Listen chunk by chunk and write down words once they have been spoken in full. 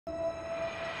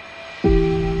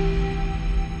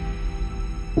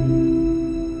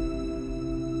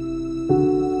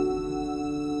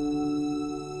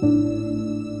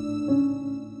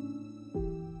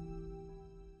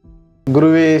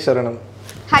சரணம்.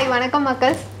 ஹாய் வணக்கம்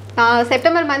மக்கள்ஸ். நான்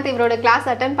செப்டம்பர் மந்த் இவரோட கிளாஸ்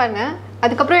அட்டென்ட் பண்ணேன்.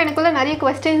 அதுக்கப்புறம் எனக்குள்ள நிறைய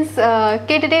கொஸ்டின்ஸ்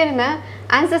கேட்டுகிட்டே இருந்தேன்.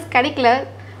 ஆன்சர்ஸ் கிடைக்கல.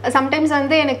 சம்டைம்ஸ்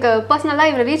வந்து எனக்கு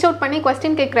பர்சனலாக இவரை ரீச் அவுட் பண்ணி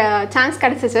கொஸ்டின் கேட்குற சான்ஸ்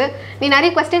கிடச்சிச்சு. நீ நிறைய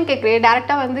கொஸ்டின் கேட்குறே,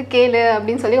 டேரெக்டாக வந்து கேளு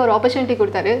அப்படின்னு சொல்லி ஒரு ஆப்பர்ச்சுனிட்டி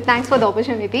கொடுத்தாரு. Thanks for the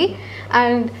opportunity.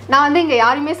 And நான் வந்து இங்கே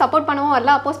யாருமே சப்போர்ட் பண்ணவும்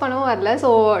வரல, அப்போஸ் பண்ணவும் வரல. ஸோ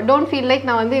டோன்ட் ஃபீல் லைக்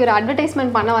நான் வந்து இவர்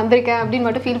அட்வர்டைஸ்மெண்ட் பண்ண வந்திருக்கேன் அப்படின்னு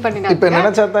மட்டும் ஃபீல் பண்ணிட்டேன். இப்போ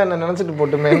நினச்சா தான் என்ன நினச்சிட்டு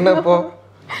போட்டுமே என்ன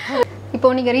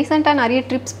இப்போது நீங்கள் ரீசெண்டாக நிறைய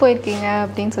ட்ரிப்ஸ் போயிருக்கீங்க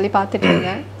அப்படின்னு சொல்லி பார்த்துட்டீங்க.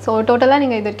 ஸோ டோட்டலாக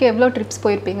நீங்கள் இது வரைக்கும் எவ்வளோ ட்ரிப்ஸ்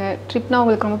போயிருப்பீங்க? ட்ரிப்னா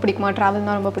உங்களுக்கு ரொம்ப பிடிக்குமா?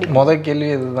 ட்ராவல்னால் ரொம்ப பிடிக்கும்? முதல் கேள்வி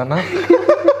இது தானே.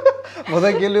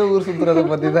 முதல் கேள்வி ஊர் சுற்றுறதை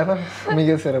பற்றி தானே.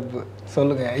 மிக சிறப்பு.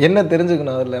 சொல்லுங்கள், என்ன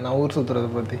தெரிஞ்சுக்கணும் அதில்? நான் ஊர் சுற்றுறதை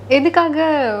பற்றி எதுக்காக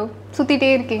சுற்றிட்டே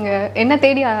இருக்கீங்க? என்ன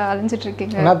தேடி அலைஞ்சிட்டு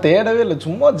இருக்கீங்க? நான் தேடவே இல்லை,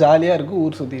 சும்மா ஜாலியாக இருக்குது,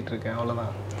 ஊர் சுற்றிட்டு இருக்கேன்,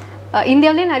 அவ்வளோதான்.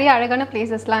 இந்தியாவிலே நிறைய அழகான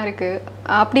பிளேசஸ்லாம் இருக்குது.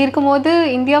 அப்படி இருக்கும்போது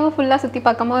இந்தியாவை ஃபுல்லாக சுற்றி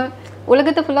பார்க்காம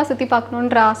உலகத்தை ஃபுல்லாக சுற்றி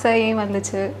பார்க்கணுன்ற ஆசை ஏன்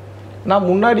வந்துச்சு? நான்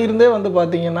முன்னாடி இருந்தே வந்து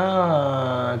பார்த்தீங்கன்னா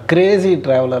கிரேசி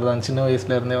ட்ராவலர் தான். சின்ன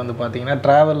வயசுலேருந்தே வந்து பார்த்தீங்கன்னா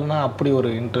ட்ராவல்னால் அப்படி ஒரு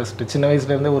இன்ட்ரெஸ்ட். சின்ன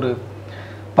வயசுலேருந்தே ஒரு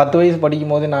 10 வயசு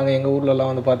படிக்கும் போது நாங்கள் எங்கள் ஊர்லலாம்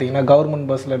வந்து பார்த்தீங்கன்னா கவர்மெண்ட்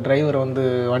பஸ்ஸில் டிரைவர் வந்து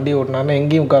வண்டி ஓட்டினாருன்னா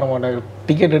எங்கேயும் உட்கார மாட்டாங்க.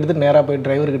 டிக்கெட் எடுத்து நேராக போய்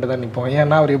டிரைவர்கிட்ட தான் நிற்போம்.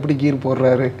 ஏன்னா அவர் எப்படி கீர்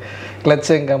போடுறாரு,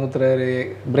 கிளச் எங்கே அமுத்துறாரு,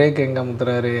 பிரேக் எங்கே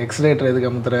அமுத்துறாரு, எக்ஸலேட்டர்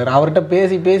எதுக்கு அமுத்துறாரு, அவர்கிட்ட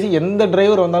பேசி பேசி எந்த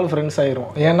டிரைவர் வந்தாலும் ஃப்ரெண்ட்ஸ்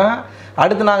ஆயிரும். ஏன்னா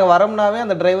அடுத்து நாங்கள் வரோம்னாவே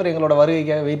அந்த டிரைவர் எங்களோட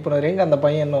வருகைக்காக வெயிட் பண்ணுவார். எங்கே அந்த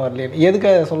பையன் இன்னும் வரலையே.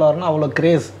 எதுக்காக சொல்ல வரேன்னா அவ்வளோ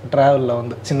கிரேஸ் ட்ராவலில்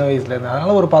வந்து சின்ன வயசுலேருந்து.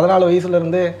 அதனால் ஒரு 14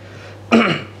 வயசுலேருந்தே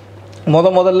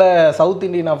முதல்ல south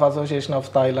Indian association of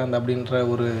Thailand அப்படின்ற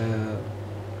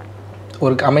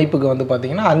ஒரு அமைப்புக்கு வந்து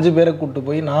பார்த்திங்கன்னா 5 பேரை கூப்பிட்டு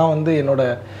போய் நான் வந்து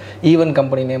என்னோடய ஈவென்ட்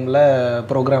கம்பெனி நேமில்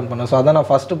ப்ரோக்ராம் பண்ணேன். ஸோ அதான் நான்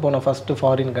ஃபஸ்ட்டு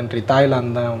ஃபாரின் கண்ட்ரி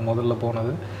தாய்லாந்து தான் முதல்ல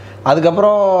போனது.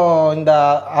 அதுக்கப்புறம் இந்த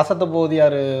அசத்த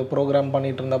போதியார் ப்ரோக்ராம்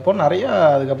பண்ணிகிட்டு இருந்தப்போ நிறையா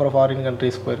அதுக்கப்புறம் ஃபாரின்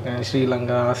கண்ட்ரிஸ் போயிருக்கேன்.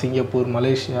 Sri Lanka, Singapore,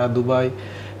 Malaysia, Dubai,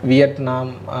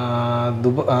 Vietnam,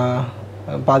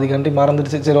 பாதி கண்ட்ரி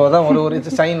மறந்துடுச்சு. சரி, அதான் ஒரு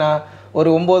சைனா, ஒரு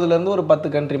 9லேருந்து ஒரு 10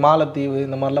 கண்ட்ரி, மாலத்தீவு,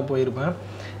 இந்த மாதிரிலாம் போயிருப்பேன்.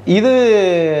 இது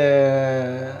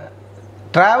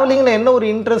ட்ராவலிங்கில் என்ன ஒரு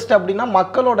இன்ட்ரெஸ்ட் அப்படின்னா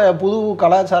மக்களோட புது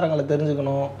கலாச்சாரங்களை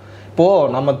தெரிஞ்சுக்கணும்.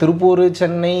 இப்போது நம்ம திருப்பூர்,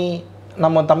 சென்னை,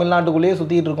 நம்ம தமிழ்நாட்டுக்குள்ளேயே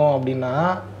சுற்றிட்டு இருக்கோம் அப்படின்னா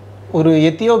ஒரு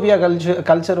எத்தியோப்பியா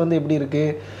கல்ச்சர் வந்து எப்படி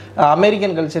இருக்குது,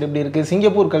 அமெரிக்கன் கல்ச்சர் எப்படி இருக்குது,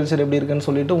 சிங்கப்பூர் கல்ச்சர் எப்படி இருக்குன்னு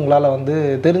சொல்லிட்டு உங்களால் வந்து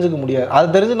தெரிஞ்சுக்க முடியாது.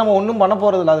 அது தெரிஞ்சு நம்ம ஒன்றும் பண்ண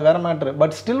போகிறதில்ல, அது வேறு matter.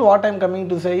 But still what I'm coming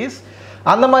to say is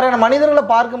அந்த மாதிரியான மனிதர்களை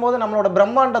பார்க்கும்போது நம்மளோட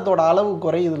பிரம்மாண்டத்தோட அளவு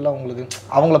குறையுதில்ல உங்களுக்கு.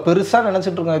 அவங்கள பெருசாக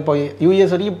நினச்சிட்ருக்கோம். இப்போ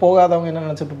யூஎஸ் வரைக்கும் போகாதவங்க என்ன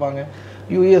நினச்சிட்டு இருப்பாங்க,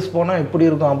 யூஎஸ் போனால் இப்படி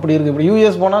இருக்கும், அப்படி இருக்குது, இப்படி.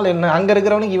 யூஎஸ் போனால் என்ன, அங்கே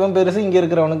இருக்கிறவனுக்கு இவன் பெருசு, இங்கே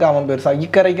இருக்கிறவனுக்கு அவன் பெருசா,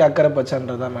 இக்கரைக்கு அக்கறை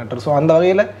பச்சைன்றது தான் மேட்ரு. ஸோ அந்த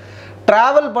வகையில்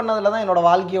ட்ராவல் பண்ணதில் தான் என்னோடய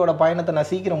வாழ்க்கையோட பயணத்தை நான்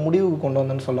சீக்கிரம் முடிவுக்கு கொண்டு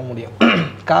வந்தேன்னு சொல்ல முடியும்.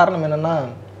 காரணம் என்னென்னா,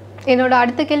 என்னோட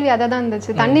அடுத்த கேள்வி அதை தான்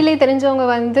இருந்துச்சு. தண்ணிலே தெரிஞ்சவங்க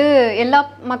வந்து எல்லா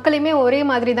மக்களையுமே ஒரே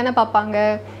மாதிரி தானே பார்ப்பாங்க.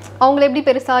 அவங்கள எப்படி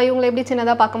பெருசாக, இவங்களை எப்படி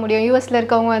சின்னதாக பார்க்க முடியும்? யூஎஸில்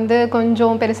இருக்கவங்க வந்து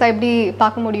கொஞ்சம் பெருசாக எப்படி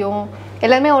பார்க்க முடியும்?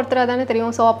 எல்லாருமே ஒருத்தராக தானே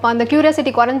தெரியும். ஸோ அப்போ அந்த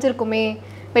க்யூரியாசிட்டி குறைஞ்சிருக்குமே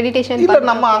மெடிடேஷன். இல்லை,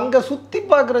 நம்ம அங்கே சுற்றி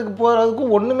பார்க்குறதுக்கு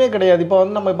போகிறதுக்கும் ஒன்றுமே கிடையாது. இப்போ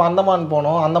வந்து நம்ம இப்போ அந்தமான்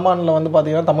போனோம், அந்தமானில் வந்து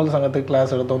பார்த்திங்கன்னா தமிழ் சங்கத்துக்கு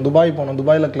கிளாஸ் எடுத்தோம். துபாய் போனோம்,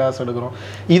 துபாயில் கிளாஸ் எடுக்கிறோம்.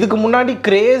 இதுக்கு முன்னாடி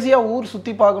கிரேஸியாக ஊர்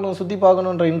சுற்றி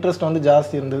பார்க்கணுன்ற இன்ட்ரெஸ்ட் வந்து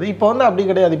ஜாஸ்தி இருந்தது. இப்போ வந்து அப்படி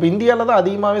கிடையாது. இப்போ இந்தியாவில் தான்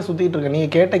அதிகமாகவே சுற்றிட்டு இருக்கேன்.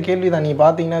 நீங்கள் கேட்ட கேள்வி தான். நீங்கள்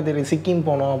பார்த்தீங்கன்னா தெரியும், சிக்கிம்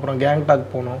போனோம், அப்புறம்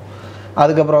கேங்டாக் போனோம்,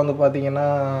 அதுக்கப்புறம் வந்து பார்த்தீங்கன்னா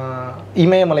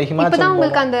இமயமலை, ஹிமாச்சல்.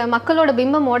 உங்களுக்கு அந்த மக்களோட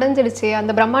பிம்பம் உடஞ்சிடுச்சு,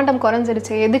 அந்த பிரம்மாண்டம்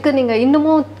குறைஞ்சிடுச்சு. எதுக்கு நீங்கள்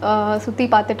இன்னமும் சுற்றி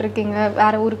பார்த்துட்டு இருக்கீங்க,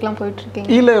 வேற ஊருக்குலாம் போயிட்டு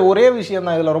இருக்கீங்க? இல்லை, ஒரே விஷயம்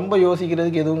தான். இதில் ரொம்ப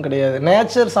யோசிக்கிறதுக்கு எதுவும் கிடையாது.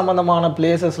 நேச்சர் சம்மந்தமான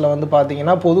பிளேசஸில் வந்து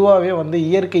பார்த்தீங்கன்னா பொதுவாகவே வந்து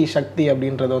இயற்கை சக்தி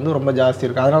அப்படின்றது வந்து ரொம்ப ஜாஸ்தி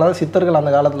இருக்குது. அதனால தான் சித்தர்கள்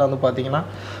அந்த காலத்தில் வந்து பார்த்தீங்கன்னா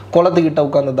குளத்துக்கிட்ட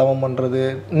உட்காந்து தவம் பண்ணுறது,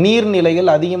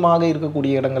 நீர்நிலைகள் அதிகமாக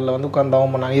இருக்கக்கூடிய இடங்களில் வந்து உட்காந்து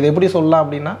தவம் பண்ணாங்க. இது எப்படி சொல்லலாம்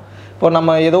அப்படின்னா, இப்போ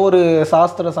நம்ம ஏதோ ஒரு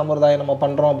சாஸ்திர சம்பிரதாயம் நம்ம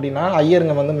பண்ணுறோம் அப்படின்னா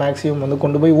ஐயருங்க வந்து மேக்ஸிமம் வந்து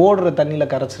கொண்டு போய் ஓடுற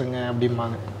தண்ணியில் கரைச்சிருங்க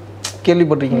அப்படிம்பாங்க.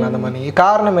 கேள்விப்பட்டிருக்கீங்களா அந்த மாதிரி?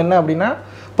 காரணம் என்ன அப்படின்னா,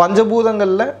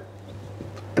 பஞ்சபூதங்களில்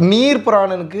நீர்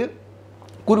பிராணனுக்கு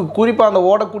குறிப்பாக அந்த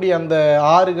ஓடக்கூடிய அந்த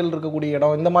ஆறுகள் இருக்கக்கூடிய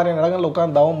இடம், இந்த மாதிரியான இடங்களில்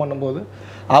உட்காந்து தவம் பண்ணும்போது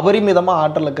அபரிமிதமாக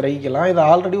ஆற்றலை கிரகிக்கலாம். இதை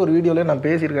ஆல்ரெடி ஒரு வீடியோவில் நான்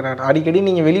பேசியிருக்கிறேன். அடிக்கடி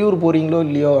நீங்கள் வெளியூர் போகிறீங்களோ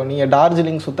இல்லையோ, நீங்கள்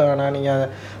டார்ஜிலிங் சுற்ற வேணாம்,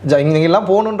 நீங்கள்லாம்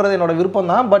போகணுன்றது என்னோடய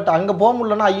விருப்பம் தான். பட் அங்கே போக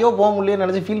முடியலன்னா ஐயோ போக முடியலன்னு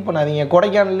நினச்சி ஃபீல் பண்ணாதீங்க.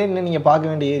 கொடைக்கானல்லே இன்னும் நீங்கள்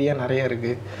பார்க்க வேண்டிய ஏரியா நிறையா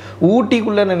இருக்குது.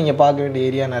 ஊட்டிக்குள்ளே நீங்கள் பார்க்க வேண்டிய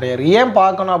ஏரியா நிறையா இருக்குது. ஏன்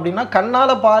பார்க்கணும் அப்படின்னா,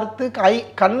 கண்ணால் பார்த்து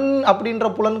கண் அப்படின்ற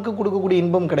புலனுக்கு கொடுக்கக்கூடிய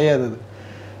இன்பம் கிடையாது. அது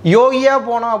யோகியாக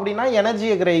போனோம் அப்படின்னா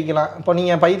எனர்ஜியை கிரகிக்கலாம். இப்போ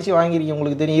நீங்கள் பயிற்சி வாங்கியிருக்கீங்க,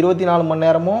 உங்களுக்கு தெரியும். 24 மணி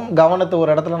நேரமும் கவனத்தை ஒரு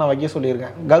இடத்துல நான் வைக்க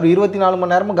சொல்லியிருக்கேன். 24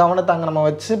 மணி நேரமும் கவனத்தை அங்கே நம்ம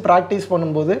வச்சு ப்ராக்டிஸ்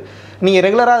பண்ணும்போது நீங்கள்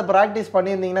ரெகுலராக அதை ப்ராக்டிஸ்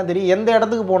பண்ணியிருந்தீங்கன்னா தெரியும், எந்த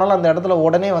இடத்துக்கு போனாலும் அந்த இடத்துல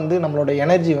உடனே வந்து நம்மளோட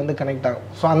எனர்ஜி வந்து கனெக்ட் ஆகும்.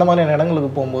 ஸோ அந்த மாதிரியான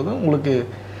இடங்களுக்கு போகும்போது உங்களுக்கு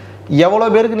எவ்வளோ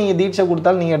பேருக்கு நீங்கள் தீட்சை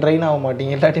கொடுத்தாலும் நீங்கள் ட்ரெயின் ஆக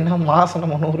மாட்டீங்க. இல்லாட்டினா மாதம்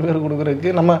நம்ம 100 பேர்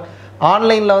கொடுக்குறதுக்கு நம்ம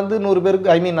ஆன்லைனில் வந்து 100 பேருக்கு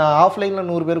ஆஃப்லைனில்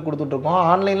 100 பேருக்கு கொடுத்துட்ருக்கோம்,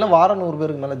 ஆன்லைனில் வாரம் 100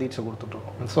 பேருக்கு மேலே தீட்சை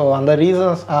கொடுத்துட்ருக்கோம். ஸோ அந்த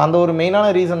ரீசன்ஸ், அந்த ஒரு மெயினான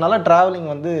ரீசன்னால ட்ராவலிங்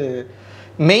வந்து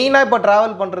மெயினாக இப்போ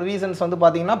ட்ராவல் பண்ணுற ரீசன்ஸ் வந்து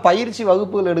பார்த்திங்கன்னா பயிற்சி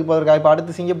வகுப்புகள் எடுப்பதற்காக. இப்போ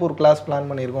அடுத்து சிங்கப்பூர் கிளாஸ் பிளான்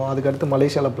பண்ணியிருக்கோம், அதுக்கடுத்து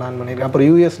மலேசியாவில் பிளான் பண்ணியிருக்கோம், அப்புறம்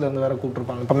யூஎஸ்லேருந்து வேறு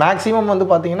கூப்பிட்ருப்பாங்க. இப்போ மேக்ஸிமம் வந்து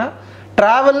பார்த்திங்கன்னா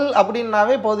ட்ராவல்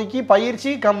அப்படின்னாவே இப்போதைக்கு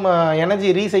பயிற்சி எனர்ஜி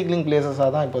ரீசைக்ளிங் பிளேசஸாக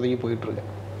தான் இப்போதைக்கு போயிட்டுருக்கு.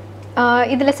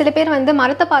 இதில் சில பேர் வந்து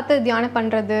மரத்தை பார்த்து தியானம்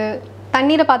பண்ணுறது,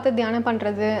 தண்ணீரை பார்த்து தியானம்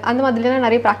பண்ணுறது, அந்த மாதிரிலாம்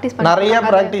நிறைய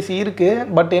ப்ராக்டிஸ் இருக்குது.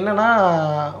 பட் என்னென்னா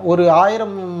ஒரு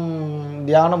 1000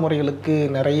 தியான முறைகளுக்கு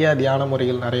நிறைய தியான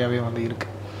முறைகள் நிறையாவே வந்து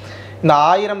இருக்குது. இந்த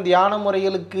 1000 தியான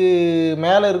முறைகளுக்கு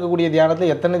மேலே இருக்கக்கூடிய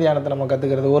தியானத்தில் எத்தனை தியானத்தை நம்ம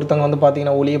கற்றுக்கிறது? ஒருத்தங்க வந்து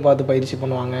பார்த்திங்கன்னா ஒளியை பார்த்து பயிற்சி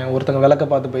பண்ணுவாங்க, ஒருத்தங்க விளக்கை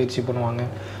பார்த்து பயிற்சி பண்ணுவாங்க,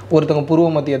 ஒருத்தங்க புருவ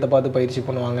மத்தியத்தை பார்த்து பயிற்சி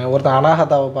பண்ணுவாங்க, ஒருத்தங்க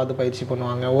அனாகதாவை பார்த்து பயிற்சி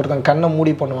பண்ணுவாங்க, ஒருத்தங்க கண்ணை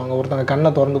மூடி பண்ணுவாங்க, ஒருத்தங்க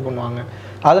கண்ணை திறந்து பண்ணுவாங்க.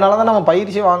 அதனால தான் நம்ம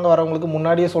பயிற்சி வாங்க வரவங்களுக்கு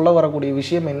முன்னாடியே சொல்ல வரக்கூடிய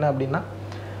விஷயம் என்ன அப்படின்னா,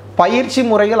 பயிற்சி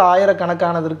முறைகள் 1000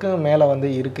 கணக்கானதற்கு மேலே வந்து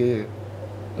இருக்குது.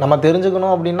 நம்ம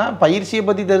தெரிஞ்சுக்கணும் அப்படின்னா பயிற்சியை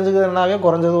பற்றி தெரிஞ்சுக்கிறதுனாவே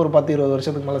குறைஞ்சது ஒரு 10-20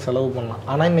 வருஷத்துக்கு மேலே செலவு பண்ணலாம்.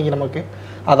 ஆனால் இன்றைக்கி நமக்கு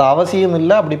அது அவசியம்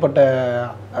இல்லை, அப்படிப்பட்ட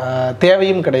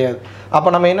தேவையும் கிடையாது. அப்போ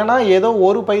நம்ம என்னென்னா ஏதோ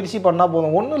ஒரு பயிற்சி பண்ணால்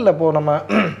போதும், ஒன்றும் இல்லை. இப்போது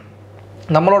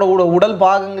நம்மளோட உடல்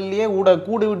பாகங்கள்லேயே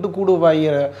கூடு விட்டு கூடு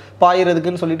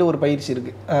பாயிறதுக்குன்னு சொல்லிட்டு ஒரு பயிற்சி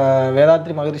இருக்குது.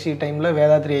 வேதாத்ரி மகரிஷி டைமில்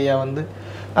வேதாத்ரி ஐயா வந்து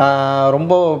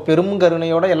ரொம்ப பெரும்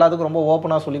கருணையோட எல்லாத்துக்கும் ரொம்ப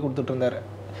ஓப்பனாக சொல்லி கொடுத்துட்டு இருந்தார்.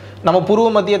 நம்ம புருவ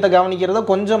மத்தியத்தை கவனிக்கிறத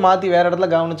கொஞ்சம் மாற்றி வேறு இடத்துல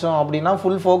கவனித்தோம் அப்படின்னா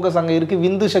ஃபுல் ஃபோக்கஸ் அங்கே இருக்குது.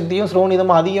 விந்து சக்தியும்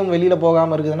ஸ்ரோனிதமும் அதிகம் வெளியில்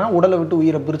போகாமல் இருக்குதுன்னா உடலை விட்டு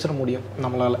உயிரை பிரிச்சிட முடியும்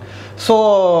நம்மளால். ஸோ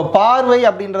பார்வை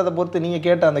அப்படின்றத பொறுத்து நீங்கள்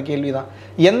கேட்ட அந்த கேள்வி தான்,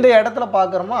 எந்த இடத்துல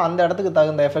பார்க்குறோமோ அந்த இடத்துக்கு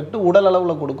தகுந்த எஃபெக்ட் உடல்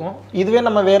அளவில் கொடுக்கும். இதுவே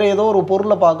நம்ம வேறு ஏதோ ஒரு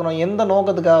பொருளை பார்க்குறோம், எந்த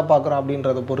நோக்கத்துக்காக பார்க்குறோம்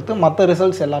அப்படின்றத பொறுத்து மற்ற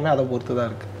ரிசல்ட்ஸ் எல்லாமே அதை பொறுத்து தான்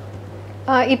இருக்குது.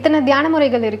 இத்தனை தியான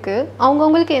முறைகள் இருக்குது,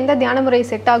 அவங்கவுங்களுக்கு எந்த தியான முறை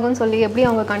செட் ஆகும்னு சொல்லி எப்படி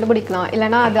அவங்க கண்டுபிடிக்கலாம்?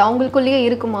 இல்லைனா அது அவங்களுக்குள்ளேயே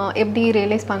இருக்குமா, எப்படி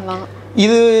ரியலைஸ் பண்ணலாம்?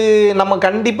 இது நம்ம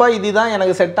கண்டிப்பாக இதுதான்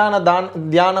எனக்கு செட்டான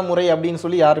தியான முறை அப்படின்னு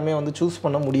சொல்லி யாருமே வந்து சூஸ்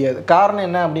பண்ண முடியாது. காரணம்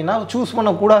என்ன அப்படின்னா, சூஸ்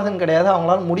பண்ணக்கூடாதுன்னு கிடையாது,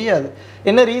 அவங்களால முடியாது.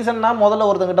 என்ன ரீசன்னா, முதல்ல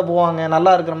ஒருத்தங்கிட்ட போவாங்க,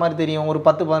 நல்லா இருக்கிற மாதிரி தெரியும், ஒரு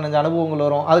 10-15 அனுபவங்கள்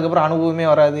வரும், அதுக்கப்புறம் அனுபவமே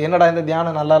வராது, என்னடா இந்த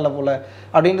தியானம் நல்லா இல்லை போல்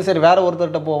அப்படின்ட்டு சரி வேறு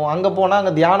ஒருத்தர்கிட்ட போவோம். அங்கே போனால்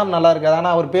அங்கே தியானம் நல்லா இருக்காது,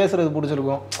 ஆனால் அவர் பேசுகிறது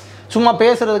பிடிச்சிருக்கும். சும்மா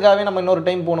பேசுகிறதுக்காகவே நம்ம இன்னொரு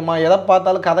டைம் போகணுமா, எதை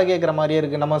பார்த்தாலும் கதை கேட்குற மாதிரியே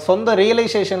இருக்குது, நம்ம சொந்த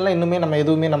ரியலைசேஷனில் இன்னுமே நம்ம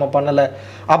எதுவுமே நம்ம பண்ணலை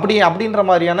அப்படின்ற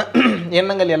மாதிரியான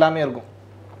எண்ணங்கள் எல்லாமே இருக்கும்.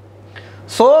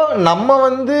 ஸோ நம்ம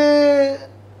வந்து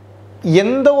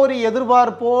எந்த ஒரு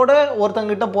எதிர்பார்ப்போடு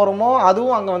ஒருத்தங்கிட்ட போகிறோமோ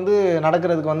அதுவும் அங்கே வந்து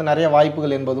நடக்கிறதுக்கு வந்து நிறைய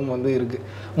வாய்ப்புகள் என்பதும் வந்து இருக்குது.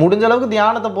 முடிஞ்ச அளவுக்கு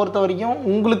தியானத்தை பொறுத்த வரைக்கும்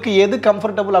உங்களுக்கு எது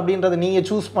கம்ஃபர்டபுள் அப்படின்றத நீங்கள்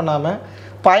சூஸ் பண்ணாமல்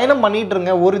பயணம்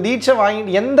பண்ணிகிட்ருங்க. ஒரு தீட்சை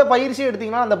வாங்கிட்டு எந்த பயிற்சி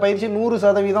எடுத்திங்கன்னா அந்த பயிற்சி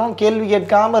 100% கேள்வி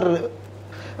கேட்காமல்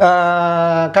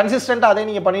கன்சிஸ்டண்ட்டாக அதே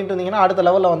நீங்கள் பண்ணிட்டு இருந்தீங்கன்னா அடுத்த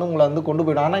லெவலில் வந்து உங்களை வந்து கொண்டு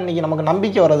போய்டும். ஆனால் இன்றைக்கி நமக்கு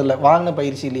நம்பிக்கை வரதில்லை வாங்கின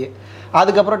பயிற்சியிலேயே,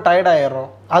 அதுக்கப்புறம் டயர்டாகிடுறோம்,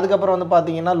 அதுக்கப்புறம் வந்து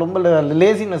பார்த்திங்கன்னா ரொம்ப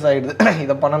லேசினஸ் ஆகிடுது,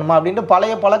 இதை பண்ணணுமா அப்படின்ட்டு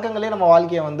பழைய பழக்கங்களே நம்ம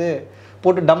வாழ்க்கையை வந்து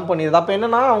போட்டு டம்ப் பண்ணிடுது. அப்போ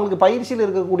என்னென்னா அவங்களுக்கு பயிற்சியில்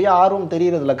இருக்கக்கூடிய ஆர்வம்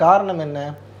தெரிகிறதில்ல. காரணம் என்ன,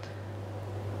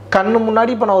 கண்ணு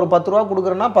முன்னாடி இப்போ நான் ஒரு 10 ரூபா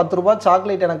கொடுக்குறேன்னா 10 ரூபா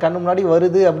சாக்லேட் எனக்கு கண்ணு முன்னாடி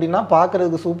வருது அப்படின்னா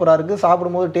பார்க்குறதுக்கு சூப்பராக இருக்குது,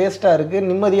 சாப்பிடும்போது டேஸ்ட்டாக இருக்குது,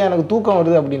 நிம்மதியாக எனக்கு தூக்கம்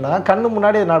வருது அப்படின்னா கண்ணு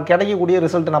முன்னாடி நான் கிடைக்கக்கூடிய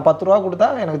ரிசல்ட் நான் 10 ரூபா கொடுத்தா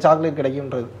எனக்கு சாக்லேட்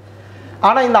கிடைக்கும்ன்றது.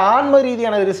 ஆனால் இந்த ஆன்ம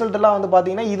ரீதியான ரிசல்ட்டெல்லாம் வந்து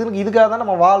பார்த்திங்கன்னா இதுக்காக தான்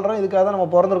நம்ம வாழ்கிறோம், இதுக்காக தான் நம்ம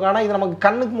பிறந்திருக்கோம். ஆனால் இது நமக்கு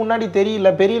கண்ணுக்கு முன்னாடி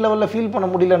தெரியல, பெரிய லெவலில் ஃபீல் பண்ண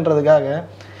முடியலன்றதுக்காக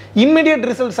இம்மிடியட்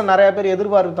ரிசல்ட்ஸை நிறையா பேர்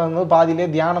எதிர்பார்ப்பு தகுந்தது பாதியிலே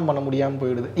தியானம் பண்ண முடியாமல்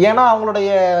போயிடுது. ஏன்னா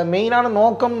அவங்களுடைய மெயினான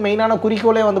நோக்கம், மெயினான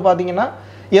குறிக்கோளே வந்து பார்த்திங்கன்னா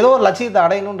ஏதோ ஒரு லட்சியத்தை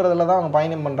அடையணுன்றதுல தான் அவங்க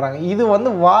பயணம் பண்ணுறாங்க. இது வந்து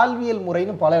வாழ்வியல்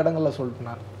முறைன்னு பல இடங்களில்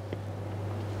சொல்லிட்டுனார்.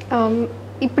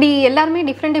 இப்படி எல்லாருமே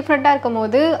டிஃப்ரெண்ட்டாக இருக்கும்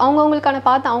போது அவங்கவுங்களுக்கான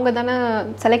பார்த்து அவங்க தானே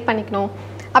செலக்ட் பண்ணிக்கணும்.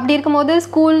 அப்படி இருக்கும்போது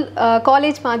ஸ்கூல்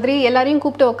காலேஜ் மாதிரி எல்லாரையும்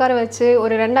கூப்பிட்டு உட்கார வச்சு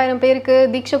ஒரு 2000 பேருக்கு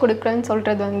தீட்சை கொடுக்குறேன்னு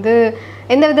சொல்கிறது வந்து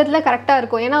எந்த விதத்தில் கரெக்டாக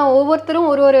இருக்கும்? ஏன்னா ஒவ்வொருத்தரும்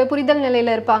ஒரு புரிதல்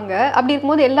நிலையில் இருப்பாங்க. அப்படி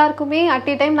இருக்கும்போது எல்லாருக்குமே அட்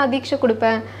ஏ டைம் நான் தீட்சை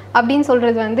கொடுப்பேன் அப்படின்னு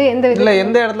சொல்கிறது வந்து எந்த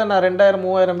இடத்துல நான்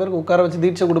 2000-3000 பேருக்கு உட்கார வச்சு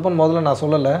தீட்சை கொடுப்பேன்னு முதல்ல நான்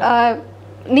சொல்லலை.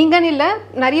 நீங்கன்னு இல்லை,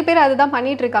 நிறைய பேர் அதுதான்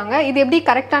பண்ணிட்டு இருக்காங்க. இது எப்படி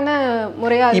கரெக்டான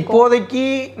முறையாக? இப்போதைக்கு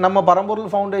நம்ம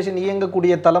பரம்பொருள் ஃபவுண்டேஷன்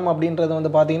இயங்கக்கூடிய தளம் அப்படின்றது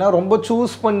வந்து பார்த்தீங்கன்னா ரொம்ப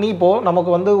சூஸ் பண்ணி இப்போது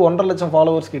நமக்கு வந்து 1.5 லட்சம்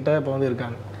ஃபாலோவர்ஸ் கிட்ட இப்போ வந்து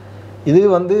இருக்காங்க. இது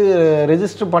வந்து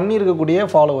ரெஜிஸ்டர் பண்ணியிருக்கக்கூடிய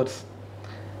ஃபாலோவர்ஸ்.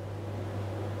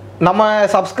 நம்ம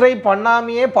சப்ஸ்கிரைப்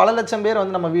பண்ணாமையே பல லட்சம் பேர்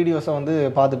வந்து நம்ம வீடியோஸை வந்து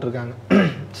பார்த்துட்ருக்காங்க.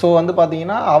 ஸோ வந்து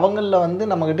பார்த்தீங்கன்னா அவங்களில் வந்து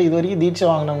நம்மக்கிட்ட இது வரைக்கும் தீட்சை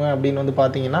வாங்கினவங்க அப்படின்னு வந்து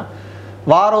பார்த்தீங்கன்னா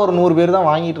வாரம் ஒரு 100 பேர் தான்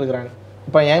வாங்கிட்டு இருக்கிறாங்க.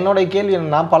 இப்போ என்னோடய கேள்வி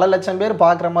என்னென்னா, பல லட்சம் பேர்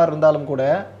பார்க்குற மாதிரி இருந்தாலும் கூட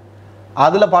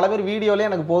அதில் பல பேர் வீடியோவிலே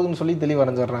எனக்கு போதும்னு சொல்லி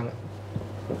தெளிவடைஞ்சிட்றாங்க.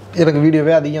 எனக்கு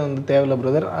வீடியோவே அதிகம் வந்து தேவையில்லை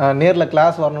பிரதர், நேரில்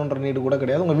கிளாஸ் வரணுன்ற நீடு கூட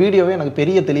கிடையாது, உங்கள் வீடியோவே எனக்கு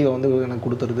பெரிய தெளிவை வந்து எனக்கு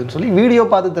கொடுத்துருதுன்னு சொல்லி வீடியோ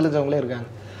பார்த்து தெளிஞ்சவங்களே இருக்காங்க.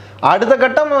 அடுத்த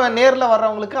கட்டம் நேரில்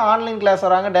வர்றவங்களுக்கு ஆன்லைன் கிளாஸ்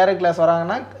வராங்க, டைரக்ட் கிளாஸ்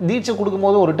வராங்கன்னா தீட்சை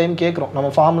கொடுக்கும்போது ஒரு டைம் கேட்குறோம்,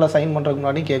 நம்ம ஃபார்மில் சைன் பண்ணுறதுக்கு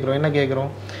முன்னாடி கேட்குறோம். என்ன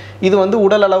கேட்குறோம்? இது வந்து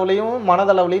உடல் அளவுலையும்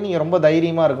மனதளவுலையும் நீங்கள் ரொம்ப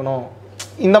தைரியமாக இருக்கணும்.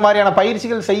 இந்த மாதிரியான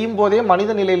பயிற்சிகள் செய்யும் போதே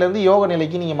மனித நிலையிலேருந்து யோக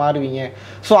நிலைக்கு நீங்கள் மாறுவீங்க.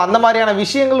 ஸோ அந்த மாதிரியான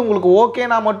விஷயங்கள் உங்களுக்கு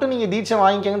ஓகேனா மட்டும் நீங்கள் தீட்சை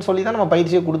வாங்கிக்கங்கன்னு சொல்லி தான் நம்ம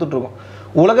பயிற்சியை கொடுத்துட்ருக்கோம்.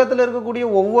 உலகத்தில் இருக்கக்கூடிய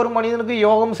ஒவ்வொரு மனிதனுக்கும்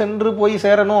யோகம் சென்று போய்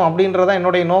சேரணும் அப்படின்றதான்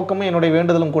என்னுடைய நோக்கமும் என்னுடைய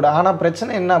வேண்டுதலும் கூட. ஆனால்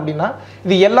பிரச்சனை என்ன அப்படின்னா,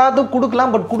 இது எல்லாத்துக்கும்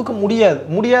கொடுக்கலாம், பட் கொடுக்க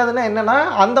முடியாதுன்னா என்னென்னா,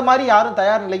 அந்த மாதிரி யாரும்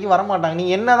தயார் நிலைக்கு வரமாட்டாங்க.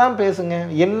 நீங்கள் என்ன தான் பேசுங்க,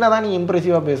 என்ன தான் நீங்கள்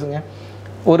இம்ப்ரெசிவாக பேசுங்க,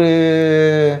 ஒரு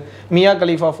மியா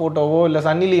கலீஃபா ஃபோட்டோவோ இல்லை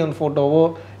சன்னி லியோன் ஃபோட்டோவோ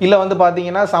இல்லை வந்து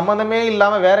பார்த்தீங்கன்னா சம்மந்தமே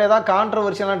இல்லாமல் வேறு ஏதாவது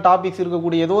கான்ட்ரவர்ஷியலான டாபிக்ஸ்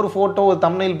இருக்கக்கூடிய ஏதோ ஒரு ஃபோட்டோ ஒரு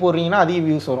தம்ப்நெயில் போடுறீங்கன்னா அதிக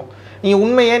வியூஸ் வரும். நீங்கள்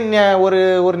உண்மையே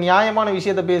ஒரு நியாயமான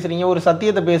விஷயத்தை பேசுகிறீங்க, ஒரு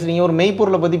சத்தியத்தை பேசுகிறீங்க, ஒரு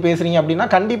மெய்ப்பொருளை பற்றி பேசுகிறீங்க அப்படின்னா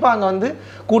கண்டிப்பாக அங்கே வந்து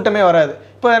கூட்டமே வராது.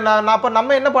 இப்போ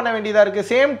நம்ம என்ன பண்ண வேண்டியதாக இருக்குது,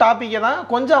 சேம் டாப்பிக்கை தான்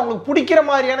கொஞ்சம் அவங்களுக்கு பிடிக்கிற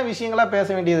மாதிரியான விஷயங்களாக பேச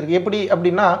வேண்டியது இருக்குது. எப்படி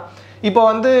அப்படின்னா, இப்போ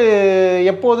வந்து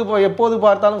எப்போது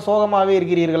பார்த்தாலும் சோகமாகவே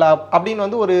இருக்கிறீர்களா அப்படின்னு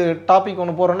வந்து ஒரு டாபிக்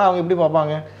ஒன்று போகிறோன்னா அவங்க எப்படி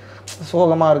பார்ப்பாங்க,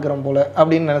 சோகமாக இருக்கிறோம் போல்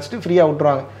அப்படின்னு நினச்சிட்டு ஃப்ரீயாக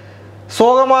விட்டுருவாங்க.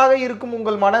 சோகமாக இருக்கும்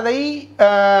உங்கள் மனதை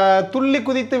துள்ளி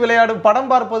குதித்து விளையாடும்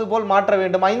படம் பார்ப்பது போல் மாற்ற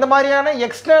வேண்டுமா, இந்த மாதிரியான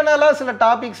எக்ஸ்டர்னலாக சில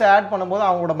டாபிக்ஸை ஆட் பண்ணும்போது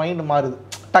அவங்களோட மைண்டு மாறுது,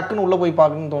 டக்குன்னு உள்ளே போய்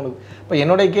பார்க்கணும்னு தோணுது. இப்போ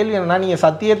என்னுடைய கேள்வி என்னென்னா, நீங்கள்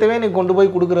சத்தியத்தவே நீ கொண்டு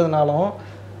போய் கொடுக்குறதுனாலும்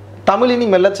தமிழினி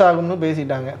மெல்லச்சாகும்னு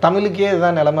பேசிட்டாங்க. தமிழுக்கே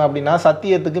இதுதான் நிலைமை அப்படின்னா,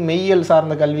 சத்தியத்துக்கு மெய்யியல்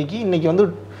சார்ந்த கல்விக்கு இன்றைக்கி வந்து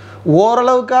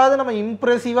ஓரளவுக்காவது நம்ம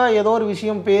இம்ப்ரெசிவாக ஏதோ ஒரு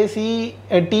விஷயம் பேசி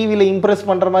டிவியில் இம்ப்ரெஸ்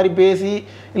பண்ணுற மாதிரி பேசி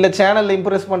இல்லை சேனலில்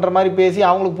இம்ப்ரெஸ் பண்ணுற மாதிரி பேசி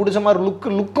அவங்களுக்கு பிடிச்ச மாதிரி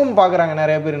லுக்கும் பார்க்குறாங்க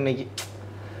நிறைய பேர். இன்றைக்கி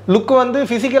லுக்கு வந்து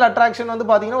ஃபிசிக்கல் அட்ராக்ஷன் வந்து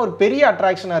பார்த்திங்கன்னா ஒரு பெரிய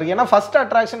அட்ராக்ஷனாக இருக்குது. ஏன்னா ஃபஸ்ட்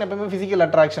அட்ராக்ஷன் எப்போயுமே ஃபிசிக்கல்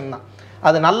அட்ராக்ஷன் தான்.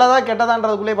 அது நல்லதா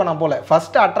கெட்டதான்றதுக்குள்ளே இப்போ நான் போல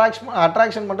ஃபஸ்ட்டு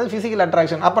அட்ராக்ஷன் பண்ணுறது ஃபிசிக்கல்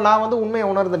அட்ராக்ஷன். அப்போ நான் வந்து உண்மையை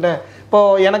உணர்ந்துட்டேன்.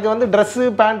 இப்போது எனக்கு வந்து ட்ரெஸ்ஸு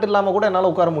பேண்ட் இல்லாமல் கூட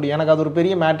என்னால் உட்கார முடியும், எனக்கு அது ஒரு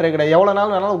பெரிய மேட்ரே கிடையாது. எவ்வளோ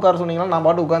நாள் வேணாலும் உட்கார சொன்னீங்கன்னா நான்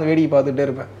பாட்டு உட்காந்து வேடிக்கை பார்த்துட்டே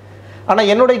இருப்பேன். ஆனால்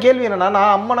என்னுடைய கேள்வி என்னென்னா,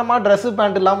 நான் அம்மனமாக ட்ரெஸ்ஸு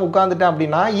பேண்ட் இல்லாமல் உட்காந்துட்டேன்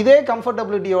அப்படின்னா இதே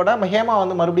கம்ஃபர்டபிலிட்டியோட ஹேமா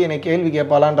வந்து மறுபடியும் என்னை கேள்வி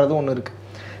கேட்பாளான்றது ஒன்று இருக்குது.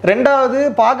 ரெண்டாவது,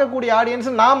 பார்க்கக்கூடிய ஆடியன்ஸ்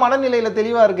நான் மனநிலையில்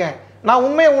தெளிவாக இருக்கேன், நான்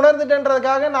உண்மையை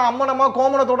உணர்ந்துட்டேன்றதுக்காக நான் அம்மனமாக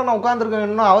கோமணத்தோடு நான்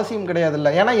உட்காந்துருக்கணும்னு அவசியம் கிடையாது.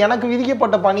 இல்லை, ஏன்னா எனக்கு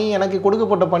விதிக்கப்பட்ட பணி, எனக்கு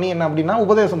கொடுக்கப்பட்ட பணி என்ன அப்படின்னா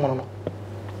உபதேசம் பண்ணணும்.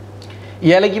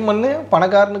 ஏழைக்கும் பண்ணு,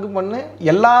 பணக்காரனுக்கும் பண்ணு,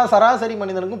 எல்லா சராசரி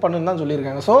மனிதனுக்கும் பண்ணுன்னு தான்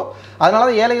சொல்லியிருக்காங்க. ஸோ அதனால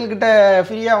தான் ஏழைகள்கிட்ட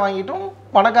ஃப்ரீயாக வாங்கிட்டோம்,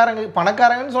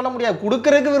 பணக்காரங்கன்னு சொல்ல முடியாது,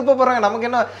 கொடுக்குறதுக்கு விருப்பப்படுறாங்க. நமக்கு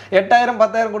என்ன 8000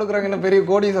 10,000 கொடுக்குறாங்க, என்ன பெரிய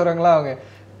கோடீஸ்வரங்களா அவங்க.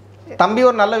 தம்பி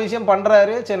ஒரு நல்ல விஷயம்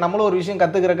பண்ணுறாரு, சரி நம்மளும் ஒரு விஷயம்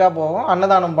கற்றுக்கிறக்கா போவோம்,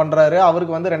 அன்னதானம் பண்ணுறாரு,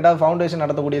 அவருக்கு வந்து 2வது ஃபவுண்டேஷன்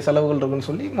நடத்தக்கூடிய செலவுகள் இருக்குன்னு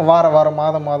சொல்லி வாரம்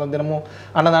மாதம் தினமும்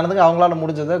அன்னதானத்துக்கு அவங்களால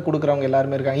முடிஞ்சதை கொடுக்குறவங்க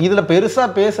எல்லாருமே இருக்காங்க. இதில் பெருசாக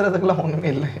பேசுகிறதுக்கெல்லாம் ஒன்றுமே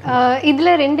இல்லை.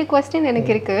 இதில் 2 கொஸ்டின்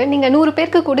எனக்கு இருக்குது. நீங்கள் 100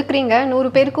 பேருக்கு கொடுக்குறீங்க,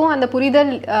 100 பேருக்கும் அந்த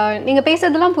புரிதல், நீங்கள்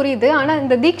பேசுறதுலாம் புரியுது. ஆனால்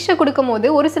இந்த தீட்சை கொடுக்கும் போது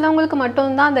ஒரு சிலவங்களுக்கு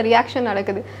மட்டும்தான் அந்த ரியாக்ஷன்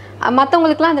நடக்குது,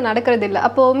 மற்றவங்களுக்குலாம் அது நடக்கிறது இல்லை.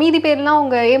 அப்போது மீதி பேர்லாம்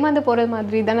அவங்க ஏமாந்து போகிற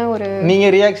மாதிரி தானே. ஒரு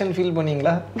நீங்கள் ரியாக்ஷன் ஃபீல்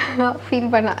பண்ணீங்களா?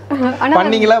 ஃபீல் பண்ண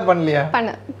பண்ணீங்களா பண்ணலையா? பண்ண.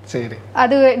 சரி,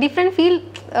 அது டிஃப்ரெண்ட் ஃபீல்,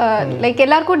 லைக்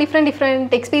எல்லாருக்கும்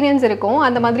டிஃப்ரெண்ட் எக்ஸ்பீரியன்ஸ் இருக்கும்.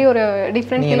 அந்த மாதிரி ஒரு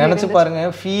டிஃப்ரெண்ட் நீங்கள் நினச்சி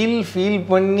பாருங்கள். ஃபீல்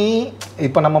பண்ணி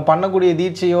இப்போ நம்ம பண்ணக்கூடிய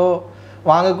தீட்சையோ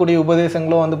வாங்கக்கூடிய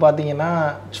உபதேசங்களோ வந்து பார்த்தீங்கன்னா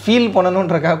ஃபீல்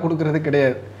பண்ணணுன்றக்காக கொடுக்கறது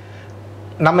கிடையாது.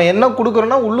 நம்ம என்ன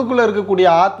கொடுக்குறோன்னா உள்ளுக்குள்ளே இருக்கக்கூடிய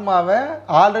ஆத்மாவை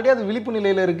ஆல்ரெடி அது விழிப்பு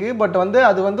நிலையில் இருக்குது, பட் வந்து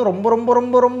அது வந்து ரொம்ப ரொம்ப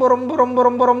ரொம்ப ரொம்ப ரொம்ப ரொம்ப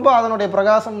ரொம்ப ரொம்ப அதனுடைய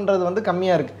பிரகாசம்ன்றது வந்து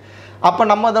கம்மியாக இருக்குது. அப்போ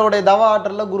நம்ம அதோடைய தவ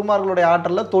ஆற்றலில் குருமார்களுடைய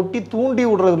ஆற்றலில் தொட்டி தூண்டி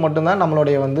விடுறது மட்டும்தான்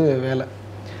நம்மளுடைய வந்து வேலை.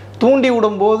 தூண்டி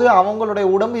விடும்போது அவங்களுடைய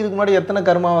உடம்பு இதுக்கு முன்னாடி எத்தனை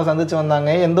கர்மாவை சந்திச்சு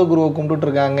வந்தாங்க, எந்த குருவை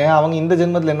கும்பிட்டுருக்காங்க, அவங்க இந்த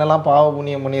ஜென்மத்தில் என்னெல்லாம் பாவ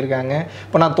புண்ணியம் பண்ணியிருக்காங்க,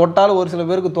 இப்போ நான் தொட்டாலும் ஒரு சில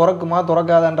பேருக்கு திறக்குமா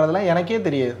திறக்காதான்றதெல்லாம் எனக்கே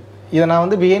தெரியாது. இதை நான்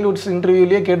வந்து பிஹைண்ட் உட்ஸ்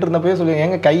இன்டர்வியூலேயே கேட்டிருந்தப்பே சொல்லுவேன்,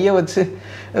 எங்கள் கையை வச்சு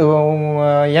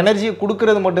எனர்ஜியை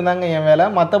கொடுக்கறது மட்டும்தாங்க என் வேலை,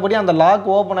 மற்றபடி அந்த லாக்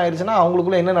ஓப்பன் ஆயிடுச்சுன்னா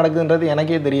அவங்களுக்குள்ளே என்ன நடக்குதுன்றது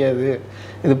எனக்கே தெரியாது.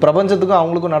 இது பிரபஞ்சத்துக்கும்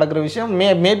அவங்களுக்கும் நடக்கிற விஷயம்.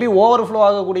 மேபி ஓவர்ஃப்ளோ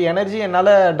ஆகக்கூடிய எனர்ஜி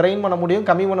என்னால் ட்ரெயின் பண்ண முடியும்,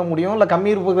 கம்மி பண்ண முடியும், இல்லை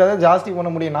கம்மி இருக்கிறத ஜாஸ்தி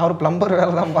பண்ண முடியும். நான் ஒரு பிளம்பர்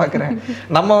வேலை தான் பார்க்குறேன்.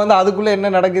 நம்ம வந்து அதுக்குள்ளே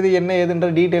என்ன நடக்குது என்ன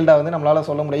ஏதுன்ற டீட்டெயில்டாக வந்து நம்மளால்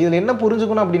சொல்ல முடியும். இதில் என்ன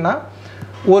புரிஞ்சுக்கணும் அப்படின்னா,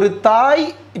 ஒரு தாய்,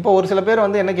 இப்போ ஒரு சில பேர்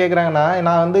வந்து என்ன கேட்குறாங்கன்னா,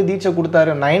 நான் வந்து தீட்சை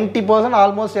கொடுத்தாரு, 90%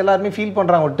 ஆல்மோஸ்ட் எல்லாருமே ஃபீல்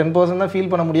பண்ணுறாங்க, ஒரு 10% தான் ஃபீல்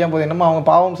பண்ண முடியாமல் போகுது, என்னமோ அவங்க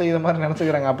பாவம் செய்த மாதிரி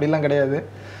நினச்சிக்கிறாங்க. அப்படிலாம் கிடையாது.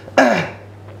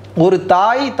 ஒரு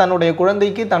தாய் தன்னுடைய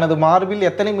குழந்தைக்கு தனது மார்பில்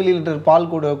எத்தனை மில்லிலிட்டர் பால்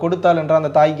கொடுத்தாள் என்ற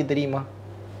அந்த தாய்க்கு தெரியுமா?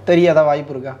 தெரியாத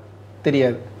வாய்ப்பு இருக்கா?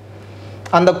 தெரியாது.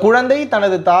 அந்த குழந்தை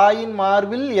தனது தாயின்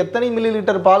மார்பில் எத்தனை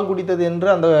மில்லிலிட்டர் பால் குடித்தது என்று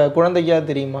அந்த குழந்தைக்காக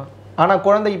தெரியுமா? ஆனால்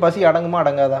குழந்தைக்கு பசி அடங்குமா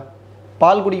அடங்காதா?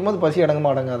 பால் குடிக்கும் போது பசி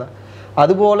அடங்குமா அடங்காதா?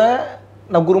 அதுபோல்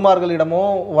நம் குருமார்களிடமோ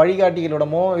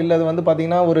வழிகாட்டிகளிடமோ இல்லை வந்து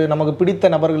பார்த்திங்கன்னா ஒரு நமக்கு பிடித்த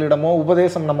நபர்களிடமோ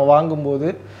உபதேசம் நம்ம வாங்கும்போது,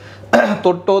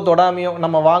 தொட்டோ தொடாமையோ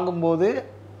நம்ம வாங்கும்போது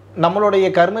நம்மளுடைய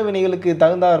கர்ம வினைகளுக்கு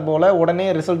தகுந்தாற் போல் உடனே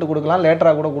ரிசல்ட் கொடுக்கலாம்,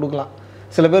 லேட்டராக கூட கொடுக்கலாம்.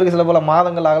 சில பேருக்கு சில பல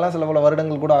மாதங்கள் ஆகலாம், சில பல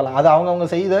வருடங்கள் கூட ஆகலாம். அது அவங்கவுங்க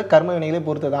செய்த கர்ம வினைகளே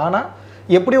பொறுத்தது. ஆனால்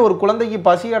எப்படி ஒரு குழந்தைக்கு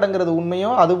பசி அடங்கிறது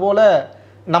உண்மையோ அதுபோல்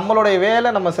நம்மளுடைய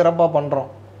வேலை நம்ம சிறப்பாக பண்ணுறோம்.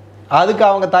 அதுக்கு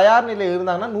அவங்க தயார் நிலையில்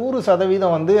இருந்தாங்கன்னா 100%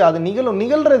 வந்து அது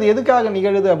நிகழ்கிறது எதுக்காக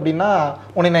நிகழுது அப்படின்னா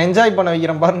உன்னை நான் என்ஜாய் பண்ண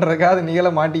வைக்கிறேன் பாருன்றதுக்காக அது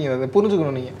நிகழ மாட்டேங்கிறது.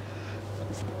 புரிஞ்சுக்கணும். நீங்கள்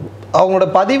அவங்களோட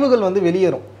பதிவுகள் வந்து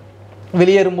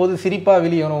வெளியேறும்போது சிரிப்பாக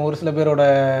வெளியேறும். ஒரு சில பேரோட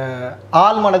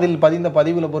ஆள் மனதில் பதிந்த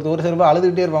பதிவில் பொறுத்து ஒரு சில பேர்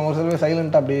அழுதுகிட்டே இருப்பாங்க, ஒரு சில பேர்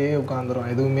சைலண்ட்டாக அப்படியே உட்காந்துரும்,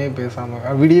 எதுவுமே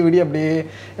பேசாமல் விடிய அப்படியே.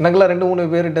 எனக்குலாம்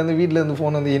 2-3 பேர்கிட்ட வந்து வீட்டிலேருந்து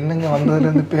ஃபோன் வந்து என்னங்க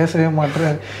வந்ததுலேருந்து பேசவே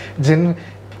மாட்டேன்,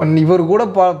 இவர் கூட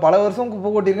பல வருஷம் குப்பை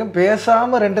கொட்டியிருக்கேன்,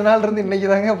 பேசாமல் 2 நாள் இருந்து இன்றைக்கி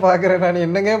தாங்க பார்க்குறேன், நான்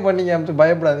என்னங்க பண்ணீங்க அப்படி.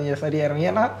 பயப்படாதீங்க, சரியாயிருங்க.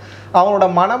 ஏன்னா அவனோட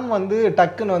மனம் வந்து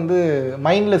டக்குன்னு வந்து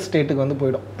மைண்ட்லெஸ் ஸ்டேட்டுக்கு வந்து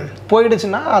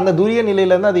போயிடுச்சுன்னா அந்த துரிய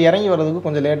நிலையிலேருந்து அது இறங்கி வர்றதுக்கு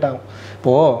கொஞ்சம் லேட் ஆகும்.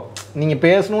 இப்போது நீங்கள்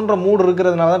பேசணுன்ற மூடு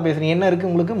இருக்கிறதுனால தான் பேசுகிறீங்க. என்ன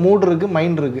இருக்குது உங்களுக்கு? மூடு இருக்குது,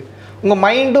 மைண்ட் இருக்குது. உங்கள்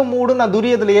மைண்டும் மூடும் நான்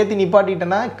துரியத்தில் ஏற்றி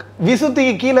நிப்பாட்டிட்டேன்னா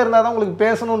விசுத்திக்கு கீழே இருந்தால் தான் உங்களுக்கு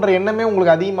பேசணுன்ற எண்ணமே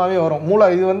உங்களுக்கு அதிகமாகவே வரும்.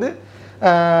 இது வந்து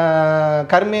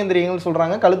கர்மேந்திரியங்கள்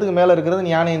சொல்கிறாங்க, கழுத்துக்கு மேலே இருக்கிறது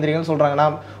ஞானேந்திரியங்கள் சொல்கிறாங்க.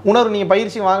 நான் உணர்வு நீங்கள்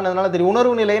பயிற்சி வாங்கினதுனால தெரியும்.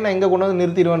 உணர்வு நிலையை நான் எங்கே கொண்டு வந்து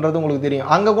நிறுத்திடுவேன்றது உங்களுக்கு தெரியும்.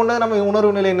 அங்கே கொண்டு வந்து நம்ம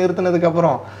உணர்வு நிலையை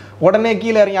நிறுத்தினதுக்கப்புறம் உடனே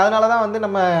கீழே இறங்கி. அதனால தான் வந்து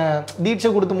நம்ம தீட்சை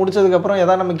கொடுத்து முடிச்சதுக்கப்புறம்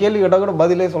எதாவது நம்ம கேள்வி கேட்டால் கூட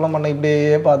பதிலே சொல்ல மாட்டேன்,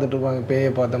 இப்படியே பார்த்துட்டு இருப்பாங்க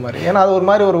பேயை பார்த்த மாதிரி. ஏன்னா அது ஒரு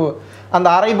மாதிரி அந்த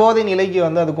அரை போதை நிலைக்கு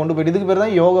வந்து அது கொண்டு போய்ட்டு, இதுக்கு பேர்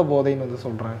தான் யோக போதைன்னு வந்து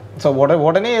சொல்கிறாங்க. ஸோ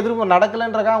உடனே எதுவும்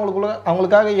நடக்கலைன்றக்கா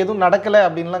அவங்களுக்காக எதுவும் நடக்கலை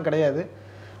அப்படின்லாம் கிடையாது.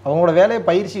 அவங்களோட வேலையை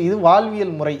பயிற்சி, இது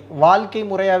வாழ்வியல் முறை, வாழ்க்கை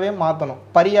முறையாகவே மாற்றணும்.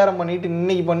 பரிகாரம் பண்ணிவிட்டு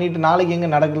இன்னைக்கு பண்ணிவிட்டு நாளைக்கு எங்கே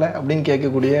நடக்கலை அப்படின்னு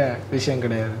கேட்கக்கூடிய விஷயம்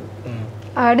கிடையாது.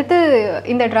 அடுத்து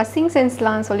இந்த ட்ரெஸ்ஸிங்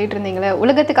சென்ஸ்லாம் சொல்லிட்டு இருந்தீங்களே,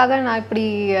 உலகத்துக்காக நான் இப்படி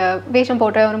வேஷம்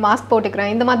போட்டேன், ஒரு மாஸ்க்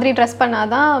போட்டுக்கிறேன், இந்த மாதிரி ட்ரெஸ்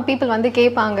பண்ணால் தான் பீப்புள் வந்து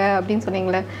கேட்பாங்க அப்படின்னு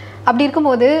சொன்னீங்களே. அப்படி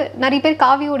இருக்கும்போது நிறைய பேர்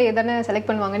காவியோடைய தானே செலக்ட்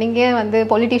பண்ணுவாங்க, நீங்கள் ஏன் வந்து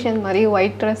பொலிட்டிஷியன் மாதிரி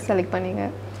ஒயிட் ட்ரெஸ் செலக்ட் பண்ணீங்க?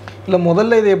 இல்லை,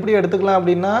 முதல்ல இதை எப்படி எடுத்துக்கலாம்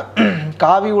அப்படின்னா,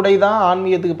 காவி உடை தான்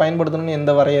ஆன்மீகத்துக்கு பயன்படுத்தணும்னு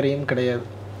எந்த வரையறையும் கிடையாது.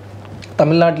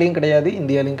 தமிழ்நாட்டிலையும் கிடையாது,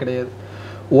 இந்தியாலையும் கிடையாது.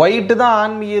 ஒயிட்டு தான்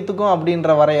ஆன்மீகத்துக்கும்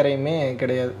அப்படின்ற வரையறையுமே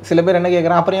கிடையாது. சில பேர் என்ன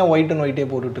கேட்குறான், அப்புறம் ஏன் ஒயிட் அண்ட் ஒயிட்டே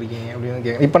போட்டுட்ருக்கீங்க அப்படின்னு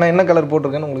கேட்குறேன். இப்போ நான் என்ன கலர்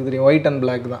போட்டிருக்கேன்னு உங்களுக்கு தெரியும், ஒயிட் அண்ட்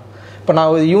பிளாக் தான். இப்போ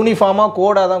நான் யூனிஃபார்மாக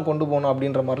கோடாக தான் கொண்டு போகணும்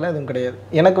அப்படின்ற மாதிரிலாம் எதுவும் கிடையாது.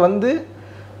 எனக்கு வந்து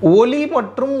ஒலி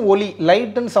மற்றும் ஒலி,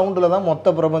 லைட் அண்ட் சவுண்டில் தான்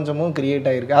மொத்த பிரபஞ்சமும் கிரியேட்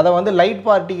ஆகிருக்கு. அதை வந்து லைட்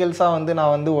பார்ட்டிகல்ஸாக வந்து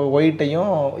நான் வந்து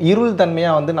ஒயிட்டையும் இருள்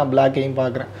தன்மையாக வந்து நான் பிளாக்கையும்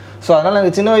பார்க்குறேன். ஸோ அதனால்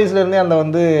எனக்கு சின்ன வயசுலேருந்தே அந்த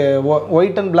வந்து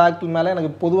ஒயிட் அண்ட் பிளாக் மேலே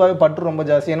எனக்கு பொதுவாகவே பற்று ரொம்ப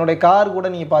ஜாஸ்தி. என்னுடைய கார்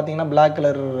கூட நீங்கள் பார்த்தீங்கன்னா பிளாக்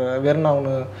கலர் வெறும்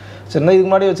ஒன்று சின்ன இதுக்கு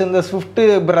முன்னாடி வச்சுருந்த ஸ்விஃப்ட்டு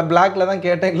பிளாக்கில் தான்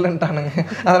கேட்டேன், இல்லைன்ட்டானுங்க.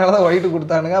 அதனால தான் ஒயிட்டு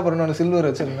கொடுத்தானுங்க. அப்புறம் இன்னொன்று சில்வர்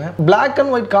வச்சுருந்தேன். பிளாக்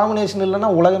அண்ட் ஒயிட் காம்பினேஷன்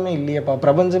இல்லைன்னா உலகமே இல்லையப்பா,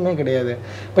 பிரபஞ்சமே கிடையாது.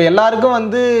 இப்போ எல்லாருக்கும்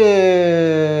வந்து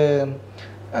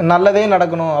நல்லதே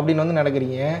நடக்கணும் அப்படின்னு வந்து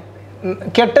நடக்கிறீங்க.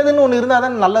 கெட்டதுன்னு ஒன்று இருந்தால்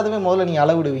தான் நல்லதுமே முதல்ல நீங்கள்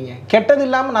அளவிடுவீங்க. கெட்டது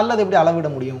இல்லாமல் நல்லது எப்படி அளவிட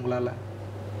முடியும் உங்களால்?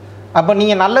 அப்போ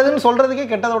நீங்கள் நல்லதுன்னு சொல்கிறதுக்கே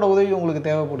கெட்டதோட உதவி உங்களுக்கு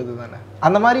தேவைப்படுது தானே.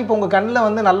 அந்த மாதிரி இப்போ உங்கள் கண்ணில்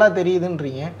வந்து நல்லா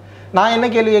தெரியுதுன்றீங்க. நான் என்ன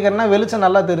கேள்வி கேட்குறேன்னா, வெளிச்சம்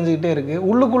நல்லா தெரிஞ்சுக்கிட்டே இருக்குது,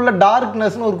 உள்ளுக்குள்ளே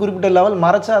டார்க்னஸ்னு ஒரு குறிப்பிட்ட லெவல்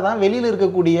மறைச்சா தான் வெளியில்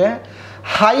இருக்கக்கூடிய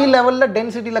ஹை லெவலில்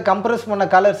டென்சிட்டியில் கம்ப்ரெஸ் பண்ண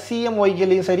கலர்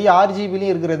சிஎம்ஒய்களையும் சரி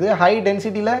ஆர்ஜிபிலையும் இருக்கிறது ஹை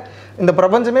டென்சிட்டியில். இந்த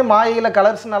பிரபஞ்சமே மாயையில்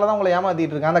கலர்ஸ்னால தான் உங்களை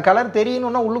ஏமாற்றிட்டு இருக்கேன். அந்த கலர்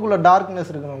தெரியணுன்னா உள்ளுக்குள்ளே டார்க்னஸ்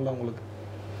இருக்கணும்ல உங்களுக்கு.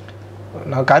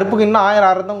 நான் கருப்புக்கு இன்னும் 1000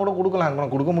 அர்த்தம் கூட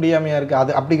கொடுக்கலாம், கொடுக்க முடியாமையாக இருக்குது.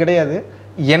 அது அப்படி கிடையாது.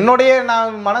 என்னுடைய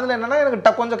நான் மனதில் என்னென்னா,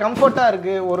 எனக்கு கொஞ்சம் கம்ஃபர்ட்டாக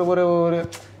இருக்குது. ஒரு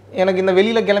எனக்கு இந்த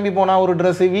வெளியில் கிளம்பி போனால் ஒரு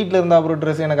ட்ரெஸ்ஸு, வீட்டில் இருந்தால் ஒரு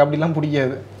ட்ரெஸ்ஸு, எனக்கு அப்படிலாம்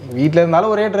பிடிக்காது. வீட்டில்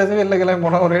இருந்தாலும் ஒரே ட்ரெஸ்ஸு, வெளியில் கிளம்பி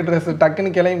போனால் ஒரே ட்ரெஸ்ஸு,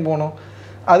 டக்குன்னு கிளம்பி போகணும்.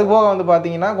 அது போக வந்து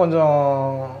பார்த்தீங்கன்னா கொஞ்சம்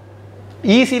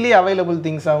ஈஸிலி அவைலபிள்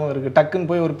திங்ஸாகவும் இருக்குது. டக்குன்னு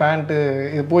போய் ஒரு பேண்ட்டு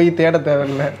இது போய் தேட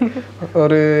தேவையில்லை.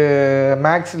 ஒரு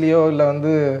மேக்ஸ்லேயோ இல்லை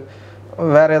வந்து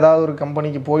வேறு ஏதாவது ஒரு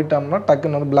கம்பெனிக்கு போயிட்டோம்னா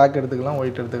டக்குன்னு வந்து பிளாக் எடுத்துக்கலாம்,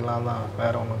 ஒயிட் எடுத்துக்கலாம் தான்,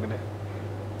 வேறு ஒன்றும் கிடையாது.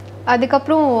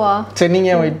 அதுக்கப்புறம் சரி,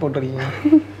 நீங்கள் ஏன் ஒயிட் போட்டுருக்கீங்க?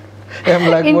 ஏன்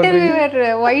பிளாக்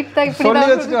போட்டு சொல்லி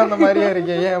வச்சுட்டு வந்த மாதிரியே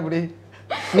இருக்கேன், ஏன் அப்படி?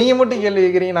 நீங்கள் மட்டும் கேள்வி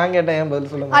கேட்குறீங்க, நான் கேட்டேன், ஏன் பதில்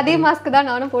சொல்லுங்க. அதே மாஸ்க் தான்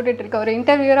நானும் போட்டுட்டு இருக்கேன். ஒரு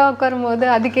இன்டர்வியூராக உட்காரும் போது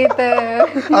அதுக்கேற்ற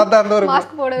அந்த ஒரு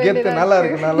மாஸ்க் போட வேண்டியது.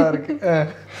 நல்லா இருக்கு.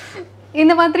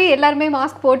 இந்த மாதிரி எல்லாருமே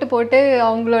மாஸ்க் போட்டு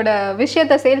அவங்களோட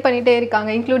விஷயத்தை சேல் பண்ணிகிட்டே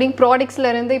இருக்காங்க. இன்க்ளூடிங்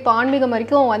ப்ராடக்ட்ஸ்லேருந்து இப்போ ஆன்மீகம்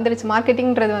வரைக்கும் வந்துடுச்சு.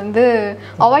 மார்க்கெட்டிங்கிறது வந்து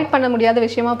அவாய்ட் பண்ண முடியாத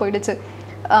விஷயமா போயிடுச்சு.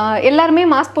 எல்லாருமே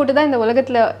மாஸ்க் போட்டு தான் இந்த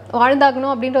உலகத்தில்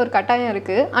வாழ்ந்தாகணும் அப்படின்ற ஒரு கட்டாயம்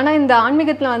இருக்குது. ஆனால் இந்த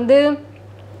ஆன்மீகத்தில் வந்து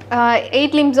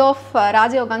 8 limbs ஆஃப்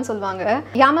ராஜயோகான்னு சொல்லுவாங்க.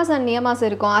 யாமாஸ் அண்ட் நியமாஸ்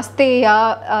இருக்கும். அஸ்தேயா,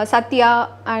 சத்யா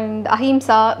அண்ட்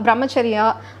அஹிம்சா, பிரம்மச்சரியா,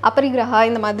 அபரிகிரஹா,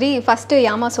 இந்த மாதிரி ஃபஸ்ட்டு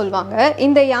யாமா சொல்லுவாங்க.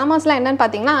 இந்த யாமாஸ்லாம் என்னன்னு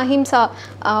பார்த்தீங்கன்னா, அஹிம்சா,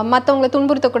 மற்றவங்களை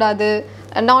துன்புறுத்தக்கூடாது,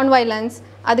 நான் வைலன்ஸ்,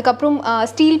 அதுக்கப்புறம்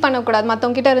ஸ்டீல் பண்ணக்கூடாது,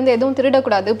 மற்றவங்ககிட்ட இருந்து எதுவும்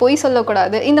திருடக்கூடாது, பொய்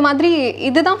சொல்லக்கூடாது, இந்த மாதிரி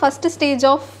இதுதான் ஃபஸ்ட்டு ஸ்டேஜ்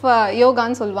ஆஃப்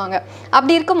யோகான்னு சொல்லுவாங்க.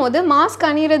 அப்படி இருக்கும்போது மாஸ்க்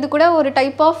அணிகிறது கூட ஒரு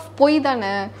டைப் ஆஃப் பொய்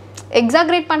தானே.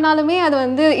 எக்ஸாக்ரேட் பண்ணாலுமே அது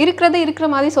வந்து இருக்கிற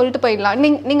மாதிரி சொல்லிட்டு போயிடலாம்.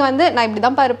 நீங்கள் வந்து நான் இப்படி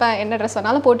தான் இருப்பேன், என்ன ட்ரெஸ்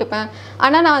வேணாலும் போட்டுப்பேன்,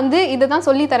 ஆனால் நான் வந்து இதை தான்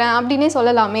சொல்லித்தரேன் அப்படின்னே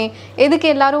சொல்லலாமே. எதுக்கு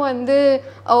எல்லாரும் வந்து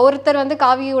ஒருத்தர் வந்து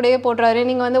காவி உடையே போடுறாரு,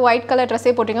 நீங்கள் வந்து ஒயிட் கலர்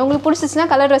ட்ரெஸ்ஸே போட்டுருங்க, உங்களுக்கு பிடிச்சிச்சுன்னா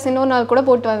கலர் ட்ரெஸ் இன்னொரு நாள் கூட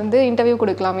போட்டு வந்து இன்டர்வியூ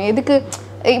கொடுக்கலாமே. எதுக்கு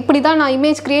இப்படி தான் நான்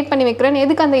இமேஜ் க்ரியேட் பண்ணி வைக்கிறேன்,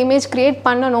 எதுக்கு அந்த இமேஜ் க்ரியேட்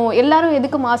பண்ணணும், எல்லாரும்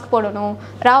எதுக்கு மாஸ்க் போடணும்,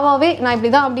 ராவாவே நான்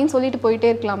இப்படி தான் அப்படின்னு சொல்லிட்டு போயிட்டே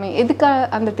இருக்கலாமே, எதுக்கு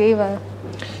அந்த தேவை?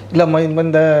 இல்லை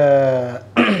இந்த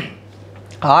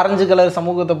ஆரஞ்சு கலர்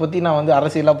சமூகத்தை பற்றி நான் வந்து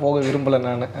அரசியலாக போக விரும்பலை.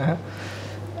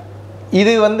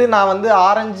 இது வந்து நான் வந்து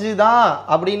ஆரஞ்சு தான்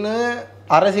அப்படின்னு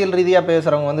அரசியல் ரீதியாக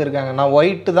பேசுகிறவங்க வந்து இருக்காங்க, நான்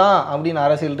ஒயிட்டு தான் அப்படின்னு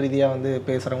அரசியல் ரீதியாக வந்து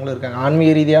பேசுகிறவங்களும் இருக்காங்க.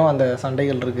 ஆன்மீக ரீதியாகவும் அந்த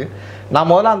சண்டைகள் இருக்குது.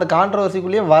 நான் முதல்ல அந்த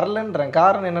கான்ட்ரவர்சிக்குள்ளேயே வரலன்றேன்.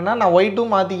 காரணம் என்னென்னா, நான்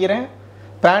ஒயிட்டும் மாற்றிக்கிறேன்,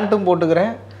 பேண்ட்டும்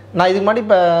போட்டுக்கிறேன். நான் இதுக்கு முன்னாடி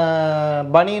இப்போ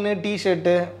பனியனு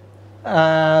டிஷர்ட்டு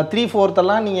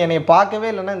 3/4 நீங்கள் என்னை பார்க்கவே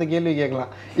இல்லைன்னா இந்த கேள்வி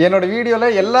கேட்கலாம். என்னோடய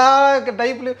வீடியோவில் எல்லா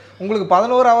டைப்லையும் உங்களுக்கு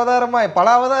 11 அவதாரமாக பல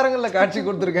அவதாரங்களில் காட்சி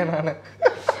கொடுத்துருக்கேன் நான்.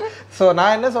 ஸோ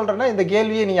நான் என்ன சொல்கிறேன்னா, இந்த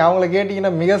கேள்வியை நீங்கள் அவங்கள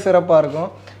கேட்டிங்கன்னா மிக சிறப்பாக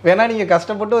இருக்கும். வேணா நீங்கள்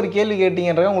கஷ்டப்பட்டு ஒரு கேள்வி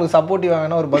கேட்டீங்கன்ற உங்களுக்கு சப்போர்ட்டிவாக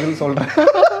வேணா ஒரு பதில் சொல்கிறேன்.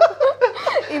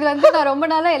 இது வந்து நான் ரொம்ப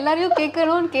நாளாக எல்லாரையும்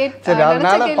கேட்கணும்னு சரி,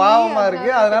 அதனால பாவமாக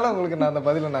இருக்குது, அதனால உங்களுக்கு நான் அந்த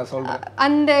பதிலை நான் சொல்கிறேன்.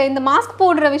 இந்த மாஸ்க்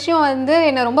போடுற விஷயம் வந்து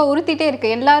என்னை ரொம்ப உறுத்திட்டே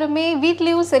இருக்குது. எல்லாருமே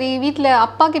வீட்லேயும் சரி, வீட்டில்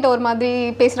அப்பா கிட்ட ஒரு மாதிரி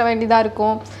பேச வேண்டியதாக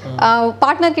இருக்கும்,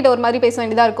 பார்ட்னர் கிட்ட ஒரு மாதிரி பேச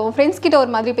வேண்டியதாக இருக்கும், ஃப்ரெண்ட்ஸ் கிட்ட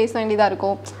ஒரு மாதிரி பேச வேண்டியதாக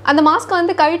இருக்கும். அந்த மாஸ்க்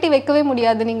வந்து கழட்டி வைக்கவே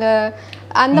முடியாது. நீங்கள்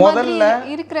அந்த முதல்ல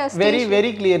வெரி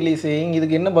வெரி கிளியர்லி சேயிங்,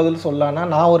 இதுக்கு என்ன பதில் சொல்லலாம்னா,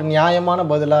 நான் ஒரு நியாயமான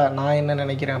பதிலாக நான் என்ன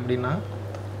நினைக்கிறேன் அப்படின்னா,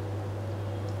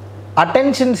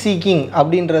 அட்டென்ஷன் சீக்கிங்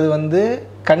அப்படின்றது வந்து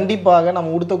கண்டிப்பாக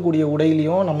நம்ம உடுத்தக்கூடிய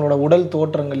உடையிலையும் நம்மளோட உடல்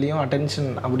தோற்றங்கள்லையும் அட்டென்ஷன்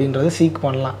அப்படின்றது சீக்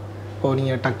பண்ணலாம். இப்போது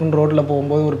நீங்கள் டக்குன்னு ரோட்டில்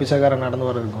போகும்போது ஒரு பிச்சைக்காரன் நடந்து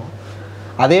வர்றதுக்கும்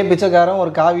அதே பிச்சைக்காரன்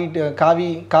ஒரு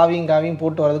காவியும்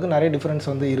போட்டு வர்றதுக்கும் நிறைய டிஃப்ரென்ஸ்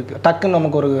வந்து இருக்குது. டக்குன்னு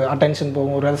நமக்கு ஒரு அட்டென்ஷன்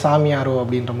போகும், ஒரு சாமியாரோ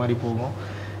அப்படின்ற மாதிரி போகும்.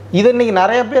 இதை இன்றைக்கி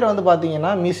நிறைய பேர் வந்து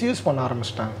பார்த்திங்கன்னா மிஸ்யூஸ் பண்ண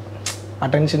ஆரம்பிச்சிட்டாங்க.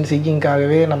 அட்டென்ஷன்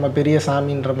சீக்கிங்காகவே நம்ம பெரிய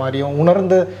சாமின்ற மாதிரியும்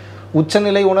உணர்ந்து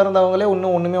உச்சநிலை உணர்ந்தவங்களே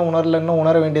இன்னும் ஒன்றுமே உணரல, இன்னும்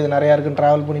உணர வேண்டியது நிறையா இருக்குன்னு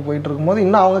ட்ராவல் பண்ணி போயிட்டு இருக்கும்போது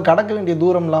இன்னும் அவங்க கடக்க வேண்டிய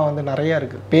தூரம்லாம் வந்து நிறையா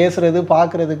இருக்குது. பேசுகிறது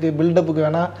பார்க்குறதுக்கு பில்டப்புக்கு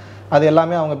வேணால் அது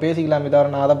எல்லாமே அவங்க பேசிக்கலாமே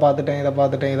தவிர, நான் அதை பார்த்துட்டேன் இதை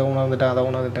பார்த்துட்டேன் இதை உணர்ந்துட்டேன் அதை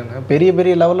உணர்ந்துட்டேன்னு பெரிய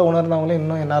பெரிய லெவலில் உணர்ந்தவங்களே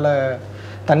இன்னும் என்னால்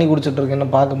தண்ணி குடிச்சிட்ருக்கு,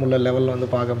 இன்னும் பார்க்க முடியல, லெவலில் வந்து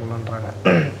பார்க்க முடியலன்றாங்க.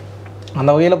 அந்த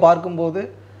வகையில் பார்க்கும்போது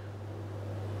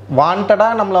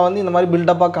வாண்டடாக நம்மளை வந்து இந்த மாதிரி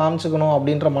பில்டப்பாக காமிச்சிக்கணும்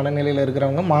அப்படின்ற மனநிலையில்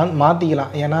இருக்கிறவங்க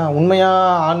மாற்றிக்கலாம். ஏன்னா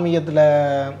உண்மையாக ஆன்மீகத்தில்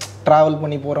ட்ராவல்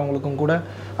பண்ணி போகிறவங்களுக்கும் கூட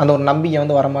அந்த ஒரு நம்பிக்கை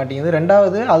வந்து வரமாட்டேங்குது.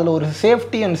 ரெண்டாவது, அதில் ஒரு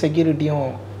சேஃப்டி அண்ட் செக்யூரிட்டியும்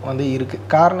வந்து இருக்குது.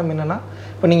 காரணம் என்னென்னா,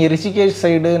 இப்போ நீங்கள் ரிஷிகேஷ்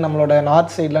சைடு நம்மளோட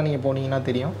நார்த் சைடெலாம் நீங்கள் போனீங்கன்னா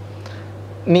தெரியும்,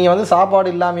 நீங்கள் வந்து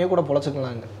சாப்பாடு இல்லாமையே கூட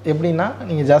பொழைச்சிக்கலாங்க. எப்படின்னா,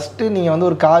 நீங்கள் ஜஸ்ட்டு நீங்கள் வந்து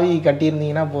ஒரு காவி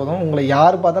கட்டியிருந்தீங்கன்னா போதும், உங்களை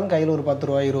யார் பார்த்தாலும் கையில் ஒரு 10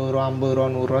 ரூபா 20 ரூபா 50 ரூபா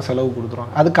 100 ரூபா செலவு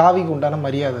கொடுத்துருவாங்க. அது காவிக்கு உண்டான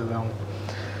மரியாதை அது. அவங்க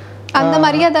அந்த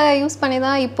மரியாதை யூஸ் பண்ணி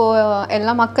தான் இப்போது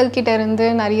எல்லா மக்கள்கிட்ட இருந்து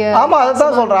நிறைய. ஆமாம், அதை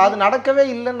தான் சொல்கிறேன். அது நடக்கவே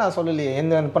இல்லைன்னு நான் சொல்லலையே.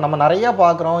 இப்போ நம்ம நிறையா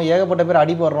பார்க்குறோம், ஏகப்பட்ட பேர்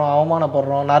அடிபடுறோம்,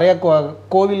 அவமானப்படுறோம். நிறைய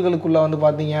கோவில்களுக்குள்ளே வந்து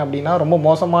பார்த்தீங்க அப்படின்னா ரொம்ப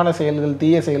மோசமான செயல்கள்,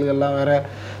 தீய செயல்கள்லாம் வேறு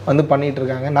வந்து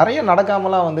பண்ணிகிட்ருக்காங்க. நிறைய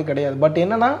நடக்காமலாம் வந்து கிடையாது. பட்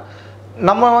என்னென்னா,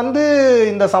 நம்ம வந்து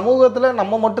இந்த சமூகத்தில்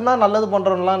நம்ம மட்டும்தான் நல்லது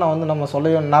பண்ணுறோம்லாம் நான் வந்து நம்ம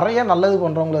சொல்லவே, நிறைய நல்லது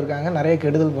பண்ணுறவங்களும் இருக்காங்க, நிறைய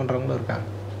கெடுதல் பண்ணுறவங்களும் இருக்காங்க.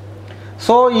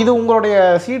 ஸோ இது உங்களுடைய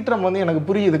சீற்றம் வந்து எனக்கு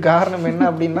புரியுது. காரணம் என்ன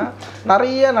அப்படின்னா,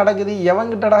 நிறைய நடக்குது,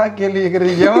 எவங்கிட்டடா கேள்வி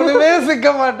கேட்குறது, எவனுமே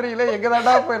சிக்க மாட்டீங்களே,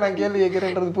 எங்கதாடா போய் நான் கேள்வி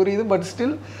கேட்குறேன்றது புரியுது. பட்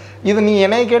ஸ்டில் இது நீ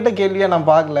என்னை கேட்ட கேள்வியாக நான்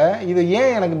பார்க்கல, இது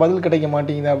ஏன் எனக்கு பதில் கிடைக்க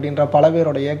மாட்டேங்குது அப்படின்ற பல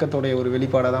பேரோட ஏக்கத்தோடைய ஒரு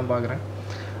வெளிப்பாடாக தான் பார்க்குறேன்.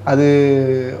 அது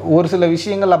ஒரு சில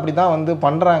விஷயங்கள் அப்படி தான் வந்து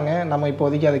பண்ணுறாங்க. நம்ம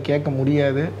இப்போதைக்கு அதை கேட்க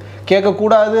முடியாது,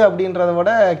 கேட்கக்கூடாது. அப்படின்றத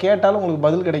விட கேட்டாலும் உங்களுக்கு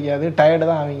பதில் கிடைக்காது, டயர்டு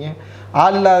தான் ஆவீங்க.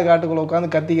 ஆள் இல்லாத காட்டுக்குள்ளே உட்காந்து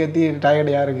கத்தி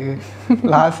டயர்டு யாருக்கு,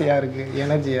 லாஸ் யாருக்கு,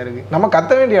 எனர்ஜி யாருக்கு? நம்ம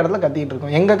கத்த வேண்டிய இடத்துல கத்திகிட்டு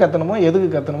இருக்கோம். எங்கே கத்தணுமோ எதுக்கு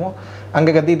கத்தணுமோ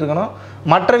அங்கே கத்திகிட்டு இருக்கணும்.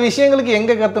 மற்ற விஷயங்களுக்கு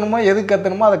எங்கே கத்தணுமோ எதுக்கு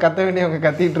கத்தணுமோ அதை கத்த வேண்டியவங்க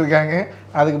கத்திகிட்டு இருக்காங்க.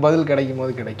 அதுக்கு பதில் கிடைக்கும்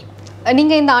போது கிடைக்கும்.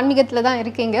 நீங்கள் இந்த ஆன்மீகத்தில் தான்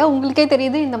இருக்கீங்க, உங்களுக்கே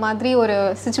தெரியுது இந்த மாதிரி ஒரு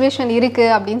சிச்சுவேஷன்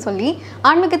இருக்குது அப்படின்னு சொல்லி.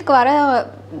 ஆன்மீகத்துக்கு வர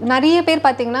நிறைய பேர்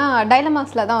பார்த்திங்கன்னா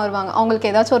டைலமாஸில் தான் வருவாங்க. அவங்களுக்கு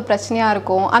ஏதாச்சும் ஒரு பிரச்சனையாக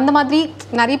இருக்கும். அந்த மாதிரி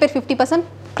நிறைய பேர்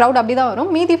 50% க்ரௌட் அப்படி தான் வரும்.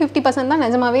 மீதி 50% தான்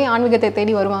நிஜமாவே ஆன்மீகத்தை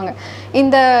தேடி வருவாங்க.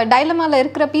 இந்த டைலமாவில்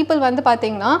இருக்கிற பீப்புள் வந்து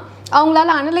பார்த்திங்கன்னா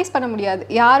அவங்களால அனலைஸ் பண்ண முடியாது,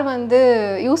 யார் வந்து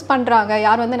யூஸ் பண்ணுறாங்க,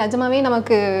 யார் வந்து நிஜமாவே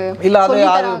நமக்கு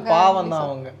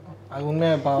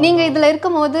நீங்கள் இதில்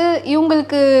இருக்கும்போது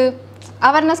இவங்களுக்கு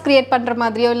அவேர்னஸ் க்ரியேட் பண்ணுற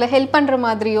மாதிரியோ இல்லை ஹெல்ப் பண்ணுற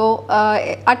மாதிரியோ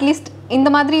அட்லீஸ்ட் இந்த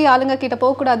மாதிரி ஆளுங்க கிட்ட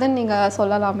போகக்கூடாதுன்னு நீங்கள்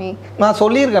சொல்லலாமே. நான்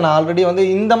சொல்லியிருக்கேன். நான் ஆல்ரெடி வந்து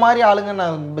இந்த மாதிரி ஆளுங்க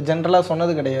நான் ஜென்ரலாக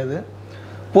சொன்னது கிடையாது.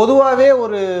 பொதுவாகவே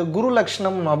ஒரு குரு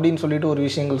லக்ஷணம் அப்படின்னு சொல்லிட்டு ஒரு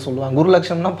விஷயங்கள் சொல்லுவாங்க. குரு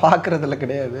லக்ஷணம்னா பார்க்குறதுல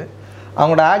கிடையாது,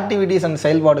 அவங்களோட ஆக்டிவிட்டீஸ் அண்ட்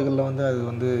செயல்பாடுகளில் வந்து அது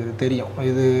வந்து தெரியும்.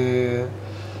 இது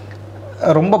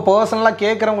ரொம்ப பர்சனலாக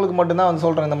கேட்குறவங்களுக்கு மட்டும்தான் வந்து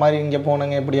சொல்கிறேன், இந்த மாதிரி இங்கே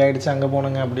போனங்க இப்படி ஆகிடுச்சு, அங்கே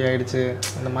போனங்க அப்படி ஆகிடுச்சு,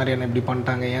 இந்த மாதிரி என்னை இப்படி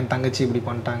பண்ணிட்டாங்க, என் தங்கச்சி இப்படி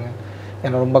பண்ணிட்டாங்க,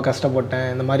 என்னை ரொம்ப கஷ்டப்பட்டேன்,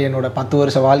 இந்த மாதிரி என்னோடய 10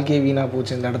 வருஷ வாழ்க்கையே வீணாக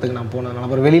போச்சு இந்த இடத்துக்கு நான் போனதுனால.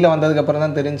 அப்புறம் வெளியில் வந்ததுக்கப்புறம்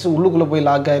தான் தெரிஞ்சு உள்ளுக்குள்ளே போய்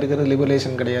லாக் ஆகிருக்கிறது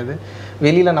லிபரேஷன் கிடையாது.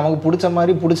 வெளியில் நமக்கு பிடிச்ச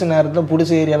மாதிரி பிடிச்ச நேரத்தில்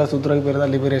பிடிச்ச ஏரியாவில் சுற்றுறதுக்கு பேர்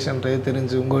தான் லிபரேஷன்றது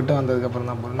தெரிஞ்சு உங்கள்கிட்ட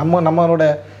வந்ததுக்கப்புறம் தான் போகிறோம். நம்மளோட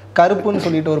கருப்புன்னு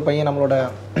சொல்லிட்டு ஒரு பையன், நம்மளோட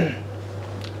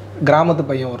கிராமத்து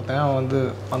பையன் ஒருத்தன், அவன் வந்து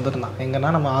வந்திருந்தான்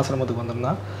எங்கன்னா நம்ம ஆசிரமத்துக்கு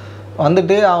வந்திருந்தான்.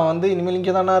 வந்துட்டு அவன் வந்து இனிமேல்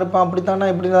இங்கே தானே இருப்பான், அப்படி தானே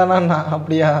இப்படி தானே.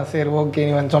 அப்படியா, சரி ஓகே,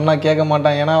 நீ வந்து சொன்னால் கேட்க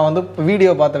மாட்டான், ஏன்னா வந்து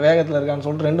வீடியோ பார்த்த வேகத்தில் இருக்கான்னு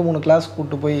சொல்லிட்டு 2-3 கிளாஸ்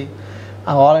கூப்பிட்டு போய்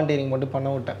வாலண்டியரிங் மட்டும் பண்ண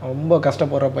விட்டேன். ரொம்ப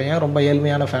கஷ்டப்படுற பையன், ரொம்ப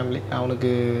ஏழ்மையான ஃபேமிலி.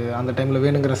 அவனுக்கு அந்த டைமில்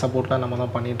வேணுங்கிற சப்போர்ட்லாம் நம்ம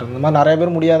தான் பண்ணிகிட்டு இருந்தோம். இந்த மாதிரி நிறைய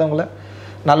பேர் முடியாதவங்கள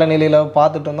நல்ல நிலையில்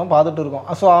பார்த்துட்டு இருக்கோம்.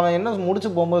 ஸோ அவன் என்ன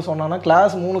முடிச்சு போகும்போது சொன்னான்னா,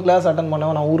 3 கிளாஸ் அட்டன்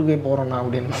பண்ணவன் நான் ஊருக்கே போகிறேன்னா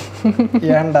அப்படின்னு.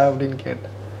 ஏன்டா அப்படின்னு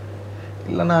கேட்டேன்.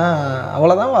 இல்லைண்ணா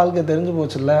அவ்வளோதான் வாழ்க்கை தெரிஞ்சு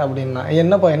போச்சுல்ல அப்படின்னா.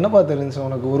 என்னப்பா தெரிஞ்சு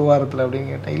உனக்கு ஒரு வாரத்தில்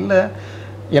அப்படின்னு கேட்டேன். இல்லை,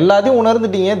 எல்லாத்தையும்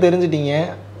உணர்ந்துட்டீங்க, தெரிஞ்சிட்டீங்க,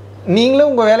 நீங்களும்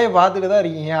உங்கள் வேலையை பார்த்துட்டு தான்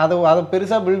இருக்கீங்க, அதை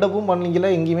பெருசாக பில்டப்பும்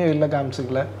பண்ணிக்கல, எங்கேயுமே வெளில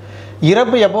காமிச்சிக்கல.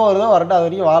 இறப்பு எப்போ வருதோ வரட்டும், அது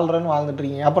வரைக்கும் வாழ்கிறேன்னு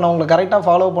வாழ்ந்துட்டுருக்கீங்க. அப்போ நான் உங்களை கரெக்டாக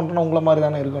ஃபாலோ பண்ணுறேன்னு உங்களை மாதிரி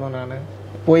தானே இருக்கணும்.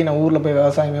 நான் ஊரில் போய்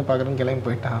விவசாயமே பார்க்குறேன்னு கிளம்பி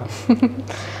போயிட்டேன்.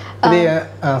 இதே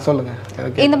சொல்லுங்கள்.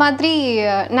 இந்த மாதிரி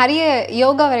நிறைய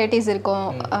யோகா வெரைட்டிஸ் இருக்கும்,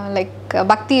 லைக்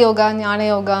பக்தி யோகா, ஞான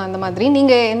யோகா, அந்த மாதிரி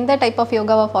நீங்கள் எந்த டைப் ஆஃப்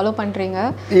யோகாவை ஃபாலோ பண்ணுறீங்க?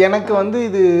 எனக்கு வந்து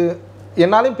இது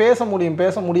என்னாலையும் பேச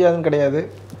முடியாதுன்னு கிடையாது.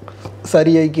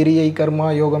 சரியை, கிரியை, கர்மா,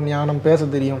 யோகம், ஞானம் பேச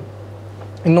தெரியும்.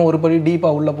 இன்னும் ஒரு படி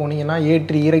டீப்பாக உள்ளே போனீங்கன்னா,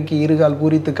 ஏற்றி இறக்கி இருகால்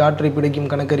பூரித்து காற்றை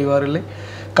பிடிக்கும் கணக்கறிவார் இல்லை,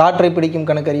 காற்றை பிடிக்கும்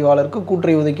கணக்கறிவாளருக்கு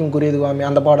கூற்றை உதைக்கும் குறியதுவாமே,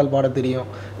 அந்த பாடல் பாட தெரியும்.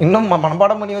 இன்னும்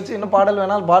மனப்பாடம் பண்ணி வச்சு இன்னும் பாடல்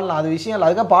வேணாலும் பாடலாம், அது விஷயம் இல்லை.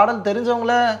 அதுக்காக பாடல்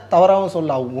தெரிஞ்சவங்கள தவறாகவும்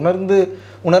சொல்லலாம்.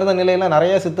 உணர்ந்த நிலையில்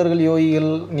நிறைய சித்தர்கள்,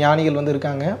 யோகிகள், ஞானிகள் வந்து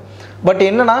இருக்காங்க. பட்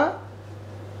என்னென்னா,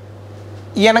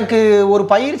 எனக்கு ஒரு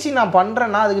பயிற்சி நான்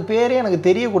பண்ணுறேன்னா அதுக்கு பேரே எனக்கு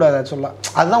தெரியக்கூடாது ஆக்சுவலாக.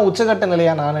 அதுதான் உச்சகட்ட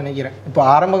நிலையாக நான் நினைக்கிறேன். இப்போ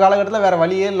ஆரம்ப காலகட்டத்தில் வேறு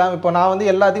வழியே இல்லாமல் இப்போ நான் வந்து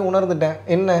எல்லாத்தையும் உணர்ந்துட்டேன்.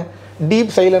 என்ன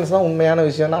டீப் சைலன்ஸ் தான் உண்மையான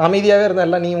விஷயம். நான் அமைதியாகவே இருந்தேன்,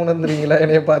 எல்லாம் நீ உணர்ந்துருவீங்களா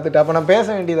என்னைய பார்த்துட்டு. அப்போ நான் பேச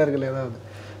வேண்டியதாக இருக்குல்ல, ஏதாவது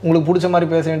உங்களுக்கு பிடிச்ச மாதிரி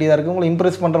பேச வேண்டியதாக இருக்குது, உங்களை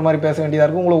இம்ப்ரெஸ் பண்ணுற மாதிரி பேச வேண்டியதாக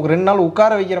இருக்குது, உங்களுக்கு 2 நாள்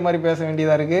உட்கார வைக்கிற மாதிரி பேச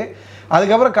வேண்டியதாக இருக்குது,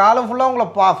 அதுக்கப்புறம் காலம் ஃபுல்லாக உங்களை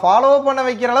ஃபாலோ பண்ண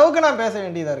வைக்கிற அளவுக்கு நான் பேச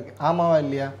வேண்டியதாக இருக்குது. ஆமாவா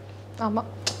இல்லையா? ஆமாம்.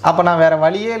 அப்போ நான் வேறு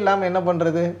வழியே இல்லாமல் என்ன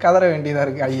பண்ணுறது, கதற வேண்டியதாக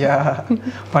இருக்குது. ஐயா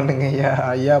பண்ணுங்க ஐயா,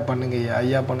 ஐயா பண்ணுங்க ஐயா,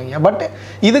 ஐயா பண்ணுங்க. பட்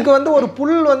இதுக்கு வந்து ஒரு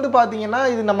புல் வந்து பார்த்தீங்கன்னா,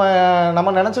 இது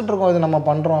நம்ம நினச்சிட்ருக்கோம் இது நம்ம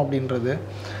பண்ணுறோம் அப்படின்றது.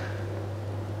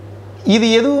 இது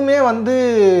எதுவுமே வந்து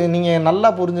நீங்கள் நல்லா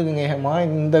புரிஞ்சுக்குங்க ஹேமா.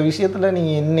 இந்த விஷயத்தில்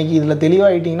நீங்கள் இன்றைக்கி இதில்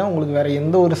தெளிவாகிட்டிங்கன்னா உங்களுக்கு வேறு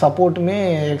எந்த ஒரு சப்போர்ட்டுமே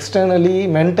எக்ஸ்டர்னலி,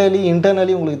 மென்டலி,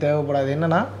 இன்டர்னலி உங்களுக்கு தேவைப்படாது.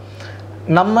 என்னென்னா,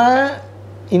 நம்ம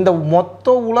இந்த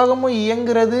மொத்த உலகமும்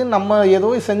இயங்குறது நம்ம ஏதோ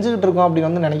செஞ்சுக்கிட்டு இருக்கோம் அப்படின்னு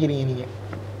வந்து நினைக்கிறீங்க நீங்கள்.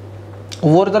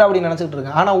 ஒவ்வொருத்தரும் அப்படி நினச்சிக்கிட்டு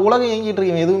இருக்கேன். ஆனால் உலகம் இயங்கிட்டு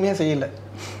இருக்கீங்க, எதுவுமே செய்யலை.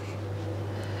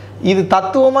 இது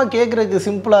தத்துவமாக கேட்குறதுக்கு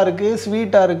சிம்பிளாக இருக்குது,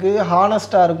 ஸ்வீட்டாக இருக்குது,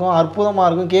 ஹானஸ்ட்டாக இருக்கும், அற்புதமாக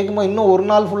இருக்கும். கேட்கும்போது இன்னும் ஒரு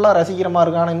நாள் ஃபுல்லாக ரசிக்கிற மாதிரி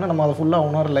இருக்கும். ஆனால் இன்னும் நம்ம அதை ஃபுல்லாக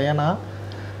உணரலை. ஏன்னா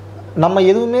நம்ம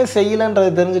எதுவுமே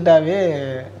செய்யலைன்றது தெரிஞ்சிட்டாவே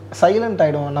சைலண்ட்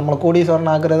ஆகிடுவோம். நம்மளை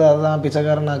கோடீஸ்வரன் ஆக்குறது அதுதான்,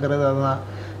 பிச்சைக்காரன் ஆக்குறது அதுதான்,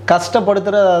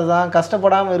 கஷ்டப்படுத்துறது அதுதான்,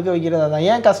 கஷ்டப்படாமல் இருக்க வைக்கிறது அதுதான்.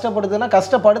 ஏன் கஷ்டப்படுத்துதுன்னா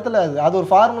கஷ்டப்படுத்தலை, அது ஒரு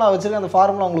ஃபார்முலா வச்சுருக்கு, அந்த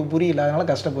ஃபார்முலா உங்களுக்கு புரியல,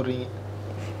 அதனால் கஷ்டப்படுறீங்க.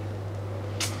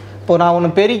 இப்போ நான் ஒன்று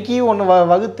பெருக்கி ஒன்று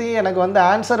வகுத்து எனக்கு வந்து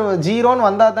ஆன்சர் 0ன்னு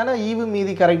வந்தால் தானே ஈவு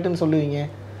மீதி கரெக்டுன்னு சொல்லுவீங்க.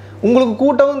 உங்களுக்கு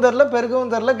கூட்டவும் தெரில,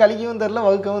 பெருக்கவும் தெரில, கழிக்கவும் தெரில,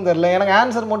 வகுக்கவும் தெரில, எனக்கு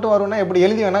ஆன்சர் மட்டும் வரும்னா எப்படி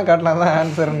எழுதி வேணால் காட்டலாம் தான்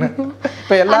ஆன்சர்னு.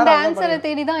 இப்போ எல்லாரும் ஆன்சரை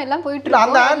தேடி தான் எல்லாம் போயிட்டு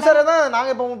அந்த ஆன்சரை தான்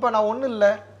நாங்கள் இப்போ நான் ஒன்றும்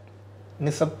இல்லை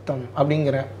நிசப்தம்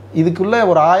அப்படிங்கிறேன். இதுக்குள்ளே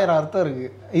ஒரு 1000 அர்த்தம்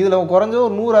இருக்குது. இதில் குறைஞ்ச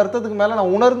ஒரு 100 அர்த்தத்துக்கு மேலே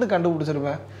நான் உணர்ந்து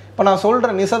கண்டுபிடிச்சிருப்பேன். இப்போ நான்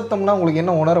சொல்கிறேன் நிசப்தம்னா உங்களுக்கு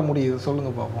என்ன உணர முடியுது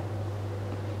சொல்லுங்கள் பார்ப்போம்.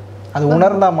 அது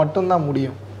உணர்ந்தால் மட்டும்தான்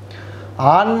முடியும்.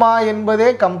 ஆன்மா என்பதே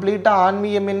கம்ப்ளீட்டாக,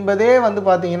 ஆன்மீகம் என்பதே வந்து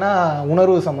பார்த்திங்கன்னா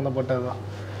உணர்வு சம்மந்தப்பட்டது தான்.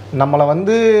 நம்மளை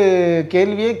வந்து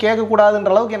கேள்வியே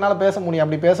கேட்கக்கூடாதுன்ற அளவுக்கு என்னால் பேச முடியும்.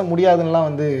 அப்படி பேச முடியாதுன்னெலாம்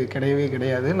வந்து கிடையவே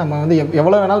கிடையாது. நம்ம வந்து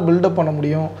எவ்வளோ வேணாலும் பில்டப் பண்ண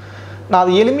முடியும். நான்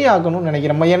அது எளிமையாக்கணும்னு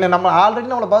நினைக்கிறேன். நம்ம ஆல்ரெடி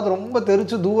நம்மளை பார்த்து ரொம்ப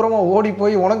தெரிச்சு தூரமாக ஓடி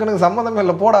போய் உனக்கு எனக்கு சம்மந்தமே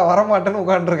இல்லை போடா வரமாட்டேன்னு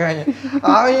உட்காந்துருக்காங்க.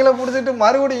 அவங்கள பிடிச்சிட்டு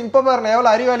மறுபடியும் இப்போ பாருங்க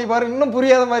எவ்வளோ அறிவாளி பாரு, இன்னும்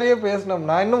புரியாத மாதிரியே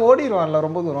பேசினோம்னா இன்னும் ஓடிடுவான்ல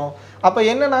ரொம்ப தூரம். அப்போ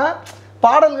என்னென்னா,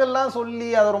 பாடல்கள்லாம் சொல்லி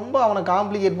அதை ரொம்ப அவனை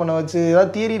காம்ப்ளிகேட் பண்ண வச்சு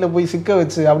ஏதாவது தியரியில் போய் சிக்க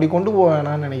வச்சு அப்படி கொண்டு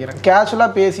போவேனான்னு நினைக்கிறேன்.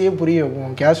 கேஷுவலாக பேசியே புரிய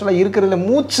வைப்போம். கேஷுவலாக இருக்கிறதுல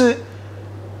மூச்சு,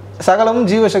 சகலமும்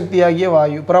ஜீவசக்தி ஆகிய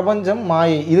வாயு, பிரபஞ்சம்,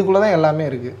 மாயை, இதுக்குள்ளே தான் எல்லாமே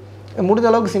இருக்குது. முடிஞ்ச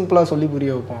அளவுக்கு சிம்பிளாக சொல்லி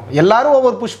புரிய வைப்போம். எல்லோரும்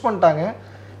ஒவ்வொரு புஷ் பண்ணிட்டாங்க.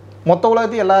 மொத்த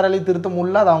உலகத்தையும் எல்லாராலையும் திருத்த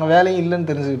முடியல, அது அவங்க வேலையும் இல்லைன்னு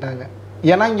தெரிஞ்சுக்கிட்டாங்க.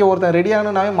 ஏன்னா இங்கே ஒருத்தன்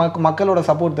ரெடியானாவே மக்களோட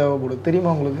சப்போர்ட் தேவைப்படும்.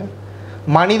 தெரியுமா உங்களுக்கு?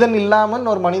 மனிதன்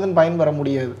இல்லாமல் ஒரு மனிதன் பயன்பெற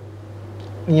முடியாது.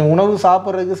 நீங்கள் உணவு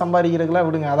சாப்பிட்றதுக்கு சம்பாதிக்கிறதுக்குலாம்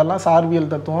விடுங்க, அதெல்லாம்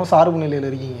சார்பியல் தத்துவம், சார்பு நிலையில்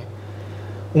இருக்கீங்க.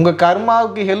 உங்கள்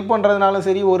கர்மாவுக்கு ஹெல்ப் பண்ணுறதுனாலும்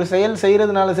சரி, ஒரு செயல்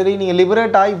செய்கிறதுனாலும் சரி, நீங்கள்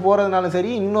லிபரேட் ஆகி போகிறதுனாலும் சரி,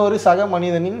 இன்னொரு சக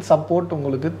மனிதனின் சப்போர்ட்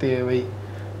உங்களுக்கு தேவை.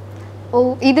 ஓ,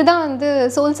 இதுதான் வந்து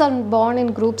souls are born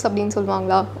in groups அப்படின்னு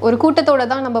சொல்லுவாங்களா? ஒரு கூட்டத்தோட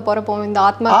தான் நம்ம பிறப்போம் இந்த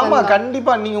ஆத்மா. ஆமாம்,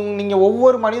 கண்டிப்பாக. நீங்கள்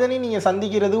ஒவ்வொரு மனிதனையும் நீங்கள்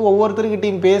சந்திக்கிறது,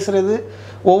 ஒவ்வொருத்தருக்கிட்டையும் பேசுகிறது,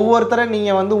 ஒவ்வொருத்தரை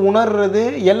நீங்கள் வந்து உணர்றது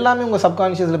எல்லாமே உங்கள்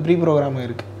சப்கான்ஷியஸில் ப்ரீ ப்ரோக்ராம்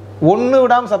இருக்குது. ஒன்று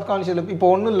விடாமல் சப்கான்ஷியஸில். இப்போ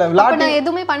ஒன்றும் இல்லை, விளையாட்டு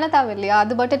எதுவுமே பண்ண தேவை இல்லையா?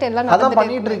 அது பட்டு எல்லாம் அதான்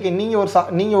பண்ணிகிட்டு இருக்கேன்.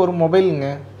 நீங்கள் ஒரு மொபைலுங்க,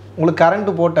 உங்களுக்கு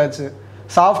கரண்ட்டு போட்டாச்சு,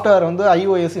 சாஃப்ட்வேர் வந்து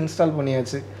iOS இன்ஸ்டால்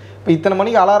பண்ணியாச்சு. இப்போ இத்தனை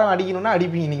மணிக்கு அலாரம் அடிக்கணும்னா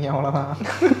அடிப்பீங்க நீங்கள், அவ்வளோதான்.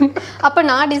 அப்போ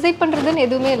நான் டிசைட் பண்ணுறதுன்னு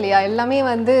எதுவுமே இல்லையா? எல்லாமே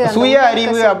வந்து சுய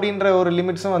அறிவு அப்படின்ற ஒரு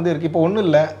லிமிட்ஸும் வந்து இருக்குது. இப்போ ஒன்றும்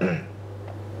இல்லை,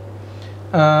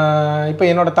 இப்போ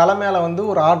என்னோடய தலைமையில் வந்து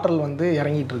ஒரு ஆற்றல் வந்து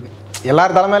இறங்கிட்டு இருக்கு.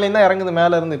 எல்லார் தலைமையிலையும் தான் இறங்குது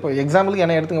மேலே இருந்து. இப்போ எக்ஸாம்பிளுக்கு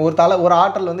என்ன எடுத்துங்க, ஒரு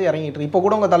ஆற்றல் வந்து இறங்கிட்டு இருக்கு. இப்போ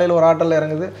கூட உங்கள் தலையில் ஒரு ஆற்றல்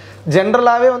இறங்குது.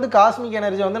 ஜென்ரலாகவே வந்து காஸ்மிக்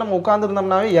எனர்ஜி வந்து நம்ம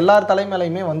உட்காந்துருந்தோம்னாவே எல்லார்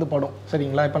தலைமையிலையுமே வந்து படும்.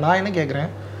 சரிங்களா? இப்போ நான் என்ன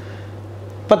கேட்குறேன்,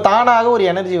 இப்போ தானாக ஒரு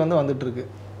எனர்ஜி வந்து வந்துட்டுருக்கு.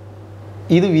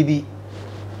 இது விதி.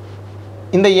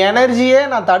 இந்த எனர்ஜியே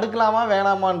நான் தடுக்கலாமா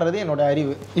வேணாமான்றது என்னோட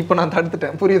அறிவு. இப்போ நான்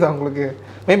தடுத்துட்டேன். புரியுதா உங்களுக்கு?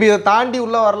 மேபி இதை தாண்டி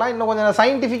உள்ளே வரலாம். இன்னும் கொஞ்சம்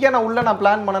சயின்டிஃபிக்காக நான்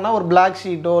பிளான் பண்ணேன்னா ஒரு பிளாக்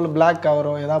ஷீட்டோ இல்லை பிளாக்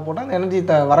கவரோ ஏதாவது போட்டால் அந்த எனர்ஜி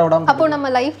வரவிடாமல். அப்போ நம்ம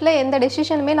லைஃப்பில் எந்த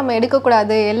டெசிஷனுமே நம்ம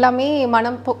எடுக்கக்கூடாது, எல்லாமே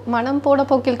மனம் போன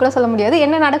போக்கில் கூட சொல்ல முடியாது.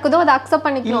 என்ன நடக்குதோ அதை அக்செப்ட்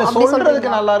பண்ணிக்கலாம். இல்லை,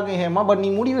 சொல்கிறதுக்கு நல்லா இருக்கும் ஹேமா, பட்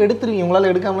நீ முடிவு எடுத்துருவீங்க. உங்களால்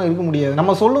எடுக்காமல் இருக்க முடியாது.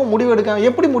 நம்ம சொல்லுவோம் முடிவு எடுக்காமல்.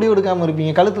 எப்படி முடிவு எடுக்காமல்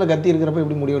இருப்பீங்க? கழுத்தில் கத்தி இருக்கிறப்ப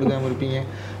எப்படி முடிவு எடுக்காமல் இருப்பீங்க?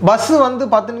 பஸ்ஸு வந்து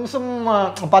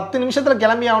 10 நிமிஷத்தில்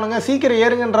கிளம்பி ஆகணுங்க, சீக்கிரம்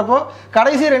ஏறுங்கன்றப்போ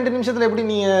கடைசி 2 நிமிஷத்தில் எப்படி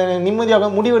நீங்கள் நிம்மதியாக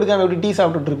முடிவு எடுக்காமல் எப்படி டீ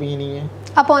சாப்பிட்டுட்டு இருப்பீங்க நீங்கள்?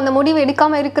 அப்போ அந்த முடிவு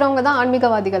எடுக்காமல் இருக்கிறவங்க தான்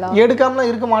ஆன்மீகவாதிகளா? எடுக்காமலாம்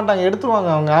இருக்க மாட்டாங்க,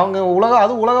 எடுத்துருவாங்க அவங்க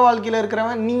உலக வாழ்க்கையில்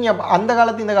இருக்கிறவங்க. நீங்கள் அந்த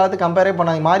காலத்து இந்த காலத்து கம்பேரே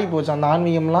பண்ணாங்க, மாறி போச்சு அந்த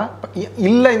ஆன்மீகம்லாம்.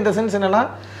 இல்லை, இந்த சென்ஸ் என்னென்னா,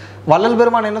 வள்ளல்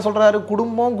பெருமான் என்ன சொல்கிறாரு,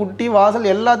 குடும்பம் குட்டி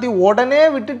வாசல் எல்லாத்தையும் உடனே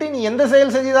விட்டுட்டு நீ எந்த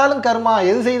செயல் செய்தாலும் கர்மா,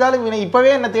 எது செய்தாலும் வினை,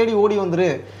 இப்போவே என்னை தேடி ஓடி வந்துரு,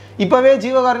 இப்போவே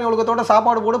ஜீவகாரணி ஒழுக்கத்தோட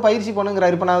சாப்பாடு போட்டு பயிற்சி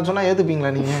பண்ணுங்கிறாரு. இப்போ நான் சொன்னால்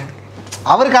ஏற்றுப்பீங்களா நீங்கள்?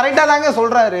 அவர் கரெக்டாக தாங்க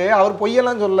சொல்கிறாரு, அவர்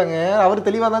பொய்யெல்லாம் சொல்லலைங்க, அவர்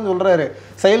தெளிவாக தான் சொல்கிறாரு.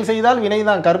 செயல் செய்தால் வினை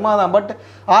தான், கர்மா தான். பட்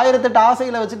 1008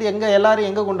 ஆசைகளை வச்சுட்டு எல்லாரும்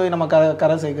எங்கே கொண்டு போய் நம்ம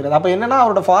கரை சேர்க்கிறது? அப்போ என்னென்னா,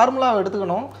 அவரோட ஃபார்முலாவை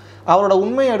எடுத்துக்கணும், அவரோட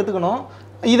உண்மையை எடுத்துக்கணும்.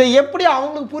 இதை எப்படி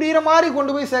அவங்களுக்கு புரிகிற மாதிரி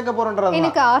கொண்டு போய் சேர்க்க போகிறோன்றது.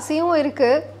 எனக்கு ஆசையும்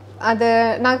இருக்குது, அது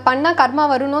நான் பண்ணால் கர்மா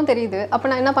வரணும்னு தெரியுது. அப்போ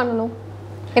நான் என்ன பண்ணணும்?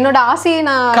 என்னோட ஆசையை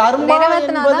நான்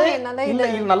நிறைவேற்றினாதான் என்னால். இல்லை,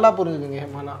 நல்லா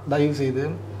புரிஞ்சுக்குங்க, தயவு செய்து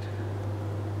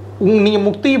நீங்கள்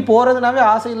முக்திக்கு போகிறதுனாவே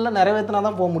ஆசைகள்லாம் நிறைவேற்றினா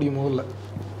தான் போக முடியும். முதல்ல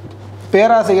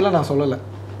பேராசைகளை நான் சொல்லலை.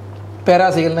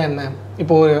 பேராசைகள்னால் என்ன?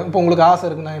 இப்போ உங்களுக்கு ஆசை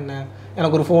இருக்குன்னா என்ன?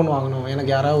 எனக்கு ஒரு ஃபோன் வாங்கணும்,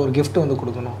 எனக்கு யாராவது ஒரு கிஃப்ட் வந்து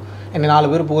கொடுக்கணும், என்னை 4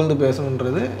 பேர் புகழ்ந்து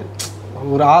பேசணுன்றது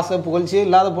ஒரு ஆசை. புகழ்ச்சியே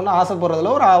இல்லாத பொண்ணு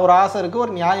ஆசைப்படுறதுல ஒரு ஆசை இருக்குது,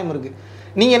 ஒரு நியாயம் இருக்குது.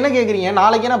 நீங்கள் என்ன கேட்குறீங்க,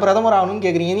 நாளைக்கே நான் பிரதமர் ஆகணும்னு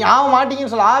கேட்குறீங்க. நீ ஆக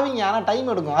மாட்டீங்கன்னு சொல்ல, ஆவீங்க, ஆனால்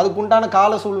டைம் எடுக்கும். அதுக்கு உண்டான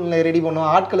கால சூழ்நிலை ரெடி பண்ணும்,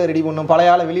 ஆட்களை ரெடி பண்ணும்,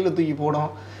 பழைய ஆளை வெளியில் தூக்கி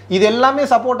போடும். இது எல்லாமே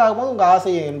சப்போர்ட் ஆகும்போது உங்கள்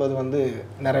ஆசை என்பது வந்து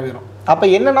நிறைவேறும். அப்போ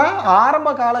என்னென்னா, ஆரம்ப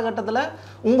காலகட்டத்தில்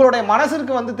உங்களுடைய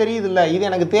மனசிற்கு வந்து தெரியுதில்ல, இது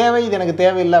எனக்கு தேவை, இது எனக்கு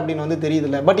தேவையில்லை அப்படின்னு வந்து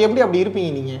தெரியுதில்ல. பட் எப்படி அப்படி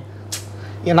இருப்பீங்க நீங்கள்?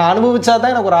 நான் அனுபவிச்சா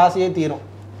தான் எனக்கு ஒரு ஆசையே தீரும்.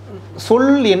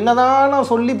 என்னதான்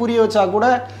நான் சொல்லி புரிய வச்சா கூட,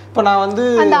 இப்போ நான் வந்து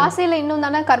அந்த ஆசையில் இன்னும்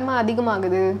தானே கர்மா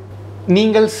அதிகமாகுது.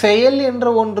 நீங்கள் செயல் என்ற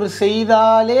ஒன்று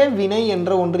செய்தாலே வினை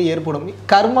என்ற ஒன்று ஏற்படும்.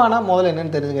 கர்மானா முதல்ல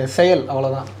என்னன்னு தெரிஞ்சுங்க, செயல்,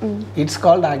 அவ்வளோதான். It's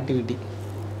called activity.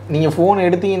 நீங்கள் ஃபோன்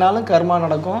எடுத்தீங்கனாலும் கர்மா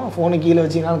நடக்கும், ஃபோனு கீழே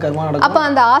வச்சிங்கனாலும் கர்மா நடக்கும். அப்போ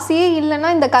அந்த ஆசையே இல்லைன்னா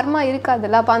இந்த கர்மா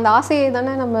இருக்காதுல்ல. அப்போ அந்த ஆசையை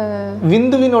தானே நம்ம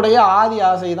விந்துவினுடைய ஆதி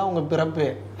ஆசை தான் உங்கள் பிறப்பு.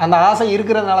 அந்த ஆசை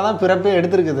இருக்கிறதுனால தான் பிறப்பே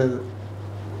எடுத்திருக்குது.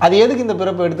 அது எதுக்கு இந்த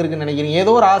பிறப்பு எடுத்திருக்குன்னு நினைக்கிறீங்க?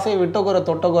 ஏதோ ஒரு ஆசையை விட்டக்குறை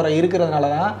தொட்டக்குறை இருக்கிறதுனால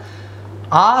தான்.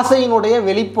 ஆசையினுடைய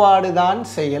வெளிப்பாடு தான்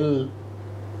செயல்,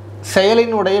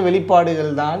 செயலினுடைய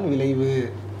வெளிப்பாடுகள் தான் விளைவு.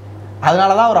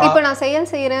 அதனால தான் ஒரு இப்போ நான் செயல்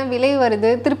செய்கிறேன், விளைவு வருது,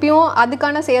 திருப்பியும்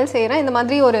அதுக்கான செயல் செய்கிறேன், இந்த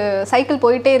மாதிரி ஒரு சைக்கிள்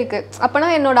போயிட்டே இருக்குது. அப்போனா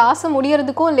என்னோட ஆசை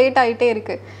முடியறதுக்கும் லேட் ஆகிட்டே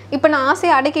இருக்குது. இப்போ நான்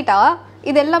ஆசையை அடக்கிட்டா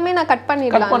இது எல்லாமே நான் கட்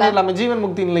பண்ணிடலாம், ஜீவன்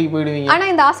முக்தி நிலைக்கு போயிடுவீங்க.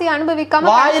 ஆனால் இந்த ஆசையை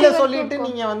அனுபவிக்காம வாயில சொல்லிட்டு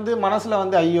நீங்கள் வந்து மனசில்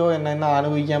வந்து ஐயோ என்ன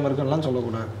அனுபவிக்காமல் இருக்குன்னுலாம்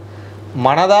சொல்லக்கூடாது.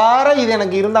 மனதார இது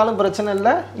எனக்கு இருந்தாலும் பிரச்சனை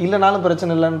இல்லை, இல்லைனாலும்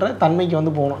பிரச்சனை இல்லைன்ற தன்மைக்கு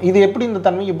வந்து போகணும். இது எப்படி இந்த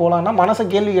தன்மைக்கு போகலான்னா, மனசை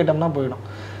கேள்வி கேட்டோம்னா போயிடும்.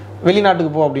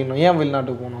 வெளிநாட்டுக்கு போ அப்படின்னும், ஏன்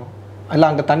வெளிநாட்டுக்கு போகணும்? இல்லை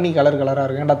அங்கே தண்ணி கலராக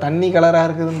இருக்கு, ஏன்டா தண்ணி கலராக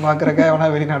இருக்குதுன்னு பார்க்குறக்கா எவனா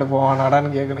வெளிநாடு போவானாடான்னு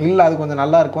கேட்கணும். இல்லை அது கொஞ்சம்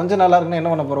நல்லா இருக்குன்னா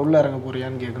என்ன பண்ண போகிற, உள்ளே இறங்க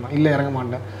போறியான்னு கேட்கணும். இல்லை இறங்க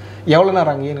மாட்டேன், எவ்வளோ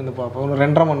நேரம் அங்கேயே நின்று பார்ப்பேன், ஒரு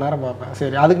 2.5 மணி நேரம் பார்ப்பேன்.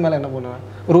 சரி, அதுக்கு மேலே என்ன பண்ணுவேன்,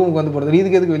 ரூமுக்கு வந்து போகிறது.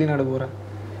 இதுக்கு எதுக்கு வெளிநாடு போகிறேன்?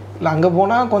 இல்லை அங்கே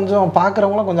போனால் கொஞ்சம்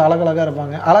பார்க்குறவங்களாம் கொஞ்சம் அழகழகாக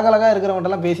இருப்பாங்க, அழகழகாக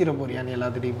இருக்கிறவங்கள்ட்டெல்லாம் பேசிட போறியா நீ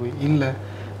எல்லாத்துட்டையும் போய்? இல்லை,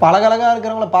 இப்போ அழகழகாக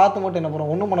இருக்கிறவங்கள பார்த்து மட்டும் என்ன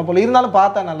போகிறோம், ஒன்றும் பண்ண போகல. இருந்தாலும்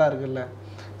பார்த்தா நல்லா இருக்குல்ல,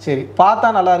 சரி பார்த்தா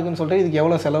நல்லா இருக்குன்னு சொல்லிட்டு இதுக்கு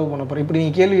எவ்வளோ செலவு பண்ண போகிறேன்? இப்படி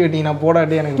நீங்கள் கேள்வி கேட்டீங்கன்னா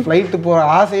போடாட்டி எனக்கு ஃப்ளைட்டு போகிற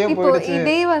ஆசையே போயிடுச்சு.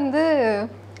 இதே வந்து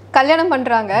கல்யாணம்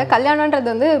பண்ணுறாங்க, கல்யாணன்றது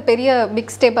வந்து பெரிய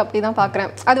பிக் ஸ்டெப் அப்படி தான் பார்க்குறேன்.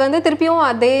 அது வந்து திருப்பியும்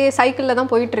அதே சைக்கிளில்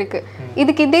தான் போயிட்டுருக்கு.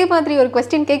 இதுக்கு இதே மாதிரி ஒரு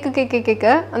क्वेश्चन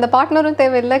கேட்க அந்த பார்ட்னரும்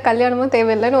தேவையில்லை கல்யாணமும்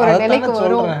தேவையில்லைன்னு ஒரு நிலைக்கு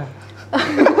வரும்.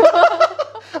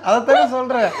 அதைத்தானே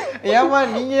சொல்கிறேன். ஏமா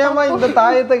நீங்கள் ஏமா இந்த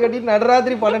தாயத்தை கட்டி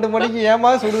நடுராத்திரி 12 மணிக்கு ஏமா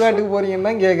சுடுகாட்டுக்கு போறீங்கன்னு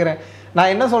தான் கேட்குறேன்.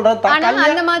 நான் என்ன சொல்கிறேன்,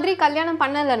 அந்த மாதிரி கல்யாணம்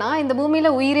பண்ணலைன்னா இந்த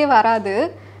பூமியில் உயிரே வராது.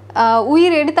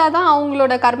 உயிர் எடுத்தாதான்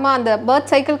அவங்களோட கர்மா அந்த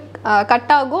பர்த் சைக்கிள்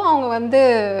கட் ஆகும், அவங்க வந்து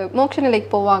மோட்ச நிலைக்கு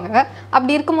போவாங்க.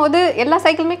 அப்படி இருக்கும்போது எல்லா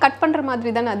சைக்கிளுமே கட் பண்ணுற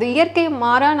மாதிரி தானே அது, இயற்கை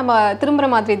மாறா நம்ம திரும்புகிற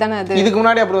மாதிரி தானே அது. இதுக்கு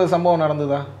முன்னாடி அப்படி ஒரு சம்பவம்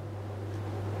நடந்ததா?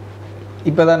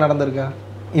 இப்போ தான் நடந்திருக்கா?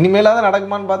 இனிமேலாவது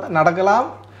நடக்குமான்னு பார்த்தா நடக்கலாம்,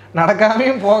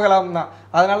 நடக்காமையும் போகலாம் தான்.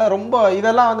 அதனால ரொம்ப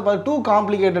இதெல்லாம் வந்து டூ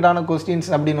காம்ப்ளிகேட்டடான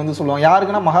கொஸ்டின்ஸ் அப்படின்னு வந்து சொல்லுவாங்க.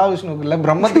 யாருக்குன்னா மகாவிஷ்ணுக்கு இல்லை,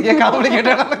 பிரம்மத்துக்கே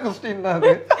காம்ப்ளிகேட்டடான கொஸ்டின் தான்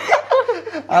அது.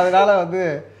 அதனால வந்து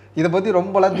இதை பற்றி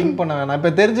ரொம்பலாம் திங்க் பண்ண வேணாம். இப்போ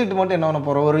தெரிஞ்சுக்கிட்டு மட்டும் என்ன பண்ண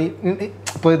போகிறோம், ஒரு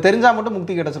இப்போ தெரிஞ்சால் மட்டும்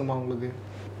முக்தி கிடச்சிருமா உங்களுக்கு?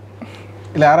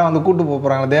 இல்லை யாரும் வந்து கூட்டு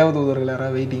போகிறாங்களா? தேவதூதர்கள்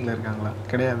யாராவது வெயிட்டிங்கில் இருக்காங்களா?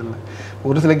 கிடையாதுல்ல.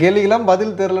 ஒரு சில கேள்விக்கெல்லாம்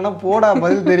பதில் தெரியலன்னா போடா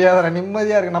பதில் தெரியாத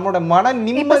நிம்மதியாக இருக்கு, நம்மளோட மன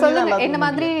நிம்மதி. என்ன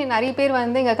மாதிரி நிறைய பேர்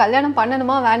வந்து இங்கே கல்யாணம்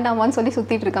பண்ணணுமா வேண்டாமான்னு சொல்லி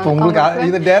சுற்றிட்டு இருக்காங்க. உங்களுக்கு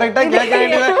இது டைரெக்டாக கேட்க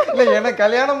வேண்டியது இல்லை, எனக்கு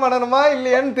கல்யாணம் பண்ணணுமா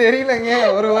இல்லையான்னு தெரியலங்க,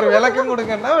 ஒரு விளக்கம்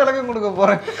கொடுங்கன்னா விளக்கம் கொடுக்க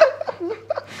போகிறேன்.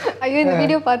 ஐயோ இந்த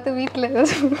வீடியோ பார்த்து வீட்டில்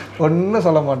ஒன்றும்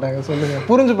சொல்ல மாட்டாங்க. சொல்லுங்க,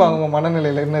 புரிஞ்சுப்பாங்க உங்கள்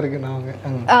மனநிலையில் என்ன இருக்குன்னு அவங்க.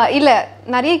 இல்லை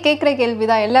நிறைய கேட்குற கேள்வி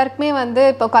தான் எல்லாருக்குமே வந்து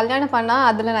இப்போ கல்யாணம் பண்ணால்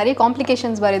அதில் நிறைய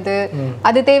காம்ப்ளிகேஷன்ஸ் வருது,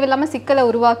 அது தேவையில்லாமல் சிக்கலை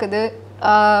உருவாக்குது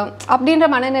அப்படின்ற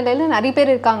மனநிலையில் நிறைய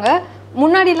பேர் இருக்காங்க.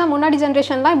 முன்னாடி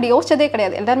ஜென்ரேஷன்லாம் இப்படி யோசிச்சதே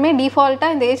கிடையாது. எல்லாருமே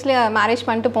டிஃபால்ட்டாக இந்த ஏஜ்ல மேரேஜ்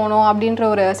பண்ணிட்டு போகணும் அப்படின்ற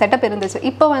ஒரு செட்டப் இருந்துச்சு.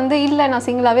 இப்போ வந்து இல்லை நான்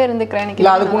சிங்கிளாகவே இருந்துக்கிறேன்.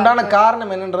 இல்லை அதுக்கு உண்டான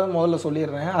காரணம் என்னன்றது முதல்ல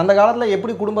சொல்லிடுறேன். அந்த காலத்தில்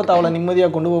எப்படி குடும்பத்தை அவ்வளோ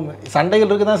நிம்மதியாக கொண்டு போகும்,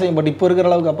 சண்டைகள் இருக்கு தான் செய்யும், பட் இப்போ இருக்கிற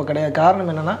அளவுக்கு அப்போ கிடையாது.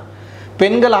 காரணம் என்னென்னா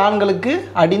பெண்கள் ஆண்களுக்கு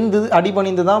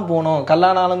அடிபணிந்து தான் போகணும்.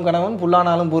 கல்லானாலும் கணவன்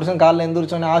புல்லானாலும் புருஷன், காலில்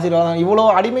எந்திரிச்சோன்னு ஆசீர்வாதம், இவ்வளோ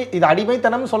இது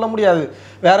அடிமைத்தனம் சொல்ல முடியாது.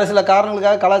 வேறு சில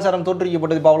காரணங்களுக்காக கலாச்சாரம்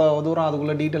தோற்றுவிக்கப்பட்டது. இப்போ அவ்வளோ தூரம்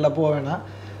அதுக்குள்ளே டீட்டெயிலாக போக வேணாம்.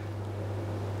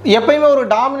 எப்பயுமே ஒரு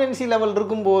டாமினன்சி லெவல்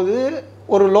இருக்கும்போது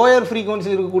ஒரு லோயர் ஃப்ரீக்வன்சி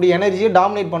இருக்கக்கூடிய எனர்ஜியை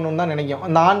டாமினேட் பண்ணணும்னு தான் நினைக்கும்.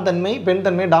 அந்த ஆண் தன்மை பெண்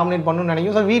தன்மையை டாமினேட் பண்ணணும்னு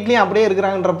நினைக்கும். ஸோ வீட்லேயும் அப்படியே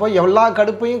இருக்கிறாங்கன்றப்போ எல்லா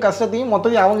கடுப்பையும் கஷ்டத்தையும்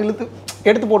மொத்தத்தையும் அவங்க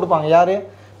எடுத்து போட்டுப்பாங்க. யார்?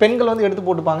 பெண்கள் வந்து எடுத்து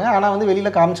போட்டுப்பாங்க. ஆனால் வந்து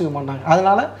வெளியில் காமிச்சிக்க மாட்டாங்க.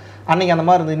 அதனால் அன்றைக்கி அந்த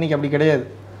மாதிரி இருந்தது, இன்றைக்கி அப்படி கிடையாது.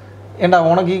 ஏண்டா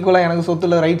உனக்கு ஈக்குவலாக எனக்கு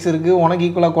சொத்துல ரைட்ஸ் இருக்குது, உனக்கு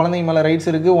ஈக்குவலாக குழந்தைங்க மேலே ரைட்ஸ்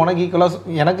இருக்குது, உனக்கு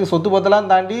ஈக்குவலாக எனக்கு சொத்து பத்தெல்லாம்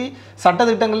தாண்டி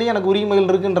சட்டத்திட்டங்களையும் எனக்கு உரிமைகள்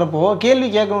இருக்குன்றப்போ கேள்வி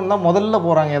கேட்கணுன்னு தான் முதல்ல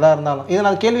போகிறாங்க. எதாக இருந்தாலும் இதை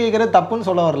நான் கேள்வி கேட்குறது தப்புன்னு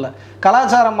சொல்ல வரல.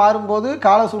 கலாச்சாரம் மாறும்போது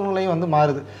கால சூழ்நிலையும் வந்து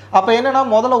மாறுது. அப்போ என்னென்னா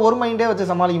முதல்ல ஒரு மைண்டே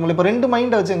வச்சு சமாளிக்க முடியல. இப்போ 2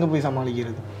 மைண்டை வச்சு எங்கே போய்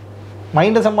சமாளிக்கிறது?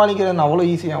 மைண்டை சமாளிக்கிறது அவ்வளோ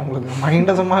ஈஸியாக அவங்களுக்கு.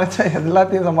 மைண்டை சமாளித்தா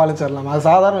எல்லாத்தையும் சமாளிச்சிடலாம், அது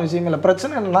சாதாரண விஷயம் இல்லை.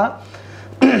 பிரச்சனை என்னென்னா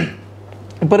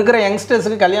இப்போ இருக்கிற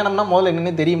யங்ஸ்டர்ஸுக்கு கல்யாணம்னா முதல்ல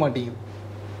என்னென்னு தெரிய மாட்டேங்குது.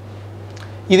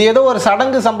 இது ஏதோ ஒரு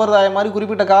சடங்கு சம்பிரதாயம் மாதிரி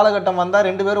குறிப்பிட்ட காலகட்டம் வந்தால்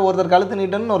 2 பேரும் ஒருத்தர் கழுத்து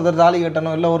நீட்டணும், ஒருத்தர் தாலி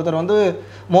கட்டணும், இல்லை ஒருத்தர் வந்து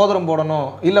மோதிரம் போடணும்,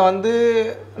 இல்லை வந்து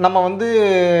நம்ம வந்து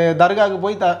தர்காவுக்கு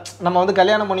போய் நம்ம வந்து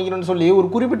கல்யாணம் பண்ணிக்கணும்னு சொல்லி ஒரு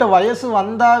குறிப்பிட்ட வயசு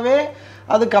வந்தாவே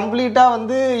அது கம்ப்ளீட்டாக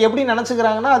வந்து எப்படி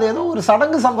நினச்சிக்கிறாங்கன்னா அது ஏதோ ஒரு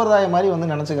சடங்கு சம்பிரதாயம் மாதிரி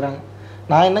வந்து நினச்சிக்கிறாங்க.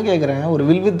 நான் என்ன கேட்குறேன், ஒரு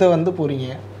வில்வித்தை வந்து போகிறீங்க,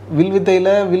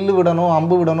 வில்வித்தையில் வில்லு விடணும்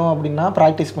அம்பு விடணும் அப்படின்னா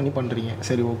ப்ராக்டிஸ் பண்ணி பண்ணுறீங்க,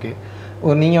 சரி ஓகே.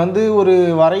 நீங்கள் வந்து ஒரு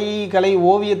வரைகலை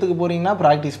ஓவியத்துக்கு போகிறீங்கன்னா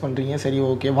ப்ராக்டிஸ் பண்ணுறீங்க, சரி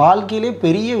ஓகே. வாழ்க்கையிலே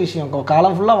பெரிய விஷயம்,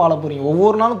 காலம் ஃபுல்லாக வாழ போகிறீங்க,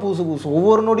 ஒவ்வொரு நாளும் புதுசு,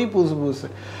 ஒவ்வொரு நொடியும் புதுசு.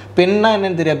 பெண்ணா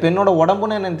என்னன்னு தெரியாது, பெண்ணோட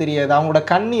உடம்புன்னு என்னன்னு தெரியாது, அவங்களோட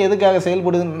கண் எதுக்காக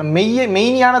செயல்படுது,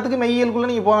 மெய்ஞானத்துக்கு மெய்யியலுக்குள்ளே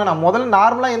நீங்கள் போக வேணாம். முதல்ல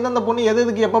நார்மலாக எந்தெந்த பொண்ணு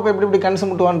எதுக்கு எப்போ எப்படி கண்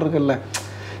சுமுட்டுவான்னு இருக்குல்ல,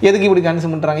 எதுக்கு இப்படி கண்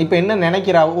சுமுட்டுறாங்க, இப்போ என்ன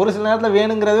நினைக்கிறா, ஒரு சில நேரத்தில்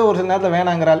வேணுங்கிறதே ஒரு சில நேரத்தில்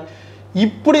வேணாங்கிறாள்.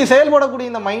 இப்படி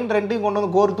செயல்படக்கூடிய இந்த மைண்ட் 2ஐயும் கொண்டு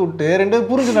வந்து கோர்த்து விட்டு 2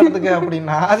 புரிஞ்சு நடந்துக்க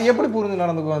அப்படின்னா அது எப்படி புரிஞ்சு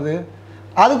நடந்துக்கும்?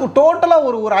 அதுக்கு டோட்டலாக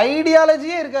ஒரு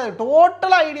ஐடியாலஜியே இருக்காது,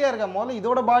 டோட்டலாக ஐடியா இருக்கா. முதல்ல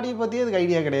இதோட பாடியை பற்றியே அதுக்கு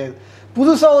ஐடியா கிடையாது.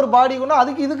 புதுசாக ஒரு பாடி கொண்டு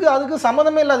அதுக்கு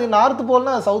சம்மந்தமே இல்லை. அது நார்த்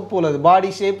போல்னா சவுத் போல், அது பாடி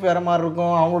ஷேப் வேறு மாதிரி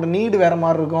இருக்கும், அவங்களோட நீடு வேறு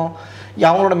மாதிரி இருக்கும்,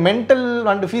 அவங்களோட மென்டல்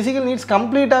அண்ட் ஃபிசிக்கல் நீட்ஸ்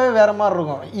கம்ப்ளீட்டாகவே வேறு மாதிரி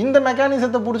இருக்கும். இந்த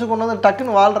மெக்கானிசத்தை பிடிச்சி கொண்டு வந்து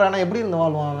டக்குன்னு வாழ்கிறானா எப்படி இருந்து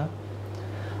வாழ்வாங்க?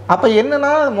 அப்போ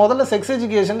என்னென்னா முதல்ல செக்ஸ்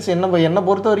எஜுகேஷன்ஸ் என்னை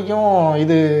பொறுத்த வரைக்கும்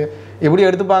இது எப்படி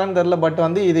எடுத்துப்பாங்கன்னு தெரில. பட்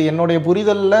வந்து இது என்னுடைய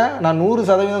புரிதலில் நான்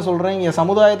 100% சொல்கிறேன், இங்கே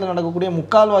சமுதாயத்தில் நடக்கக்கூடிய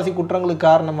முக்கால்வாசி குற்றங்களுக்கு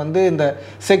காரணம் வந்து இந்த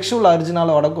செக்ஷுவல்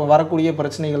அர்ஜினால் வரக்கூடிய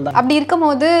பிரச்சனைகள் தான். அப்படி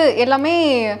இருக்கும்போது எல்லாமே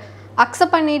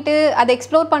அக்செப்ட் பண்ணிட்டு அதை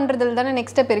எக்ஸ்ப்ளோர் பண்ணுறதுல தானே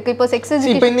நெக்ஸ்ட் ஸ்டெப் இருக்குது. இப்போ செக்ஸ்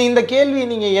எஜுகேஷன், இப்போ இந்த கேள்வி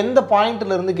நீங்கள் எந்த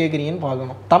பாயிண்ட்லேருந்து கேட்குறீங்கன்னு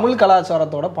பார்க்கணும். தமிழ்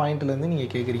கலாச்சாரத்தோட பாயிண்ட்லேருந்து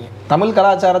நீங்கள் கேட்குறீங்க. தமிழ்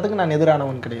கலாச்சாரத்துக்கு நான்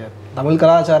எதிரானவன் கிடையாது, தமிழ்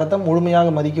கலாச்சாரத்தை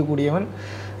முழுமையாக மதிக்கக்கூடியவன்.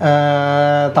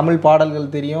 தமிழ் பாடல்கள்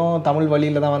தெரியும், தமிழ்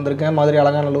வழியில் தான் வந்திருக்கேன், மதுரை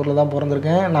அலங்காநல்லூரில் தான்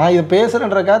பிறந்திருக்கேன். நான் இதை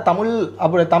பேசுகிறேன்றக்கா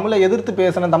தமிழை எதிர்த்து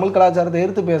பேசுகிறேன், தமிழ் கலாச்சாரத்தை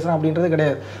எதிர்த்து பேசுகிறேன் அப்படின்றது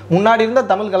கிடையாது. முன்னாடி இருந்த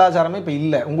தமிழ் கலாச்சாரமே இப்போ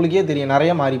இல்லை, உங்களுக்கே தெரியும்,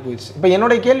 நிறைய மாறி போயிடுச்சு. இப்போ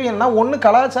என்னுடைய கேள்வி என்னன்னா, ஒன்று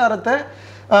கலாச்சாரத்தை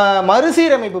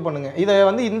மறுசீரமைப்பு பண்ணுங்கள். இதை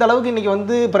வந்து இந்த அளவுக்கு இன்றைக்கி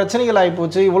வந்து பிரச்சனைகள்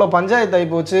ஆகிப்போச்சு, இவ்வளோ பஞ்சாயத்து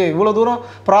ஆகிப்போச்சு, இவ்வளோ தூரம்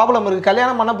ப்ராப்ளம் இருக்குது.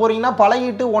 கல்யாணம் பண்ண போகிறீங்கன்னா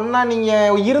பழகிட்டு ஒன்றா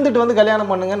நீங்கள் இருந்துட்டு வந்து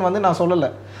கல்யாணம் பண்ணுங்கன்னு வந்து நான் சொல்லலை.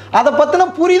 அதை பற்றின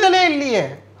புரிதலே இல்லையே.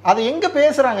 அதை எங்கே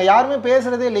பேசுகிறாங்க? யாருமே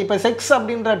பேசுகிறதே இல்லை. இப்போ செக்ஸ்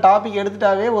அப்படின்ற டாபிக்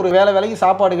எடுத்துட்டாவே ஒரு வேலைக்கு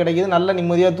சாப்பாடு கிடைக்கிது, நல்ல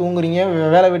நிம்மதியாக தூங்குறீங்க,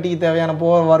 வேலை வெட்டிக்கு தேவையான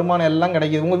வருமானம் எல்லாம்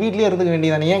கிடைக்கிது. உங்கள் வீட்லேயே இருந்துக்க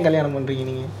வேண்டியதானே, ஏன் கல்யாணம் பண்ணுறீங்க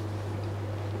நீங்கள்?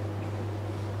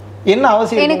 என்ன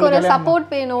அவசியம்? எனக்கு ஒரு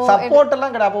சப்போர்ட் வேணும். சப்போர்ட்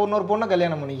எல்லாம் கிடையாது. அப்போ இன்னொரு பொண்ணை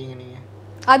கல்யாணம் பண்ணிக்கிங்க நீங்க.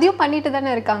 அதையும் பண்ணிட்டு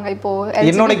தானே இருக்காங்க இப்போ.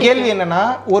 என்னோட கேள்வி என்னன்னா,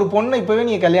 ஒரு பொண்ணை இப்பவே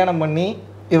நீங்க கல்யாணம் பண்ணி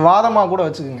இது வாதமா கூட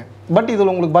வச்சுக்கோங்க, பட்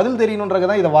இதுல உங்களுக்கு பதில்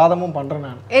தெரியணும்ன்றதுதான் இதை வாதமும் பண்றேன்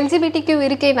நான். எல்ஜிபிடிக்யூ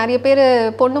இருக்கே, நிறைய பேர்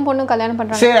பொண்ணும் கல்யாணம்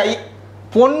பண்றாங்க. சரி,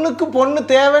 பொண்ணுக்கு பொண்ணு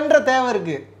தேவைன்ற தேவை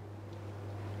இருக்கு.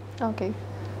 ஓகே.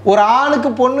 ஒரு ஆணுக்கு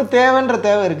பொண்ணு தேவைன்ற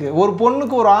தேவை இருக்கு, ஒரு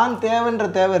பொண்ணுக்கு ஒரு ஆண் தேவைன்ற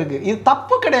தேவை இருக்கு. இது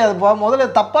தப்பு கிடையாதுப்பா. முதல்ல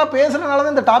தப்பா பேசுறதுனால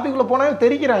தான் இந்த டாபிக்ல போனாலே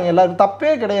தெரிக்கிறாங்க எல்லாரும்.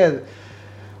 தப்பே கிடையாது.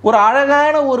 ஒரு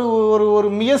அழகான ஒரு ஒரு ஒரு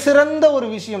மிக சிறந்த ஒரு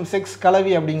விஷயம் செக்ஸ்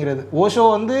கலவி அப்படிங்கிறது. ஓஷோ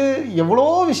வந்து எவ்வளோ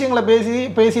விஷயங்களை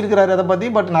பேசியிருக்கிறாரு அதை பற்றி.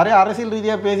 பட் நிறைய அரசியல்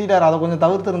ரீதியாக பேசிட்டார், அதை கொஞ்சம்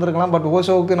தவிர்த்து இருந்திருக்கலாம். பட்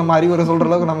ஓஷோவுக்கு நம்ம அறிவுரை சொல்கிற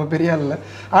அளவுக்கு நம்ம பெரிய இல்லை.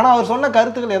 ஆனால் அவர் சொன்ன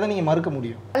கருத்துக்கள் எதை நீங்கள் மறுக்க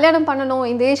முடியும்? கல்யாணம் பண்ணணும்,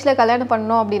 இந்த ஏஜில் கல்யாணம்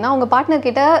பண்ணணும் அப்படின்னா உங்கள் பார்ட்னர்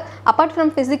கிட்ட அப்பார்ட்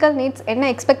ஃப்ரம் ஃபிசிக்கல் நீட்ஸ் என்ன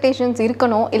எக்ஸ்பெக்டேஷன்ஸ்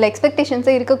இருக்கணும், இல்லை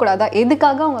எக்ஸ்பெக்டேஷன்ஸே இருக்கக்கூடாதா?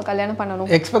 எதுக்காக அவங்க கல்யாணம் பண்ணணும்?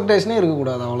 எக்ஸ்பெக்டேஷனே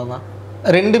இருக்கக்கூடாது, அவ்வளோதான்.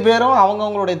 ரெண்டு பேரும்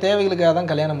அவங்கவுங்களுடைய தேவைகளுக்காக தான்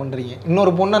கல்யாணம் பண்ணுறீங்க.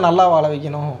 இன்னொரு பொண்ணை நல்லா வாழ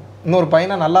வைக்கணும், இன்னொரு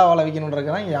பையனை நல்லா வாழ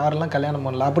வைக்கணுன்றதுக்கு தான் யாரெல்லாம் கல்யாணம்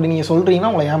பண்ணல. அப்படி நீங்கள் சொல்கிறீங்கன்னா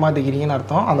உங்களை ஏமாற்றிக்கிறீங்கன்னு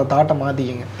அர்த்தம். அந்த தாட்டை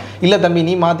மாற்றிக்கிங்க. இல்லை தம்பி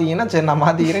நீ மாற்றிக்கிங்கன்னா சரி நான்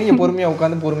மாற்றிக்கிறேன், நீங்கள் பொறுமையாக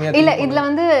உட்காந்து பொறுமையாக. இல்லை, இதில்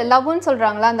வந்து லவ்னு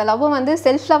சொல்கிறாங்களா, அந்த லவ் வந்து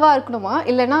செல்ஃப் லவ்வாக இருக்கணுமா,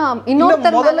 இல்லைனா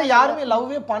இன்னொருத்தர்? முதல்ல யாருமே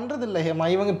லவ்வே பண்ணுறது இல்லை ஹேமா.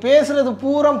 இவங்க பேசுகிறது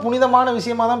பூரா புனிதமான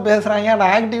விஷயமா தான் பேசுகிறாங்க.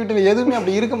 ஆனால் ஆக்டிவிட்டியில் எதுவுமே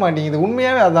அப்படி இருக்க மாட்டேங்குது.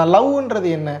 உண்மையாகவே அதுதான்.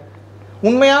 லவ்ன்றது என்ன?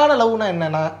 உண்மையான லவ்னா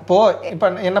என்னன்னா, இப்போ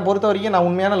என்னை பொறுத்த வரைக்கும் நான்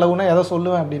உண்மையான லவ்னா எதை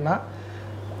சொல்லுவேன் அப்படின்னா,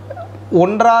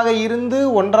 ஒன்றாக இருந்து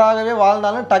ஒன்றாகவே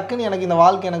வாழ்ந்தாலும் டக்குன்னு எனக்கு இந்த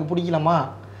வாழ்க்கை எனக்கு பிடிக்கலமா,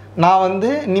 நான்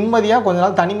வந்து நிம்மதியாக கொஞ்ச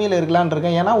நாள் தனிமையில் இருக்கலான்னு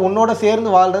இருக்கேன். ஏன்னா உன்னோட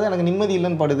சேர்ந்து வாழ்றது எனக்கு நிம்மதி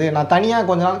இல்லைன்னு படுது. நான் தனியாக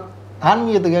கொஞ்ச நாள்,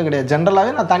 ஆன்மீகத்துக்கே கிடையாது,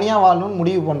 ஜென்ரலாகவே நான் தனியாக வாழணும்னு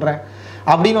முடிவு பண்ணுறேன்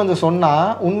அப்படின்னு வந்து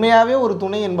சொன்னால், உண்மையாகவே ஒரு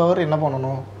துணை என்பவர் என்ன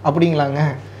பண்ணணும் அப்படிங்களாங்க.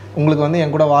 உங்களுக்கு வந்து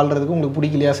என் கூட வாழ்கிறதுக்கு உங்களுக்கு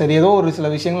பிடிக்கலையா, சரி ஏதோ ஒரு சில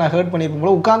விஷயங்கள் நான் ஹர்ட் பண்ணியிருக்கும்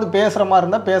போது உட்காந்து பேசுகிற மாதிரி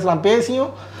இருந்தால் பேசலாம். பேசியும்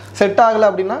செட் ஆகலை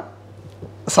அப்படின்னா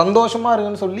சந்தோஷமாக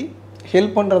இருக்குன்னு சொல்லி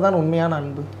ஹெல்ப் பண்ணுறது தான் உண்மையான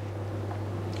அன்பு.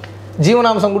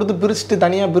 ஜீவனாம்சம் கொடுத்து பிரிச்சுட்டு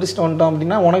தனியாக பிரிச்சுட்டு வந்துட்டோம்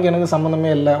அப்படின்னா உனக்கு எனக்கு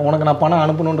சம்மந்தமே இல்லை, உனக்கு நான் பணம்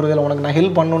அனுப்பணுன்றது இல்லை, உனக்கு நான்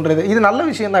ஹெல்ப் பண்ணுன்றது. இது நல்ல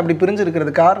விஷயம் தான். அப்படி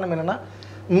பிரிஞ்சிருக்கிறது காரணம் என்னென்னா,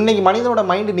 இன்றைக்கி மனிதனோட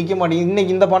மைண்டு நிற்க மாட்டேங்குது.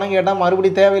 இன்றைக்கி இந்த பணம் கேட்டால்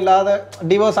மறுபடியும் தேவையில்லாத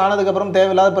டிவோர்ஸ் ஆனதுக்கப்புறம்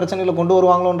தேவையில்லாத பிரச்சனைகளை கொண்டு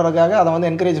வருவாங்களோன்றதுக்காக அதை வந்து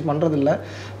என்கரேஜ் பண்ணுறதில்ல.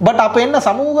 பட் அப்போ என்ன,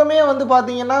 சமூகமே வந்து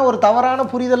பார்த்தீங்கன்னா ஒரு தவறான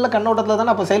புரிதலில் கண்ணோட்டத்தில்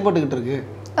தானே அப்போ செயல்பட்டுக்கிட்டு இருக்கு.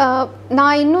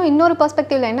 நான் இன்னொரு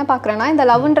பெர்ஸ்பெக்டிவ்ல என்ன பார்க்குறேன்னா, இந்த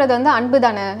லவ்ன்றது வந்து அன்பு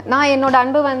தானே. நான் என்னோட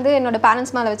அன்பு வந்து என்னோட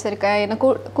பேரண்ட்ஸ் மேலே வச்சுருக்கேன், எனக்கு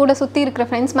கூட சுற்றி இருக்கிற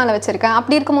ஃப்ரெண்ட்ஸ் மேலே வச்சுருக்கேன்.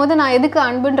 அப்படி இருக்கும்போது நான் எதுக்கு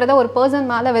அன்புன்றதை ஒரு பர்சன்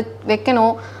மேலே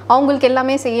வைக்கணும், அவங்களுக்கு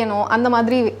எல்லாமே செய்யணும், அந்த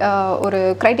மாதிரி ஒரு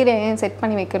க்ரைட்டீரியா ஏன் செட்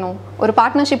பண்ணி வைக்கணும்? ஒரு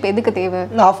பார்ட்னர்ஷிப் எதுக்கு தேவை?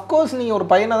 அஃப்கோர்ஸ் நீங்கள் ஒரு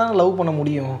பையனை தானே லவ் பண்ண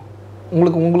முடியும்.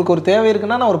 உங்களுக்கு ஒரு தேவை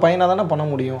இருக்குன்னா நான் ஒரு பையனை தானே பண்ண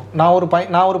முடியும்.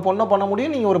 நான் ஒரு பொண்ணை பண்ண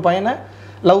முடியும், நீங்கள் ஒரு பையனை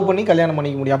லவ் பண்ணி கல்யாணம்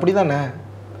பண்ணிக்க முடியும். அப்படி தானே?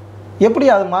 எப்படி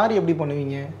அது மாறி எப்படி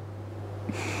பண்ணுவீங்க?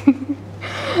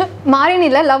 மாறின்னு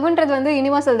இல்லை, லவ்ன்றது வந்து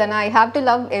யூனிவர்சல் தானே. I have to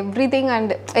love everything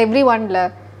and every ஒன்ல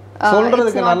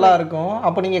சொல்கிறதுக்கு நல்லா இருக்கும்.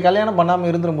 அப்போ நீங்கள் கல்யாணம் பண்ணாமல்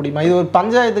இருந்துட முடியுமா? இது ஒரு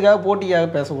பஞ்சாயத்துக்காக போட்டிக்காக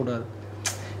பேசக்கூடாது.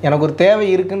 எனக்கு ஒரு தேவை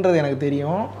இருக்குன்றது எனக்கு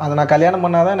தெரியும், அதை நான் கல்யாணம்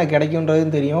பண்ணாதான் எனக்கு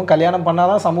கிடைக்குன்றதும் தெரியும், கல்யாணம்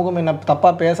பண்ணாதான் சமூகம் என்ன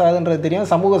தப்பாக பேசாதுன்றது தெரியும்,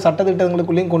 சமூக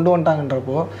சட்டத்திட்டங்களுக்குள்ளேயும் கொண்டு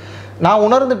வந்துட்டாங்கன்றப்போ நான்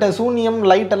உணர்ந்துட்டேன். சூன்யம்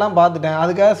லைட்டெல்லாம் பார்த்துட்டேன்.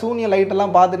 அதுக்காக சூன்ய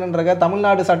லைட்டெல்லாம் பார்த்துட்டுன்றக்காக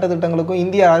தமிழ்நாடு சட்டத்திட்டங்களுக்கும்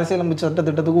இந்திய அரசியலமைப்பு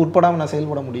சட்டத்திட்டத்துக்கும் உட்படாமல் நான்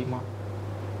செயல்பட முடியுமா?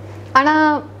 ஆனால்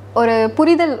ஒரு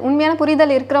புரிதல், உண்மையான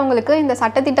புரிதல் இருக்கிறவங்களுக்கு இந்த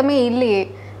சட்டத்திட்டமே இல்லையே,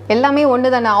 எல்லாமே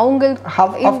ஒன்று தானே. அவங்க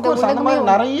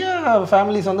நிறைய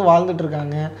ஃபேமிலிஸ் வந்து வாழ்ந்துட்டு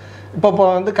இருக்காங்க. இப்போ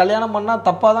வந்து கல்யாணம் பண்ணால்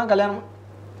தப்பாக தான் கல்யாணம்,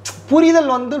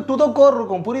 புரிதல் வந்து டு த கோர்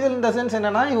இருக்கும். புரிதல் இந்த சென்ஸ்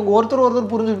என்னென்னா, இவங்க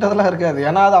ஒருத்தர் புரிஞ்சுக்கிட்டதெல்லாம் இருக்காது.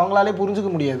 ஏன்னா அது அவங்களாலே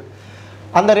புரிஞ்சுக்க முடியாது.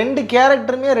 அந்த ரெண்டு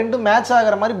கேரக்டருமே ரெண்டும் மேட்ச்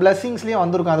ஆகிற மாதிரி பிளஸ்ஸிங்ஸ்லேயும்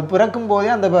வந்திருக்கும். அது பிறக்கும் போதே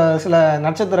அந்த சில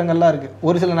நட்சத்திரங்கள்லாம் இருக்குது.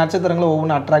 ஒரு சில நட்சத்திரங்களை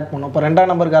ஒவ்வொன்றும் அட்ராக்ட் பண்ணும். இப்போ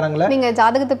 2ஆம் நம்பர்காரங்களை, நீங்கள்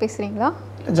ஜாதகத்தை பேசுகிறீங்களா?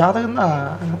 ஜாதகம் தான்,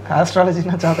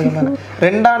 ஆஸ்ட்ராலஜினா ஜாதகம் தானே.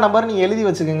 2ஆம் நம்பர் நீங்கள் எழுதி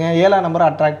வச்சுக்கோங்க, 7ஆம் நம்பர்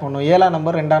அட்ராக்ட் பண்ணும், 7ஆம்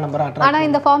நம்பர் 2ஆம் நம்பர் அட்ராக்ட். ஆனால்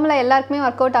இந்த ஃபார்முலா எல்லாருக்குமே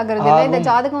ஒர்க் அவுட் ஆகுறது இல்லை, இந்த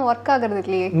ஜாதகம் ஒர்க் ஆகுறது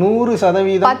இல்லையே.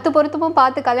 100% 10 பொருத்தமும்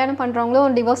பார்த்து கல்யாணம்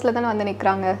பண்ணுறவங்களும் டிவோர்ஸில் தானே வந்து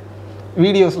நிற்கிறாங்க.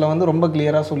 வீடியோஸில் வந்து ரொம்ப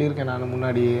கிளியராக சொல்லியிருக்கேன் நான்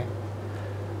முன்னாடியே.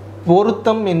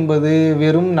 பொருத்தம் என்பது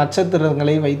வெறும்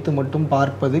நட்சத்திரங்களை வைத்து மட்டும்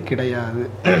பார்ப்பது கிடையாது.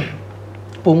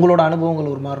 இப்போ உங்களோட அனுபவங்கள்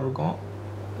ஒரு மாதிரி இருக்கும்.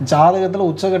 ஜாதகத்தில்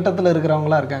உச்சகட்டத்தில்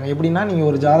இருக்கிறவங்களாம் இருக்காங்க. எப்படின்னா, நீங்கள்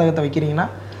ஒரு ஜாதகத்தை வைக்கிறீங்கன்னா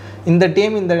இந்த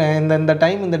டைம் இந்த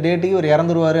டைம் இந்த டேட்டுக்கு ஒரு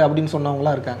இறந்துருவார் அப்படின்னு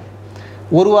சொன்னவங்களாம் இருக்காங்க.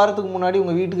 ஒரு வாரத்துக்கு முன்னாடி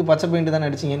உங்கள் வீட்டுக்கு பச்சை பெயிண்ட் தான்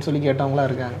அடிச்சிங்கன்னு சொல்லி கேட்டவங்களா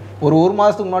இருக்காங்க. ஒரு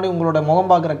மாதத்துக்கு முன்னாடி உங்களோட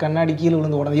முகம் பார்க்குற கண்ணாடி கீழே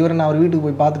விழுந்து உடனே இவர் நான் அவர் வீட்டுக்கு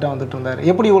போய் பார்த்துட்டு வந்துட்டு இருந்தார்.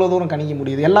 எப்படி இவ்வளோ தூரம் கணிக்க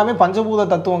முடியுது? எல்லாமே பஞ்சபூத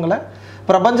தத்துவங்களை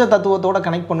பிரபஞ்ச தத்துவத்தோடு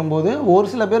கனெக்ட் பண்ணும்போது ஒரு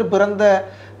சில பேர் பிறந்த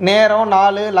நேரம்,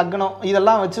 நாள், லக்னம்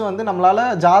இதெல்லாம் வச்சு வந்து நம்மளால்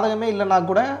ஜாதகமே இல்லைன்னா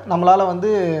கூட நம்மளால் வந்து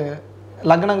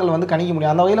லக்னங்கள் வந்து கணிக்க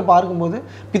முடியும். அந்த வகையில் பார்க்கும்போது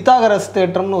பித்தாகரஸ்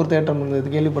தேட்டம்னு ஒரு தேட்டம் இருந்தது,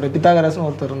 கேள்விப்பட்டேன். பித்தாகரஸ்னு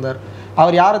ஒருத்தர் இருந்தார்.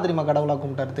 அவர் யாரை தெரியுமா கடவுளாக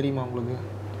கும்பிட்டார் தெரியுமா உங்களுக்கு?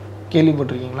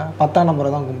 கேள்விப்பட்டிருக்கீங்களா? 10ஆம் நம்பரை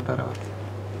தான் கும்பிட்டார். அவர்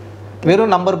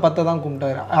வெறும் நம்பர் 10 தான்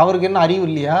கும்பிட்டார். அவருக்கு என்ன அறிவு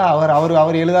இல்லையா?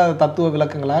 அவர் எழுதாத தத்துவ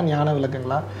விளக்கங்களா, ஞான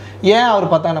விளக்கங்களா? ஏன்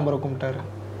அவர் 10ஆம் நம்பரை கும்பிட்டார்?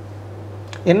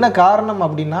 என்ன காரணம்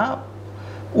அப்படின்னா,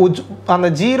 அந்த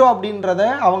 0 அப்படின்றத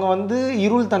அவங்க வந்து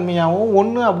இருள் தன்மையாகவும்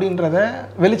 1 அப்படின்றத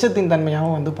வெளிச்சத்தின்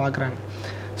தன்மையாகவும் வந்து பார்க்குறாங்க.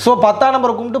 ஸோ 10ஆம்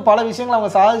நம்பரை கும்பிட்டு பல விஷயங்கள்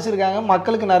அவங்க சாதிச்சிருக்காங்க,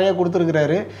 மக்களுக்கு நிறையா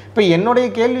கொடுத்துருக்குறாரு. இப்போ என்னுடைய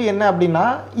கேள்வி என்ன அப்படின்னா,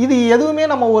 இது எதுவுமே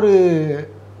நம்ம ஒரு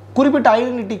குறிப்பிட்ட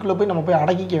ஐடென்டிட்டிக்குள்ளே போய் நம்ம போய்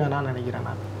அடக்கிக்க வேணாம்னு நினைக்கிறேன்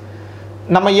நான்.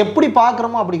 நம்ம எப்படி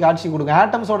பார்க்குறோமோ அப்படி காட்சி கொடுக்கும்.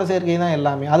 ஆட்டம்ஸோட சேர்க்கை தான்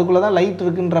எல்லாமே. அதுக்குள்ளே தான் லைட்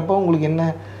இருக்குன்றப்போ உங்களுக்கு என்ன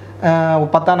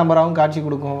 10ஆம் நம்பராகவும் காட்சி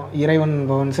கொடுக்கும். இறைவன்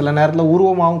பவன் சில நேரத்தில்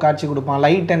உருவமாகவும் காட்சி கொடுப்பான்,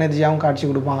 லைட் எனர்ஜியாகவும் காட்சி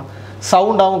கொடுப்பான்,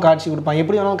 சவுண்டாகவும் காட்சி கொடுப்பான்.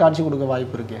 எப்படி வேணாலும் காட்சி கொடுக்க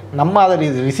வாய்ப்பு இருக்குது. நம்ம அதை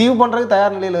ரிசீவ் பண்ணுறதுக்கு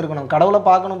தயார் நிலையில் இருக்கணும். கடவுளை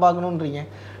பார்க்கணுன்றீங்க,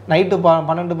 நைட்டு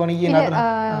 12 மணிக்கு.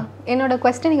 என்னோட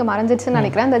கொஸ்டின் நீங்கள் மறைஞ்சிடுச்சுன்னு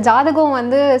நினைக்கிறேன். இந்த ஜாதகம்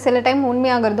வந்து சில டைம்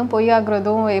உண்மையாகிறதும்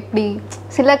பொய்யாகிறதும் எப்படி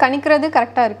சில கணிக்கிறது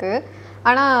கரெக்டாக இருக்குது,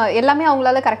 ஆனால் எல்லாமே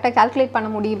அவங்களால கரெக்டாக கால்குலேட் பண்ண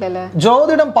முடியல.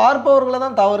 ஜோதிடம் பார்ப்பவர்களை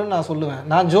தான் தவறுன்னு நான் சொல்லுவேன்.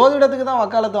 நான் ஜோதிடத்துக்கு தான்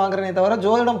வக்காலத்து வாங்குறேனே தவிர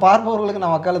ஜோதிடம் பார்ப்பவர்களுக்கு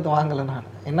நான் வக்காலத்து வாங்கலை. நான்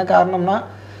என்ன காரணம்னா,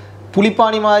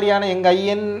 புலிப்பாணி மாதிரியான எங்கள்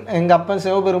ஐயன், எங்கள் அப்பன்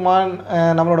சிவபெருமான்,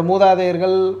 நம்மளோட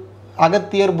மூதாதையர்கள்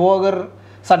அகத்தியர், போகர்,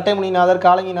 சட்டைமுனிநாதர்,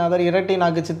 காலங்கிநாதர், இரட்டை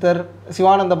நாக்கு சித்தர்,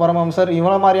 சிவானந்த பரமஹம்சர்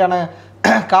இவ்வளோ மாதிரியான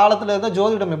காலத்தில் இருந்தால்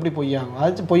ஜோதிடம் எப்படி பொய்யாகும்?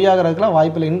 அது பொய்யாகிறதுக்குலாம்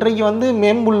வாய்ப்பில்லை. இன்றைக்கு வந்து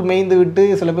மேம்புல் மேய்ந்து விட்டு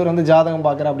சில பேர் வந்து ஜாதகம்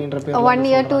பார்க்குற அப்படின்ற பேர் 1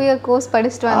 year 2 year கோர்ஸ்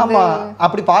படிச்சுட்டு வந்து ஆமாம்,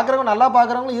 அப்படி பார்க்குறவங்க நல்லா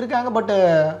பார்க்குறவங்களும் இருக்காங்க. பட்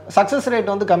சக்ஸஸ்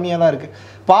ரேட் வந்து கம்மியாக தான் இருக்குது.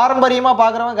 பாரம்பரியமாக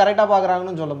பார்க்குறவங்க கரெக்டாக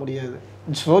பார்க்குறாங்கன்னு சொல்ல முடியாது.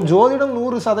 ஸோ ஜோதிடம்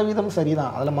 100%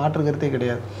 சரிதான், அதில் மாற்றுக்கிறதே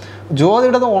கிடையாது.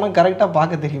 ஜோதிடத்தை உனக்கு கரெக்டாக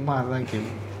பார்க்க தெரியுமா? அதுதான்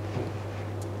கேள்வி.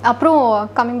 அப்புறம்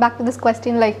coming back to this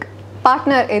question, like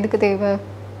partner எதுக்கு தேவை?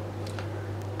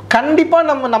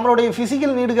 கண்டிப்பாக நம்மளுடைய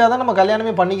ஃபிசிக்கல் நீடுக்காக தான் நம்ம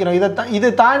கல்யாணமே பண்ணிக்கிறோம். இதை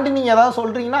தாண்டி நீங்கள் எதாவது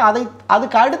சொல்கிறீங்கன்னா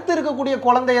அதுக்கு அடுத்து இருக்கக்கூடிய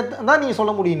குழந்தைய தான் நீங்கள்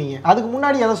சொல்ல முடியும். நீங்கள் அதுக்கு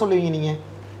முன்னாடி எதை சொல்லுவீங்க? நீங்கள்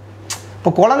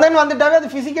இப்போ குழந்தைன்னு வந்துட்டாவே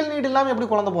அது ஃபிசிக்கல் நீடு இல்லாமல் எப்படி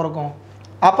குழந்தை பிறக்கும்?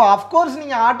 அப்போ அஃப்கோர்ஸ்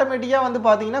நீங்கள் ஆட்டோமேட்டிக்காக வந்து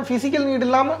பார்த்தீங்கன்னா ஃபிசிக்கல் நீடு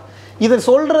இல்லாமல் இதை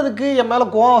சொல்கிறதுக்கு என் மேலே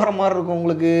கோவம் வர மாதிரி இருக்கும்.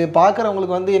 உங்களுக்கு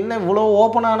பார்க்குறவங்களுக்கு வந்து என்ன இவ்வளோ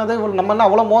ஓப்பனானது, நம்ம என்ன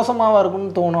அவ்வளோ மோசமாக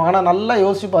இருக்குன்னு தோணும். ஆனால் நல்லா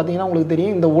யோசித்து பார்த்தீங்கன்னா உங்களுக்கு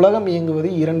தெரியும், இந்த உலகம்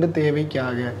இயங்குவது 2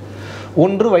 தேவைக்காக.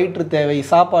 1 வயிற்று தேவை,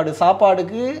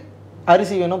 சாப்பாடுக்கு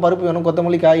அரிசி வேணும், பருப்பு வேணும்,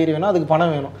 கொத்தமல்லி, காய்கறி வேணும், அதுக்கு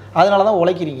பணம் வேணும். அதனால தான்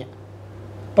உழைக்கிறீங்க.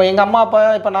 இப்போ எங்கள் அம்மா அப்பா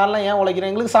இப்போ நான்லாம் ஏன்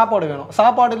உழைக்கிறேன்? எங்களுக்கு சாப்பாடு வேணும்.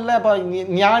 சாப்பாடு இல்லை, இப்போ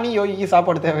ஞானி யோகிக்கு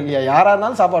சாப்பாடு தேவை இல்லையா? யாராக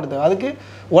இருந்தாலும் சாப்பாடு தேவை, அதுக்கு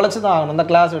உழைச்சி தான் ஆகணும். இந்த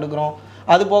கிளாஸ் எடுக்கிறோம்.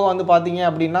 அது போக வந்து பார்த்தீங்க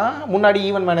அப்படின்னா முன்னாடி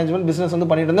ஈவென்ட் மேனேஜ்மெண்ட் பிஸ்னஸ் வந்து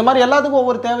பண்ணிட்டு இந்த மாதிரி எல்லாத்துக்கும்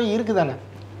ஒவ்வொரு தேவை இருக்குதானே.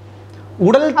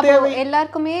 உடல் தேவை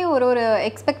எல்லாருக்குமே ஒரு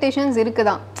எக்ஸ்பெக்டேஷன்ஸ்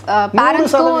இருக்குதான்.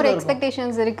 பேரண்ட்ஸ்க்கும் ஒரு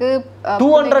எக்ஸ்பெக்டேஷன்ஸ் இருக்கு.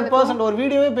 200% ஒரு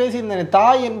வீடியோவே பேசியிருந்தேன்.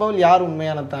 தாய் என்பவள் யார்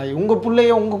உண்மையான தாய்? உங்கள்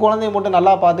பிள்ளைய உங்கள் குழந்தைய மட்டும்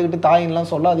நல்லா பார்த்துக்கிட்டு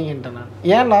தாயின்லாம் சொல்லாதீங்கன்ட்டேன் நான்.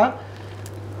 ஏன்னா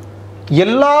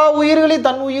எல்லா உயிர்களையும்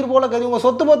தன் உயிர் போல கதி. உங்கள்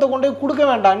சொத்து பத்தை கொண்டு போய் கொடுக்க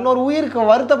வேண்டாம். இன்னொரு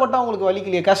உயிருக்கு வருத்தப்பட்டால் உங்களுக்கு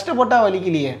வலிக்கலையே, கஷ்டப்பட்டால்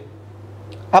வலிக்கலையே,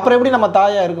 அப்புறம் எப்படி நம்ம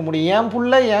தாயாக இருக்க முடியும்? என்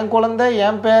பிள்ளை, என் குழந்தை,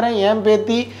 என் பேரன், என்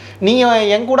பேத்தி, நீங்கள்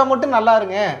என் கூட மட்டும் நல்லா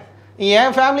இருங்க,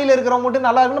 என் ஃபேமிலியில் இருக்கிறவங்க மட்டும்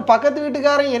நல்லா இருக்குன்னு பக்கத்து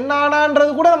வீட்டுக்காரன் என்ன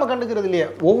ஆனான்றது கூட நம்ம கண்டுக்கிறது இல்லையே.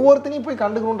 ஒவ்வொருத்தனையும் போய்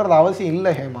கண்டுக்கணுன்றது அவசியம்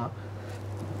இல்லை ஹேமா.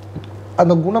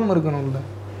 அந்த குணம் இருக்கணும்ல.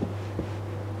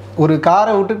 ஒரு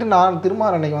காரை விட்டுட்டு நான்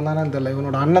திருமார் அன்னைக்கு வந்தானேன்னு தெரியல,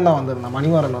 இவனோட அண்ணன் தான் வந்திருந்தான்,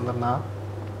 மணிமாறன் வந்திருந்தான்.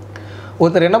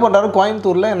 ஒருத்தர் என்ன பண்ணுறாரு,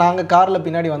 கோயம்புத்தூரில் நாங்கள் காரில்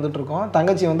பின்னாடி வந்துட்டுருக்கோம்.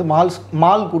 தங்கச்சி வந்து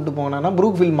மால் கூப்பிட்டு போனான்னா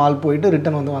ப்ரூக்ஃபீல்ட் மால் போயிட்டு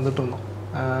ரிட்டன் வந்துட்டு இருந்தோம்.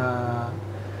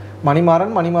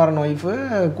 மணிமாறன் ஒய்ஃபு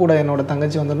கூட என்னோட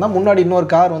தங்கச்சி வந்திருந்தா. முன்னாடி இன்னொரு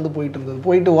கார் வந்து போயிட்டு இருந்தது.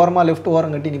 போயிட்டு ஓரமாக லெஃப்ட்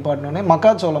ஓரம் கட்டி நிப்பாட்டினோடனே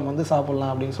மக்காச்சோளம் வந்து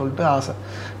சாப்பிட்லாம் அப்படின்னு சொல்லிட்டு ஆசை.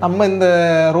 நம்ம இந்த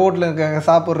ரோட்டில் இருக்க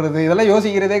சாப்பிட்றது இதெல்லாம்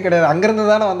யோசிக்கிறதே கிடையாது. அங்கேருந்து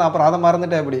தானே வந்தேன். அப்புறம் அதை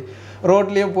மறந்துட்டேன். அப்படி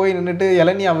ரோட்லேயே போய் நின்றுட்டு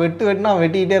இளநீ அவன் வெட்டுனா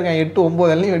வெட்டிக்கிட்டே இருக்கான். 8-9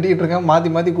 இளநீ வெட்டிக்கிட்டு இருக்கான்.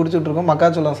 மாற்றி குடிச்சிட்ருக்கோம்.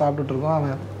 மக்காச்சோளம் சாப்பிட்டுட்ருக்கோம்.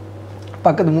 அவன்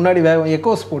பக்கத்து முன்னாடி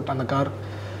எக்கோ ஸ்போர்ட் அந்த கார்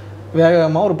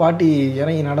வேகமாக ஒரு பாட்டி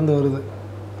இறங்கி நடந்து வருது.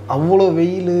 அவ்வளோ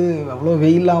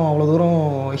வெயிலாமல் அவ்வளோ தூரம்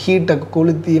ஹீட்டை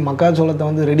கொளுத்தி மக்காச்சோளத்தை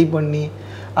வந்து ரெடி பண்ணி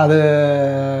அது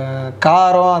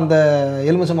காரம் அந்த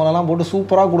எலுமிச்சை மிளகாலாம் போட்டு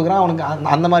சூப்பராக கொடுக்குறான். அவனுக்கு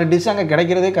அந்த மாதிரி டிஷ் அங்கே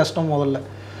கிடைக்கிறதே கஷ்டம். முதல்ல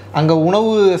அங்கே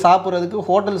உணவு சாப்பிட்றதுக்கு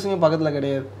ஹோட்டல்ஸுமே பக்கத்தில்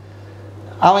கிடையாது.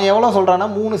 அவன் எவ்வளோ சொல்கிறான்னா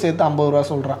 3 சேர்த்து 50 ரூபா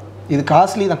சொல்கிறான். இது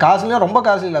காஸ்ட்லி தான், காஸ்ட்லியாக ரொம்ப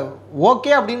காஸ்ட்லி இல்லை,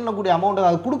 ஓகே அப்படின்னு கூடிய அமௌண்ட்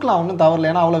அது கொடுக்கலாம், ஒன்றும் தவறில்லை.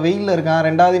 ஏன்னா அவ்வளோ வெயிலில் இருக்கான்.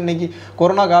 ரெண்டாவது இன்றைக்கி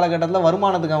கொரோனா காலகட்டத்தில்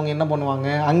வருமானத்துக்கு அவங்க என்ன பண்ணுவாங்க,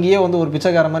 அங்கேயே வந்து ஒரு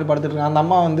பிச்சைக்கார மாதிரி படுத்துட்டு இருக்காங்க. அந்த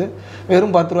அம்மா வந்து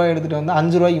வெறும் 10 ரூபாய் எடுத்துகிட்டு வந்து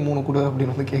 5 ரூபாய்க்கு 3 கொடு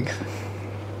அப்படின்னு வந்து கேட்குது.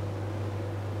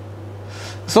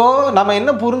 ஸோ நம்ம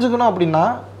என்ன புரிஞ்சுக்கணும் அப்படின்னா,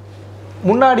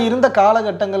 முன்னாடி இருந்த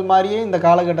காலகட்டங்கள் மாதிரியே இந்த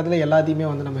காலகட்டத்தில் எல்லாத்தையுமே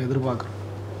வந்து நம்ம எதிர்பார்க்குறோம்.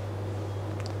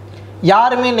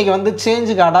 யாருமே இன்றைக்கி வந்து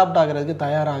சேஞ்சுக்கு அடாப்ட் ஆகிறதுக்கு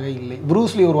தயாராக இல்லை.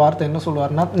 ப்ரூஸ்லி ஒரு வார்த்தை என்ன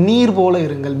சொல்லுவார்னா, நீர் போல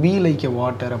இருங்கள், பி லைக் எ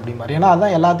வாட்டர் அப்படிம்பார். ஏன்னா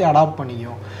அதான் எல்லாத்தையும் அடாப்ட்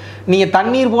பண்ணிக்கும். நீங்கள்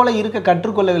தண்ணீர் போல் இருக்க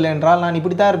கற்றுக்கொள்ளவில்லை என்றால், நான்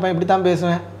இப்படி தான் இருப்பேன், இப்படி தான்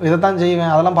பேசுவேன், இதை தான்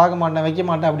செய்வேன், அதெல்லாம் பார்க்க மாட்டேன், வைக்க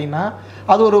மாட்டேன் அப்படின்னா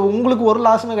அது உங்களுக்கு ஒரு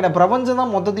லாஸுமே கிடையாது. பிரபஞ்சம்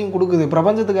தான் மொத்தத்தையும் கொடுக்குது.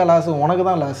 பிரபஞ்சத்துக்கு லாஸ், உனக்கு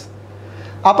தான் லாஸ்.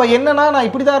 அப்போ என்னன்னா, நான்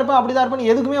இப்படி தான் இருப்பேன், அப்படி தான் இருப்பேன்,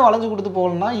 எதுக்குமே வளைஞ்சு கொடுத்து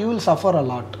போகலன்னா you will suffer a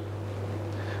lot.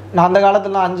 நான் அந்த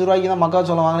காலத்தில் 5 ரூபாய்க்கு தான்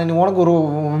மக்காச்சோளம் வாங்கினேன். நீ உனக்கு ஒரு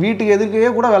வீட்டுக்கு எதுக்கே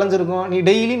கூட விளைஞ்சிருக்கும். நீ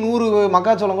டெய்லி 100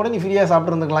 மக்காச்சோளம் கூட நீ ஃப்ரீயாக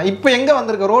சாப்பிட்ருந்துக்கலாம். இப்போ எங்கே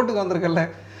வந்திருக்க, ரோட்டுக்கு வந்திருக்கல.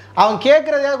 அவன்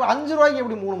கேட்குறதே 5 ரூபாய்க்கு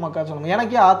எப்படி 3 மக்காச்சோளம்,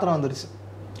 எனக்கே ஆத்திரம் வந்துருச்சு.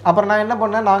 அப்புறம் நான் என்ன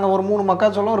பண்ணேன், நாங்கள் ஒரு 3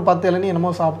 மக்காச்சோளம் ஒரு 10 இளநீ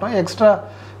என்னமோ சாப்பிட்டோம். எக்ஸ்ட்ரா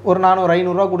ஒரு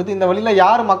 400-500 கொடுத்து, இந்த வழியில்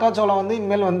யார் மக்காச்சோளம் வந்து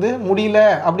இனிமேல் வந்து முடியல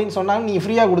அப்படின்னு சொன்னாங்க, நீ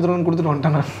ஃப்ரீயாக கொடுத்துட்டு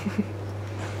வந்துட்டேன் நான்.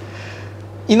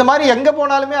 இந்த மாதிரி எங்கே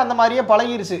போனாலுமே அந்த மாதிரியே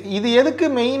பழகிருச்சு. இது எதுக்கு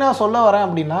மெயினாக சொல்ல வரேன்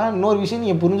அப்படின்னா, இன்னொரு விஷயம்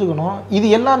நீங்கள் புரிஞ்சுக்கணும். இது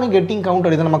எல்லாமே கெட்டிங்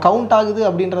கவுண்டட். இது நம்ம கவுண்ட் ஆகுது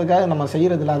அப்படின்றதுக்காக நம்ம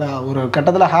செய்கிறதில்ல. அதை ஒரு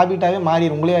கட்டத்தில் ஹேபிட்டாகவே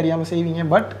மாறிடும். உங்களே அறியாமல் செய்வீங்க.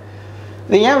 பட்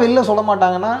இதை ஏன் வெளில சொல்ல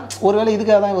மாட்டாங்கன்னா, ஒருவேளை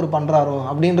இதுக்காக தான் இவர் பண்ணுறாரோ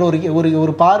அப்படின்ற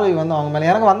ஒரு பார்வை வந்து அவங்க மேலே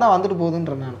எனக்கு வந்தால் வந்துட்டு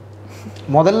போகுதுன்ற. நான்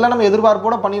முதல்ல நம்ம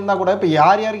எதிர்பார்ப்போட பண்ணியிருந்தா கூட, இப்போ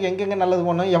யார் யாருக்கு எங்கெங்கே நல்லது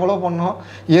பண்ணோம், எவ்வளோ பண்ணோம்,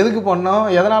 எதுக்கு பண்ணோம்,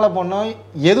 எதனால் பண்ணோம்,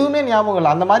 எதுவுமே ஞாபகம்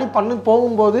இல்லை. அந்த மாதிரி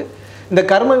போகும்போது இந்த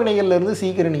கர்ம வினைகள்லேருந்து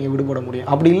சீக்கிரம் நீங்கள் விடுபட முடியும்.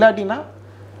 அப்படி இல்லாட்டினா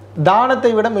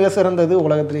தானத்தை விட மிக சிறந்தது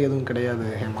உலகத்தில் எதுவும் கிடையாது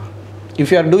Hema. If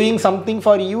you are doing something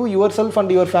for you, your self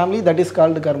and your family, that is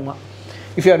called karma.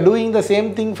 If you are doing the same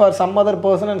thing for some other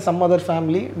person and some other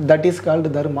family, that is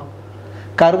called தர்மா.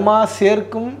 கர்மா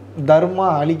சேர்க்கும், தர்மா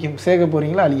அழிக்கும். சேர்க்க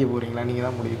போகிறீங்களா அழிக்க போகிறீங்களா, நீங்கள்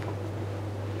தான் முடியும்.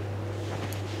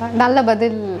 நல்ல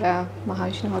பதில்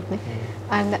மகாவிஷ்ணு.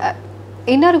 அண்ட்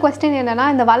இன்னொரு கொஸ்டின் என்னன்னா,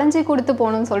 இந்த வளைஞ்சி கொடுத்து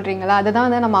போகணும்னு சொல்கிறீங்களா, அதுதான்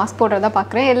வந்து நான் மாஸ்க் போடுறதா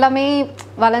பார்க்குறேன். எல்லாமே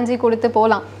வளைஞ்சி கொடுத்து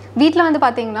போகலாம். வீட்டில் வந்து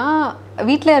பார்த்தீங்கன்னா,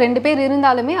 வீட்டில் 2 பேர்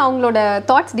இருந்தாலுமே அவங்களோட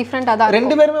தாட்ஸ் டிஃப்ரெண்ட்டாக தான்.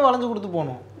 2 பேருமே வளைஞ்சு கொடுத்து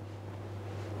போகணும்.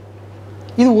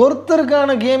 இது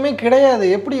ஒருத்தருக்கான கேமே கிடையாது.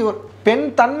 எப்படி பெண்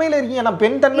தன்மையில் இருக்கீங்க, நான்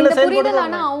பெண் தன்மையில் செயல்படுறது.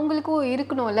 ஆனால் அவங்களுக்கும்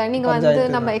இருக்கணும்ல. நீங்கள் வந்து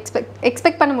நம்ம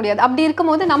எக்ஸ்பெக்ட் பண்ண முடியாது. அப்படி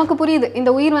இருக்கும்போது நமக்கு புரியுது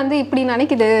இந்த உயிர் வந்து இப்படி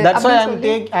நினைக்குது. That's why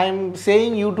I am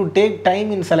saying you to take time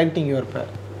in selecting your pair.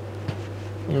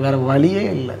 வேறு வழியே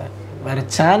இல்லை, வேறு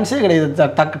சான்ஸே கிடையாது.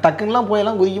 டக்குன்னெலாம்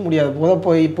போயெல்லாம் குதிக்க முடியாது.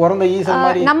 போய் பிறந்த ஈசன்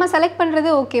மாதிரி நம்ம செலக்ட் பண்ணுறது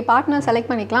ஓகே, பார்ட்னர் செலக்ட்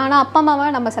பண்ணிக்கலாம். ஆனால் அப்பா அம்மாவை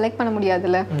நம்ம செலக்ட் பண்ண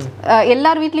முடியாதுல்ல.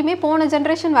 எல்லார் வீட்லேயுமே போன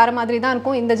ஜென்ரேஷன் வேறு மாதிரி தான்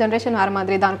இருக்கும், இந்த ஜென்ரேஷன் வேறு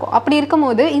மாதிரி தான் இருக்கும். அப்படி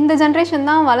இருக்கும்போது இந்த ஜென்ரேஷன்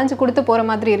தான் வளைஞ்சு கொடுத்து போகிற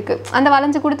மாதிரி இருக்குது. அந்த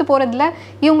வளைஞ்சு கொடுத்து போகிறதுல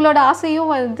இவங்களோட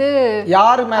ஆசையும் வந்து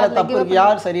யார் மேலே தப்பு இருக்குது,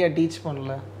 யார் சரியாக டீச்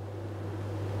பண்ணல.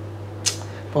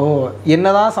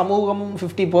 என்னதான் சமூகம்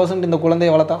 50% இந்த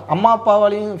குழந்தையை வளர்த்தா, அம்மா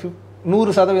அப்பாவாலையும்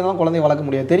 100% குழந்தைய வளர்க்க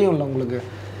முடியாது. தெரியும்ல உங்களுக்கு.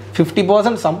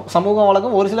 50% சமூகம்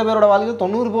வளர்க்கும். ஒரு சில பேரோட வாழ்க்கை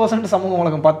 90% சமூகம்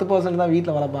வளர்க்கும். 10% தான்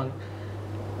வீட்டில் வளர்ப்பாங்க.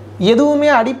 எதுவுமே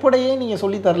அடிப்படையே நீங்கள்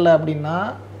சொல்லித்தரல அப்படின்னா,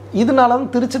 இதனால தான்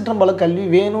திருச்சிற்றம்பல கல்வி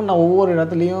வேணும்னு நான் ஒவ்வொரு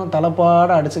இடத்துலையும் தலைப்பாட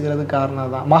அடிச்சுக்கிறது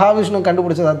காரணம் தான். மகாவிஷ்ணு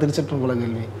கண்டுபிடிச்சதா திருச்சிற்றம்பல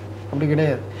கல்வி அப்படி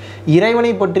கிடையாது.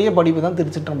 இறைவனை பற்றிய படிப்பு தான்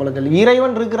திருச்சிற்றம்பல கல்வி.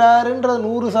 இறைவன் இருக்கிறாருன்றது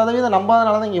 100%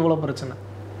 நம்பாதனால தான் இங்கே இவ்வளோ பிரச்சனை.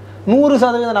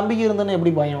 100% நம்பிக்கை இருந்ததுன்னு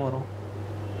எப்படி பயம் வரும்?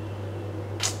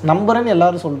 நம்புறேன்னு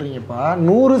எல்லாரும் சொல்கிறீங்கப்பா,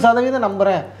 100%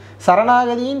 நம்புகிறேன்,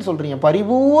 சரணாகதின்னு சொல்கிறீங்க,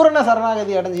 பரிபூரண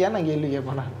சரணாகதி அடைஞ்சியான்னு நான் கேள்வி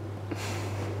கேட்பேன்.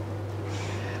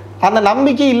 அந்த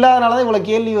நம்பிக்கை இல்லாதனால தான் இவ்வளோ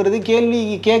கேள்வி வருது. கேள்வி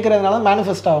கேட்குறதுனால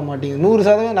மேனிஃபெஸ்ட் ஆக மாட்டேங்குது.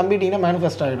 100% நம்பிட்டீங்கன்னா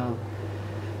மேனிஃபெஸ்ட் ஆகிடும்.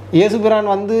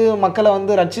 இயேசுபிரான் வந்து மக்களை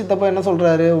வந்து ரட்சித்தப்போ என்ன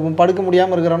சொல்கிறாரு, படுக்க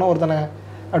முடியாமல் இருக்கிறவனோ ஒருத்தனை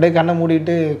அப்படியே கண்ணை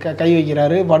மூடிட்டு கை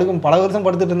வைக்கிறாரு. பல வருஷம்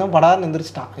படுத்துட்டு இருந்தோம், படாருன்னு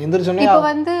எந்திரிச்சிட்டான். எந்திரிச்சோன்னே இப்போ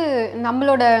வந்து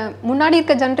நம்மளோட முன்னாடி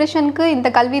இருக்க ஜென்ரேஷனுக்கு இந்த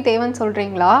கல்வி தேவைன்னு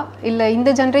சொல்கிறீங்களா, இல்லை இந்த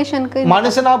ஜென்ரேஷனுக்கு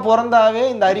மனுஷனாக பிறந்தாவே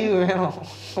இந்த அறிவு வேணும்,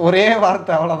 ஒரே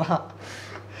வார்த்தை, அவ்வளோதான்.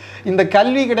 இந்த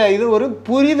கல்வி கிடையாது, இது ஒரு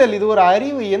புரிதல், இது ஒரு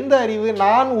அறிவு. எந்த அறிவு?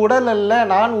 நான் உடல் அல்ல,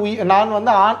 நான்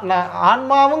வந்து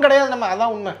ஆன்மாவும் கிடையாது. நம்ம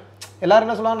அதான் உண்மை. எல்லாரும்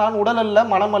என்ன சொல்லுவாங்க, நான் உடல் அல்ல,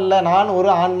 மனம் அல்ல, நான்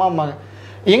ஒரு ஆன்மாம்பாங்க.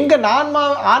 எங்க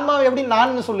ஆன்மாவை எப்படி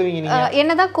நான் சொல்லுவீங்க நீங்க?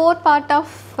 என்னதான் கோர் பார்ட்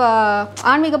ஆஃப்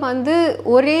ஆன்மீகம் வந்து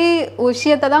ஒரே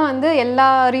விஷயத்தை தான் வந்து எல்லா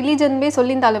ரிலீஜனுமே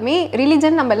சொல்லியிருந்தாலுமே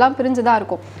ரிலீஜன் நம்ம எல்லாம் பிரிஞ்சு தான்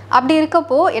இருக்கும். அப்படி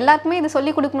இருக்கப்போ எல்லாருக்குமே இது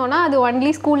சொல்லி கொடுக்கணும்னா அது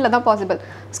ஒன்லி ஸ்கூலில் தான் பாசிபிள்.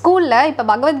 ஸ்கூலில் இப்போ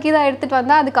பகவத்கீதா எடுத்துகிட்டு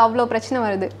வந்தால் அதுக்கு அவ்வளோ பிரச்சனை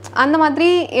வருது. அந்த மாதிரி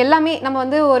எல்லாமே நம்ம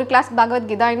வந்து ஒரு கிளாஸ்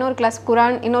பகவத்கீதா, இன்னொரு கிளாஸ்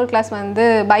குரான், இன்னொரு கிளாஸ் வந்து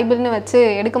பைபிள்னு வச்சு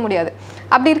எடுக்க முடியாது.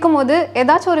 அப்படி இருக்கும்போது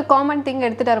ஏதாச்சும் ஒரு காமன் திங்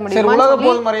எடுத்துகிட்டு வர முடியும். உலக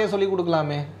பொதுமறையை சொல்லி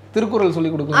கொடுக்கலாமே. திருக்குறள் சொல்லி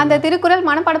கொடுக்கலாம். அந்த திருக்குறள்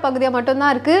மனப்பாட பகுதியாக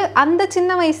மட்டும்தான் இருக்குது. அந்த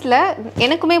சின்ன வயசில்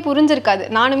எனக்குமே புரிஞ்சிருக்காது.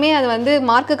 நானுமே அது வந்து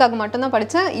மார்க்குக்காக மட்டும்தான்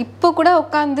படித்தேன். இப்போ கூட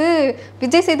உட்காந்து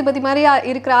விஜய் சேதுபதி மாதிரி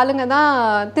இருக்கிற ஆளுங்க தான்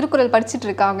திருக்குறள் படிச்சுட்டு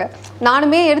இருக்காங்க.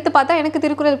 நானுமே எடுத்து பார்த்தா எனக்கு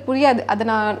திருக்குறள் புரியாது. அது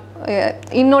நான்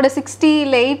என்னோட 60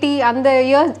 இல்லை 80 அந்த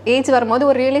ஏஜ் வரும்போது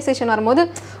ஒரு ரியலைசேஷன் வரும்போது,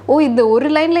 ஓ இது ஒரு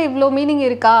லைனில் இவ்வளோ மீனிங்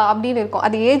இருக்கா அப்படின்னு இருக்கும்.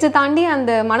 அது ஏஜை தாண்டி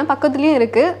அந்த மனப்பக்கத்துலேயும்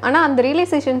இருக்குது. ஆனால் அந்த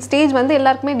ரியலைசேஷன் ஸ்டேஜ் வந்து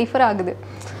எல்லாருக்குமே டிஃபர் ஆகுது.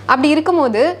 அப்படி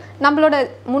இருக்கும்போது நம்மளோட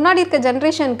முன்னாடி இருக்க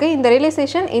ஜென்ரேஷனுக்கு இந்த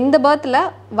ரியலைசேஷன் இந்த பர்த்தில்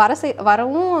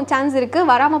வரவும் சான்ஸ் இருக்குது,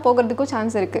 வராமல் போகிறதுக்கும்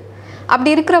சான்ஸ் இருக்குது. அப்படி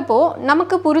இருக்கிறப்போ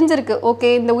நமக்கு புரிஞ்சிருக்கு, ஓகே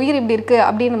இந்த உயிர் இப்படி இருக்குது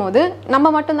அப்படின்னும் போது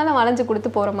நம்ம மட்டும்தான் வளைஞ்சு கொடுத்து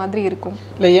போகிற மாதிரி இருக்கும்.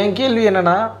 இல்லை, என் கேள்வி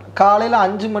என்னென்னா, காலையில்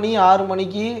 5 மணி 6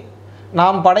 மணிக்கு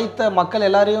நாம் படைத்த மக்கள்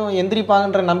எல்லாரையும்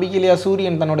எந்திரிப்பாங்கன்ற நம்பிக்கையிலையா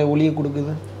சூரியன் தன்னுடைய ஒளியை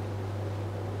கொடுக்குது?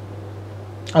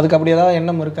 அதுக்கு அப்படி ஏதாவது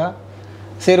எண்ணம் இருக்கா?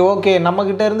 சரி, ஓகே,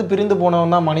 நம்மக்கிட்ட இருந்து பிரிந்து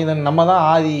போனவன் தான் மனிதன், நம்ம தான்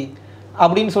ஆதி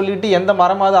அப்படின்னு சொல்லிட்டு எந்த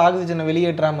மரமாவது ஆக்சிஜனை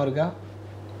வெளியேற்றாமல் இருக்கா?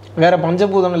 வேறு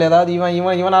பஞ்சபூதங்கள் ஏதாவது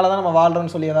இவனால தான் நம்ம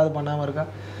வாழ்கிறோன்னு சொல்லி ஏதாவது பண்ணாமல் இருக்கா?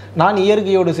 நான்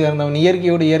இயற்கையோடு சேர்ந்தவன்,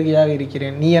 இயற்கையோடு இயற்கையாக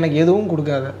இருக்கிறேன். நீ எனக்கு எதுவும்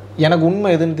கொடுக்காத, எனக்கு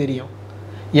உண்மை எதுன்னு தெரியும்,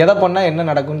 எதை பண்ணால் என்ன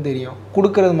நடக்கும்னு தெரியும்.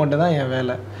 கொடுக்கறது மட்டும்தான் என்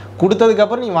வேலை.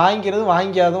 கொடுத்ததுக்கப்புறம் நீ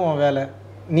வாங்கிக்காதும் உன் வேலை.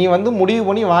 நீ வந்து முடிவு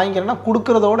பண்ணி வாங்கிக்கிறேன்னா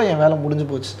கொடுக்குறதோட என் வேலை முடிஞ்சு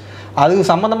போச்சு. அதுக்கு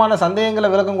சம்மந்தமான சந்தேகங்களை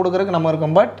விளக்கம் கொடுக்குறதுக்கு நம்ம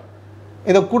இருக்கோம். பட்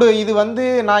இது வந்து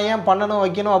நான் ஏன் பண்ணணும்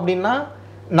வைக்கணும் அப்படின்னா,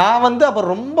 நான் வந்து அப்போ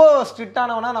ரொம்ப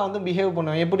ஸ்ட்ரிக்டானவனா நான் வந்து பிஹேவ்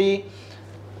பண்ணுவேன். எப்படி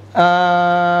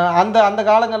அந்த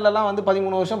காலங்கள்லாம் வந்து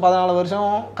 13 வருஷம் 14 வருஷம்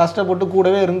கஷ்டப்பட்டு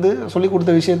கூடவே இருந்து சொல்லிக்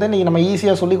கொடுத்த விஷயத்த இன்றைக்கி நம்ம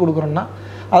ஈஸியாக சொல்லிக் கொடுக்குறோன்னா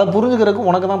அதை புரிஞ்சுக்கிறதுக்கு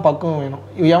உனக்கு தான் பக்குவம் வேணும்.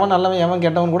 எவன் நல்லவன் எவன்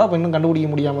கெட்டவன் கூட அப்போ இன்னும் கண்டுபிடிக்க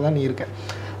முடியாமல் தான் நீ இருக்க.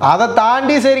 அதை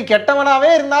தாண்டி சரி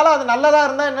கெட்டவனாகவே இருந்தாலும் அது நல்லதாக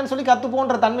இருந்தால் என்னன்னு சொல்லி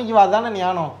கற்றுப்போன்ற தன்மைக்கு அதுதானே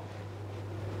ஞானம்.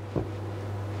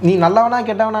 நீ நல்லவனா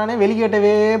கெட்டவனானே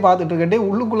வெளிக்கேட்டவே பார்த்துட்டு இருக்கட்டே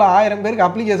உள்ளுக்குள்ளே 1000 பேருக்கு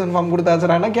அப்ளிகேஷன் ஃபார்ம்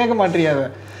கொடுத்தாச்சுறான்னா கேட்க மாட்டேறியாத.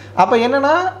 அப்போ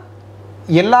என்னென்னா,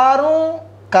 எல்லாரும்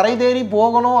கரை தேறி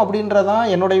போகணும் அப்படின்றதான்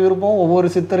என்னுடைய விருப்பம், ஒவ்வொரு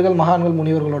சித்தர்கள் மகான்கள்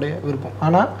முனிவர்களுடைய விருப்பம்.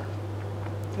 ஆனால்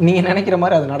நீங்கள் நினைக்கிற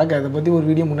மாதிரி அது நடக்காது. இதை பற்றி ஒரு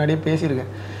வீடியோ முன்னாடியே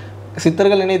பேசியிருக்கேன்.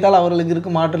 சித்தர்கள் நினைத்தால் அவர்களுக்கு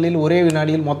இருக்கும் ஆற்றலில் ஒரே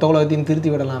வினாடியில் மொத்த உலகத்தையும் திருத்தி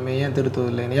விடலாமே, ஏன்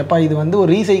திருத்துவதில்லைன்னு. எப்பா, இது வந்து ஒரு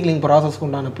ரீசைக்ளிங் ப்ராசஸ்க்கு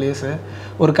உண்டான பிளேஸு.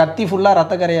 ஒரு கத்தி ஃபுல்லாக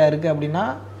ரத்த கரையாக இருக்குது அப்படின்னா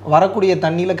வரக்கூடிய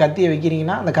தண்ணியில் கத்தியை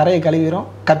வைக்கிறீங்கன்னா அந்த கரையை கழுவிடும்,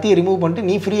 கத்தியை ரிமூவ் பண்ணிட்டு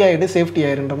நீ ஃப்ரீ ஆகிடு, சேஃப்டி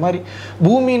ஆகிடுன்ற மாதிரி.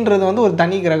 பூமின்றது வந்து ஒரு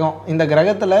தனி கிரகம். இந்த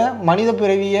கிரகத்தில் மனித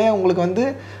பிறவியை உங்களுக்கு வந்து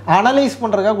அனலைஸ்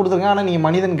பண்ணுறதுக்காக கொடுத்துருங்க. ஆனால் நீங்கள்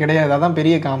மனிதன் கிடையாது, அதான்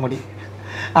பெரிய காமெடி.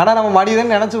 ஆனால் நம்ம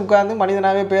மனிதன் நினச்சி உட்காந்து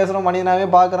மனிதனாகவே பேசுகிறோம், மனிதனாகவே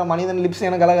பார்க்குறோம். மனிதன் லிப்ஸ்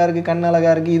எனக்கு அழகாக இருக்குது, கண்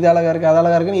அழகாக இருக்குது, இது அழகாக இருக்குது, அது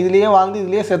அழகாக இருக்குன்னு இதுலேயே வாழ்ந்து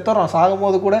இதுலேயே செத்துறோம்.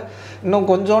 சாகும்போது கூட இன்னும்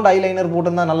கொஞ்சோண்டு ஐலைனர்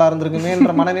போட்டுருந்தா நல்லா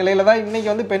இருந்திருக்குமேன்ற மனநிலையில் தான் இன்றைக்கி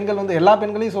வந்து பெண்கள் வந்து, எல்லா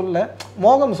பெண்களையும் சொல்ல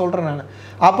மோகம் சொல்கிறேன் நான்.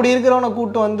 அப்படி இருக்கிறவனை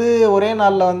கூப்பிட்டு வந்து ஒரே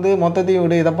நாளில் வந்து மொத்தத்தையும்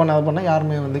விடு, இதை பண்ண அதை பண்ண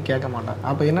யாருமே வந்து கேட்க மாட்டாங்க.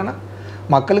 அப்போ என்னென்னா,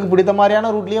 மக்களுக்கு பிடித்த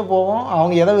மாதிரியான ரூட்லேயே போவோம்,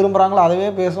 அவங்க எதை விரும்புகிறாங்களோ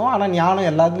அதவே பேசுவோம். ஆனால் ஞானம்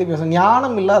எல்லாத்துலேயும் பேசுவோம்.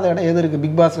 ஞானம் இல்லாத இடம் எது இருக்குது?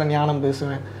 பிக் பாஸில் ஞானம்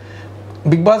பேசுவேன்.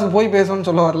 பிக் பாஸுக்கு போய் பேசணும்னு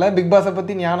சொல்ல வரல, பிக் பாஸை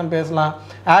பற்றி ஞானம் பேசலாம்.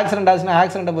 ஆக்சிடென்ட் ஆச்சுன்னா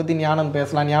ஆக்சிடென்ட்டை பற்றி ஞானம்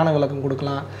பேசலாம், ஞான விளக்கம்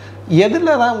கொடுக்கலாம்.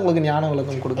 எதில் தான் உங்களுக்கு ஞான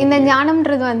விளக்கம் கொடுக்கும்? இந்த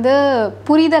ஞானம்ன்றது வந்து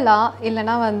புரிதலா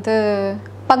இல்லைனா வந்து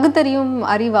பகுத்தறியும்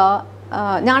அறிவா?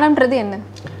 ஞானம்ன்றது என்ன?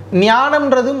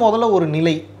 ஞானம்ன்றது முதல்ல ஒரு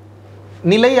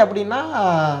நிலை அப்படின்னா,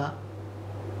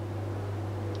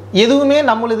 எதுவுமே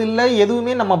நம்மளது இல்லை,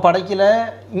 எதுவுமே நம்ம படைக்கலை,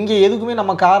 இங்கே எதுக்குமே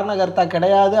நம்ம காரணகர்த்தா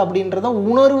கிடையாது அப்படின்றத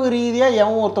உணர்வு ரீதியாக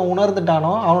எவன் ஒருத்தன்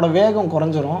உணர்ந்துட்டானோ அவனோட வேகம்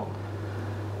குறைஞ்சிரும்.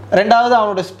 ரெண்டாவது,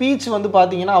 அவனோட ஸ்பீச் வந்து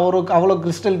பார்த்தீங்கன்னா அவ்வளோ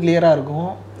கிறிஸ்டல் கிளியராக இருக்கும்,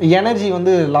 எனர்ஜி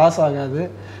வந்து லாஸ் ஆகாது.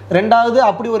 ரெண்டாவது,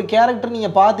 அப்படி ஒரு கேரக்டர்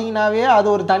நீங்கள் பார்த்தீங்கன்னாவே அது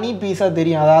ஒரு தனி பீஸாக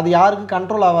தெரியும். அது யாருக்கு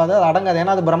கண்ட்ரோல் ஆகாது, அது அடங்காது.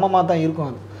 ஏன்னா அது பிரம்மமாக தான்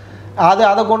இருக்கும்.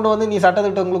 அதை கொண்டு வந்து நீ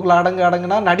சட்டத்திட்டங்களுக்குள்ளே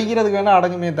அடங்குனா நடிக்கிறதுக்கு வேணால்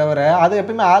அடங்குமே தவிர அது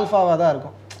எப்பயுமே ஆல்ஃபாவாக தான்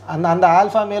இருக்கும். அந்த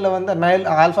ஆல்ஃபா மேலே வந்து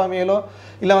ஆல்ஃபா மேலோ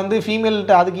இல்லை வந்து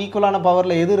ஃபீமேல்கிட்ட அதுக்கு ஈக்குவலான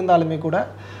பவரில் எது இருந்தாலுமே கூட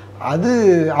அது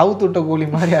அவுத்துட்ட கோழி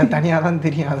மாதிரி அது தனியாக தான்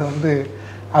தெரியும். அது வந்து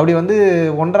அப்படி வந்து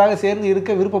ஒன்றாக சேர்ந்து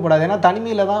இருக்க விருப்பப்படாது. ஏன்னா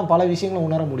தனிமையில் தான் பல விஷயங்களை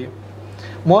உணர முடியும்.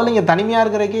 முதல்ல இங்கே தனிமையாக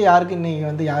இருக்கிறதுக்கே யாருக்கு இன்றைக்கி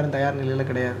வந்து யாரும் தயார்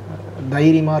நிலையில் கிடையாது.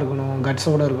 தைரியமாக இருக்கணும்,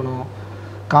 கட்ஸோடு இருக்கணும்,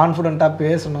 கான்ஃபிடென்ட்டாக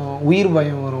பேசணும், உயிர்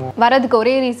பயம் வரும். வரதுக்கு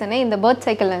ஒரே ரீசனே இந்த பர்த்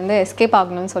சைக்கிள்லேருந்து எஸ்கேப்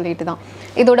ஆகணும்னு சொல்லிட்டு தான்.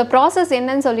 இதோட ப்ராசஸ்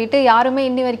என்னன்னு சொல்லிட்டு யாருமே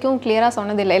இன்னி வரைக்கும் கிளியராக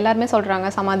சொன்னதில்லை. எல்லாருமே சொல்கிறாங்க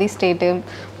சமாதி ஸ்டேட்டு,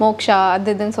 மோக்ஷா,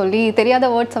 அது இதுன்னு சொல்லி தெரியாத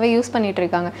வேர்ட்ஸாகவே யூஸ் பண்ணிகிட்டு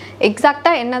இருக்காங்க.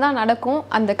 எக்ஸாக்டாக என்ன தான் நடக்கும்,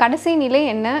 அந்த கடைசி நிலை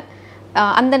என்ன,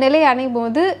 அந்த நிலையை அடையும்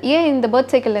போது ஏன் இந்த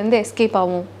பர்த் சைக்கிள்லேருந்து எஸ்கேப்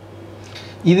ஆகும்?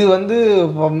 இது வந்து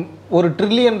ஒரு $1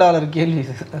 trillion கேள்வி,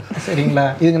 சரிங்களா?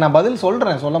 இதுக்கு நான் பதில்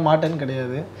சொல்கிறேன், சொல்ல மாட்டேன்னு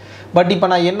கிடையாது. பட் இப்போ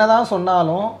நான் என்ன தான்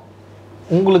சொன்னாலும்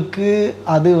உங்களுக்கு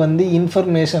அது வந்து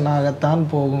இன்ஃபர்மேஷனாகத்தான்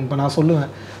போகும். இப்போ நான் சொல்லுவேன்,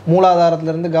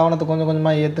 மூலாதாரத்துலேருந்து கவனத்தை கொஞ்சம்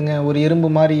கொஞ்சமாக ஏற்றுங்க, ஒரு எறும்பு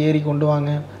மாதிரி ஏறி கொண்டு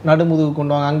வாங்க, நடுமுதுகு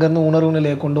கொண்டு வாங்க, அங்கேருந்து உணர்வு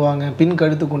நிலையை கொண்டு வாங்க, பின்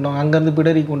கழுத்து கொண்டு வாங்க, அங்கேருந்து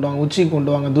பிடரி கொண்டு வாங்க, உச்சி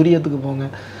கொண்டு வாங்க, துரியத்துக்கு போங்க,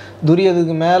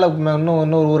 துரியத்துக்கு மேலே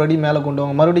இன்னொரு ஒரு அடி மேலே கொண்டு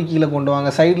வாங்க, மறுபடியும் கீழே கொண்டு வாங்க,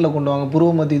 சைடில் கொண்டு வாங்க,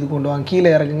 புருவ மத்தியத்துக்கு கொண்டு வாங்க, கீழே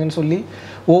இறக்குங்கன்னு சொல்லி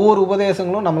ஒவ்வொரு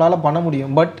உபதேசங்களும் நம்மளால் பண்ண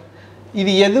முடியும். பட்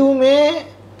இது எதுவுமே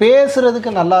பேசுகிறதுக்கு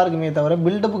நல்லா இருக்குமே தவிர,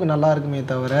 பில்டப்புக்கு நல்லா இருக்குமே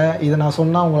தவிர, இதை நான்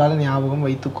சொன்னால் உங்களால் ஞாபகம்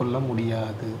வைத்துக்கொள்ள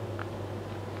முடியாது.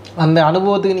 அந்த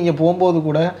அனுபவத்துக்கு நீங்கள் போகும்போது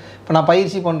கூட, இப்போ நான்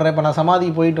பயிற்சி பண்ணுறேன், இப்போ நான்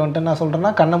சமாதிக்கு போயிட்டு வந்துட்டேன், நான்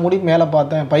சொல்கிறேன்னா கண்ணை மூடி மேலே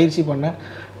பார்த்தேன், பயிற்சி பண்ணேன்,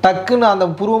 டக்குன்னு அந்த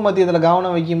புருவ மத்தியத்தில்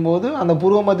கவனம் வைக்கும்போது அந்த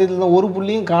புருவ மத்தியத்தில் ஒரு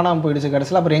புள்ளியும் காணாமல் போயிடுச்சு.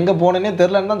 கடைசியில் அப்புறம் எங்கே போனேன்னே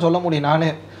தெரிலன்னு தான் சொல்ல முடியும். நானே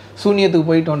சூன்யத்துக்கு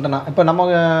போயிட்டு வந்துட்டேன்னா. இப்போ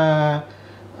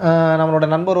நம்மளோட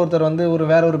நண்பர் ஒருத்தர் வந்து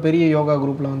வேற ஒரு பெரிய யோகா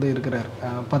குரூப்பில் வந்து இருக்கிறார்.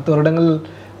 10 வருடங்கள்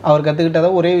அவர் கற்றுக்கிட்டதை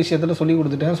ஒரே விஷயத்தில் சொல்லி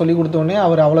கொடுத்துட்டேன். சொல்லி கொடுத்தோடனே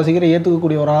அவர் அவ்வளோ சீக்கிரம்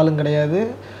ஏற்றுக்கக்கூடிய ஒரு ஆளும் கிடையாது,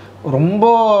 ரொம்ப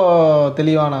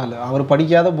தெளிவான ஆள். அவர்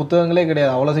படிக்காத புத்தகங்களே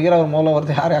கிடையாது. அவ்வளோ சீக்கிரம் அவர் மூலம்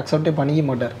ஒருத்தர் யாரும் அக்செப்டே பண்ணிக்க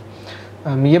மாட்டார்.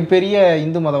 மிகப்பெரிய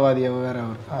இந்து மதவாதி வேறு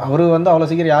அவர் வந்து அவ்வளோ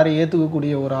சீக்கிரம் யாரையும்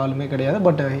ஏற்றுக்கக்கூடிய ஒரு ஆளுமே கிடையாது.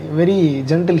 But very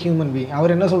gentle human being.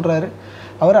 அவர் என்ன சொல்கிறாரு,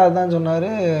 அவர் அதுதான் சொன்னார்,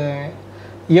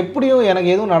 எப்படியும்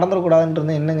எனக்கு எதுவும்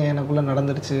நடந்துடக்கூடாதுன்றது என்னங்க எனக்குள்ளே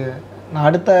நடந்துருச்சு. நான்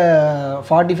அடுத்த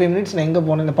 45 மினிட்ஸ் நான் எங்கே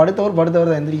போனேன், படுத்தவர்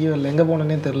தான் எந்திரிக்கவே இல்லை, எங்கே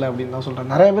போனேன்னே தெரில அப்படின்னு தான்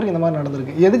சொல்கிறேன். நிறைய பேருக்கு இந்த மாதிரி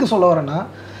நடந்திருக்கு. எதுக்கு சொல்ல வரேன்னா,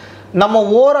 நம்ம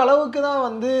ஓரளவுக்கு தான்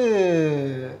வந்து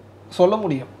சொல்ல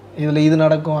முடியும், இதில் இது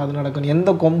நடக்கும் அது நடக்கும்.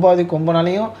 எந்த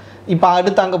கொம்பனாலையும் இப்போ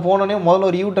அடுத்து அங்கே போனோடனே முதல்ல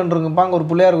ஒரு யூ-டர்ன் இருக்குப்பா, அங்கே ஒரு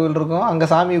பிள்ளையார் கோயில் இருக்கும், அங்கே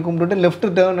சாமியை கும்பிட்டுட்டு லெஃப்ட்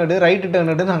டேர்ன் எடு, ரைட்டு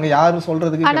டேர்ன் எடுன்னு அங்கே யாரும்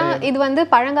சொல்கிறதுக்கு. ஆனால் இது வந்து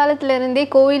பழங்காலத்துலேருந்தே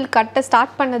கோவில் கட்ட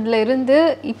ஸ்டார்ட் பண்ணதுல இருந்து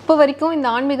இப்போ வரைக்கும் இந்த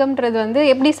ஆன்மீகம்ன்றது வந்து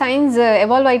எப்படி சயின்ஸ்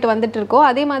எவால்வ் ஆகிட்டு வந்துட்டு இருக்கோ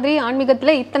அதே மாதிரி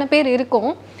ஆன்மீகத்தில் இத்தனை பேர்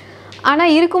இருக்கும்.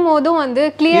 ஆனால் இருக்கும் போதும் வந்து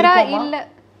கிளியராக இல்லை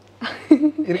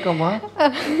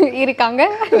இருக்காங்க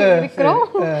இருக்கிறோம்.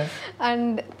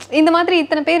 அண்ட் இந்த மாதிரி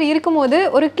இத்தனை பேர் இருக்கும்போது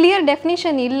ஒரு கிளியர்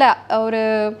டெஃபினிஷன் இல்லை. ஒரு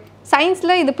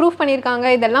சயின்ஸில் இது ப்ரூஃப் பண்ணியிருக்காங்க,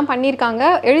 இதெல்லாம் பண்ணியிருக்காங்க,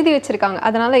 எழுதி வச்சிருக்காங்க,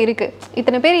 அதனால இருக்கு.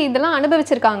 இத்தனை பேர் இதெல்லாம்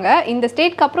அனுபவிச்சிருக்காங்க, இந்த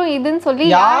ஸ்டேட்க்கு அப்புறம் இதுன்னு சொல்லி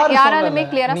யாராலுமே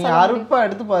கிளியரா சொல்ல முடியாது. அருப்பா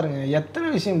எடுத்து பாருங்க, எத்தனை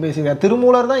விஷயம் பேசியிருக்காரு.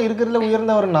 திருமூலர் தான் இருக்கிறதுல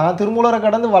உயர்ந்தவர்னா, திருமூலரை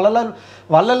கடந்து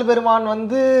வள்ளல் பெருமான்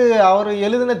வந்து அவர்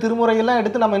எழுதின திருமுறையெல்லாம்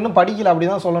எடுத்து நம்ம இன்னும் படிக்கல,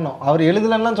 அப்படிதான் சொல்லணும். அவர்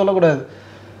எழுதலன்னா சொல்லக்கூடாது.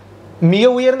 மிக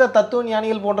உயர்ந்த தத்துவ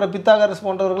ஞானிகள் போன்ற பித்தாகரஸ்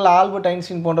போன்றவர்கள், ஆல்பர்ட்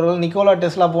ஐன்ஸ்டீன் போன்றவர்கள், நிக்கோலா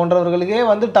டெஸ்லா போன்றவர்களுக்கே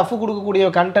வந்து டஃப்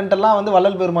கொடுக்கக்கூடிய கண்டென்ட் எல்லாம் வந்து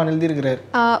வள்ளல் பெருமான் எழுதியிருக்கிறார்.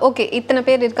 ஓகே, இத்தனை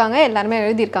பேர் இருக்காங்க, எல்லாருமே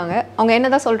எழுதியிருக்காங்க. அவங்க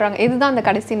என்னதான் சொல்றாங்க, இதுதான் அந்த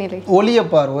கடைசி நிலை.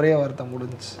 ஒளியப்பார், ஒரே வார்த்தை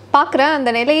முடிஞ்சுச்சு. பார்க்குறேன்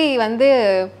அந்த நிலையை வந்து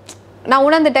நான்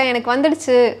உணர்ந்துட்டேன், எனக்கு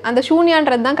வந்துடுச்சு. அந்த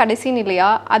சூன்யான்றது தான் கடைசி நிலையா?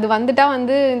 அது வந்துட்டா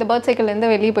வந்து இந்த பர்த் சைக்கிள்லேருந்து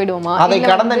வெளியே போயிடுவோமா? அதை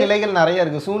கடந்த நிலைகள் நிறைய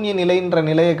இருக்கு. சூன்ய நிலைன்ற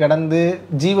நிலையை கடந்து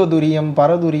ஜீவதுரியம்,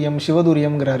 பரதுரியம்,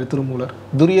 சிவதுரியம்ங்கிறாரு திருமூலர்.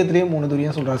 துரியத்திலேயே 3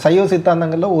 துரியம் சொல்றாரு. சைவ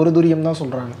சித்தாந்தங்களில் ஒரு துரியம் தான்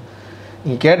சொல்றாங்க.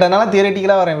 நீங்க கேட்டதுனால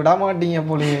தியரட்டிக்கலாக வரேன், விடாமாட்டீங்க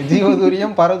போலயே.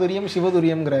 ஜீவதுரியம், பரதுரியம்,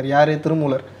 சிவதுரியம்ங்கிறாரு யாரு?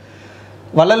 திருமூலர்.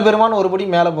 வள்ளல் பெருமான் ஒருபடி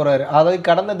மேலே போகிறாரு, அதை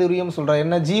கடந்த துரியம் சொல்கிறார்.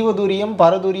 என்ன? ஜீவதுரியம்,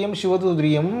 பரதுரியம்,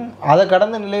 சிவதுரியம். அதை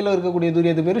கடந்த நிலையில் இருக்கக்கூடிய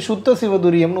துரியத்து பேர் சுத்த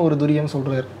சிவதுரியம்னு ஒரு துரியம்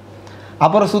சொல்கிறார்.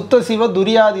 அப்புறம் சுத்த சிவ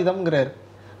துரியாதீதம்ங்கிறார்.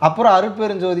 அப்புறம்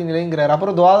அருட்பெருஞ்சோதி நிலைங்கிறார்.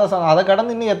 அப்புறம் துவாதசம். அதை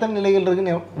கடந்து இன்னும் எத்தனை நிலைகள்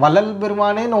இருக்குன்னு வள்ளல்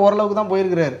பெருமானே இன்னும் ஓரளவுக்கு தான்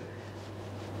போயிருக்கிறாரு.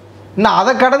 இன்னும்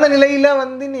அதை கடந்த நிலையில்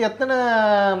வந்து இன்னும் எத்தனை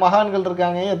மகான்கள்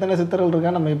இருக்காங்க, எத்தனை சித்தர்கள்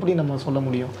இருக்காங்க, நம்ம எப்படி நம்ம சொல்ல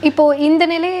முடியும்? இப்போ இந்த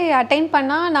நிலையை அட்டைன்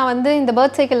பண்ணால் நான் வந்து இந்த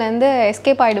பர்த் சைக்கிள்லேருந்து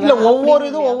எஸ்கேப் ஆகிடுவேன். இல்லை, ஒவ்வொரு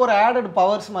இதுவும் ஒவ்வொரு ஆடட்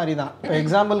பவர்ஸ் மாதிரி தான். இப்போ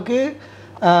எக்ஸாம்பிளுக்கு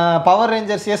பவர்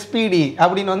ரேஞ்சர்ஸ் SPD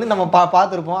அப்படின்னு வந்து நம்ம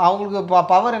பார்த்துருப்போம். அவங்களுக்கு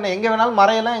பவர் என்ன, எங்கே வேணாலும்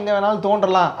மறையலாம், எங்கே வேணாலும்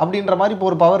தோன்றலாம் அப்படின்ற மாதிரி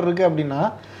இப்போ ஒரு பவர் இருக்குது அப்படின்னா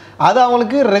அது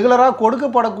அவங்களுக்கு ரெகுலராக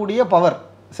கொடுக்கப்படக்கூடிய பவர்.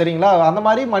 சரிங்களா? அந்த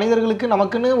மாதிரி மனிதர்களுக்கு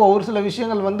நமக்குன்னு ஒவ்வொரு சில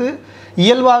விஷயங்கள் வந்து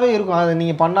இயல்பாகவே இருக்கும். அதை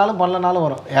நீங்கள் பண்ணாலும் பண்ணலனாலும்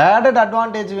வரும். ஆடட்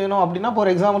அட்வான்டேஜ் வேணும் அப்படின்னா,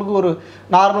 ஃபார் எக்ஸாம்பிளுக்கு ஒரு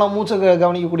நார்மலாக மூச்சை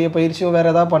கவனிக்கக்கூடிய பயிற்சியோ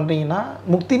வேறு ஏதாவது பண்ணுறீங்கன்னா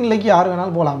முக்தி நிலைக்கு யார்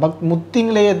வேணாலும் போகலாம். முக்தி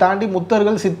நிலையை தாண்டி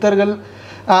முத்தர்கள், சித்தர்கள்,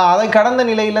 அதை கடந்த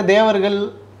நிலையில் தேவர்கள்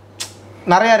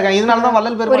நிறையா இருக்காங்க. இதனால தான்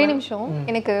வள்ளல் பெருமான். ஒரே நிமிஷம்,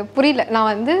 எனக்கு புரியல.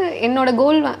 நான் வந்து என்னோட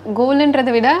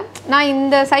கோல்ன்றதை விட நான்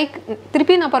இந்த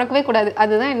திருப்பி நான் பிறக்கவே கூடாது,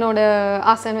 அதுதான் என்னோட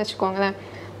ஆசைன்னு வச்சுக்கோங்களேன்.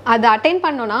 அதை அட்டைன்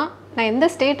பண்ணோன்னா நான் எந்த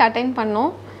ஸ்டேட் அட்டைன் பண்ணோம்,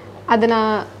 அது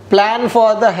நான் plan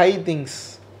for the high things.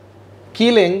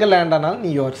 கீழே எங்கே லேண்ட் ஆனாலும்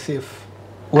நீ யூஆர் சேஃப்.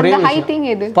 ஒரே ஹை திங்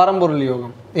எது? பரம்பொருள்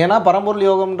யோகம். ஏன்னா பரம்பொருள்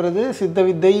யோகம்ன்றது சித்த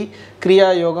வித்தை, கிரியா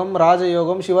யோகம்,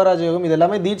 ராஜயோகம், சிவராஜ யோகம், இது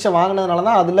எல்லாமே தீட்சை வாங்கினதுனால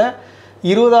தான் அதில்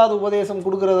 20வது உபதேசம்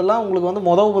கொடுக்குறதெல்லாம் உங்களுக்கு வந்து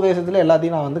மொதல் உபதேசத்தில்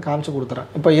எல்லாத்தையும் நான் வந்து காமிச்சு கொடுத்துறேன்.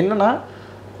 இப்போ என்னென்னா,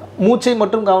 மூச்சை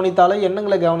மட்டும் கவனித்தாலும்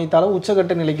எண்ணங்களை கவனித்தாலும்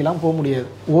உச்சகட்ட நிலைக்கெல்லாம் போக முடியாது.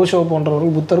 ஓஷோ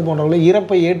போன்றவர்கள், புத்தர் போன்றவர்கள்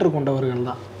இறப்பை ஏற்றுக்கொண்டவர்கள்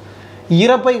தான்.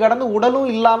 இறப்பை கடந்து உடலும்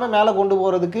இல்லாமல் மேலே கொண்டு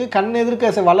போகிறதுக்கு கண்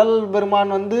எதிர்க்க வள்ளல்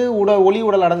பெருமான் வந்து ஒளி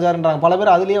உடல் அடைஞ்சாருன்றாங்க. பல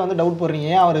பேர் அதுலேயே வந்து டவுட் போடுறீங்க,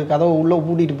 ஏன் அவர் கதவை உள்ளே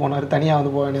பூட்டிட்டு போனார், தனியாக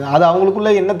வந்து போக வேண்டியது. அது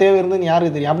அவங்களுக்குள்ளே என்ன தேவை இருந்துன்னு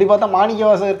யாருக்கு தெரியும்? அப்படி பார்த்தா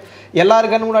மாணிக்கவாசகர் எல்லாரு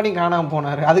கண்ணு முன்னாடியும் காணாமல்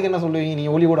போனார், அதுக்கு என்ன சொல்லுவீங்க?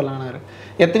 நீங்கள் ஒளி உடல் ஆனார்.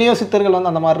 எத்தனையோ சித்தர்கள்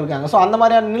வந்து அந்த மாதிரி இருக்காங்க. ஸோ அந்த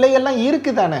மாதிரியான நிலைகள்லாம்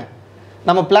இருக்குது தானே.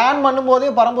 நம்ம பிளான் பண்ணும்போதே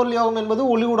பரம்பொருள் யோகம் என்பது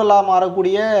ஒளி உடலாக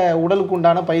மாறக்கூடிய உடலுக்கு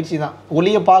உண்டான பயிற்சி தான்.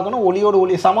 ஒளியை பார்க்கணும், ஒளியோடு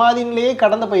ஒளி சமாதியிலேயே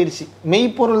கடந்த பயிற்சி.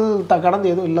 மெய்ப்பொருள்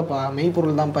கடந்து எதுவும் இல்லைப்பா,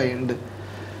 மெய்ப்பொருள் தான்ப்பா எண்டு.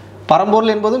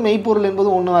 பரம்பொருள் என்பது மெய்ப்பொருள் என்பது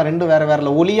ஒன்று தான், ரெண்டு வேறு வேறு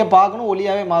இல்லை. ஒளியை பார்க்கணும்,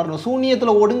 ஒளியாகவே மாறணும்.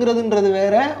 சூன்யத்தில் ஒடுங்கிறதுன்றது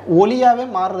வேற, ஒளியாகவே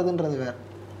மாறுறதுன்றது வேறு.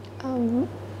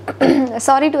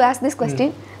 Sorry to ask this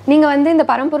question. நீங்கள் வந்து இந்த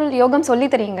பரம்பொருள் யோகம் சொல்லி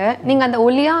தரீங்க, நீங்கள் அந்த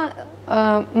ஒளியாக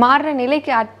மாறுற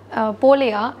நிலைக்கு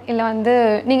போலையா, இல்லை வந்து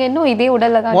நீங்கள் இன்னும் இதே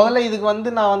உடலில் தான்? முதல்ல இதுக்கு வந்து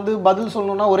நான் வந்து பதில்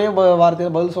சொல்லணும்னா ஒரே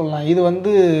வார்த்தையில் பதில் சொல்லலாம். இது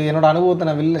வந்து என்னோட அனுபவத்தை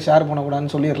நான் வெளில ஷேர்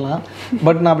பண்ணக்கூடாதுன்னு சொல்லிடலாம்.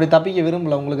 பட் நான் அப்படி தப்பிக்க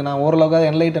விரும்பலை. உங்களுக்கு நான் ஓரளவுக்கு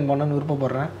என்லைட்டன் பண்ணணும்னு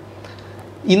விருப்பப்படுறேன்.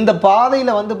 இந்த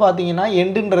பாதையில் வந்து பார்த்தீங்கன்னா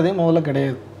எண்டுன்றதே முதல்ல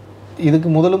கிடையாது.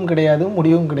 இதுக்கு முதலும் கிடையாது,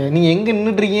 முடிவும் கிடையாது. நீங்கள் எங்கே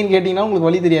நின்றுட்டுருக்கீங்கன்னு கேட்டிங்கன்னா உங்களுக்கு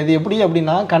வழி தெரியாது. எப்படி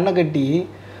அப்படின்னா கண்ணை கட்டி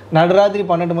நடுராத்திரி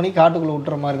 12 மணிக்கு காட்டுக்குள்ளே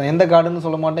விட்டுற மாதிரி தான். எந்த காடுன்னு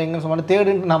சொல்ல மாட்டேன், எங்கன்னு சொல்ல மாட்டேன்,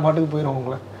 தேடுன்ட்டு நான் பாட்டுக்கு போயிடுவேன்.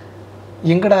 உங்களை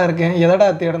எங்கடா இருக்கேன், எதடா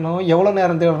தேடணும், எவ்வளோ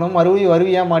நேரம் தேடணும், மறுபடியும்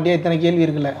வருவியா மாட்டியா, இத்தனை கேள்வி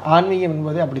இருக்குல்ல. ஆன்மீகம்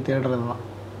என்பதே அப்படி தேடுறது தான்.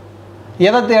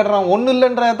 எதை தேடுறோம், ஒன்றும்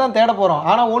இல்லைன்றதை தான் தேட போகிறோம்.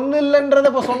 ஆனால் ஒன்றும் இல்லைன்றதை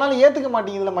இப்போ சொன்னாலும் ஏற்றுக்க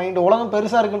மாட்டேங்குதுல மைண்டு. உலகம்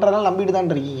பெருசாக இருக்குன்றதால நம்பிட்டு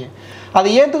தான் இருக்கீங்க. அதை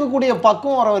ஏற்றுக்கக்கூடிய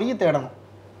பக்குவம் வர வரைக்கும் தேடணும்.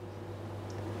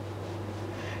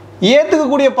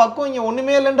 ஏற்றுக்கக்கூடிய பக்குவம் இங்கே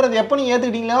ஒன்றுமே இல்லைன்றது எப்போ நீங்கள்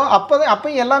ஏற்றுக்கிட்டீங்களோ அப்போ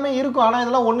எல்லாமே இருக்கும். ஆனால்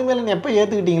இதெல்லாம் ஒன்றுமே இல்லைன்னு எப்போ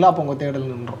ஏற்றுக்கிட்டீங்களோ அப்போ உங்கள்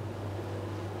தேடல் நின்றோம்.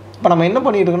 இப்போ நம்ம என்ன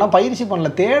பண்ணிகிட்டு இருக்கோம்னா பயிற்சி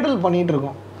பண்ணல, தேடல் பண்ணிகிட்டு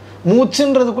இருக்கோம்.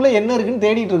 மூச்சுன்றதுக்குள்ளே என்ன இருக்குன்னு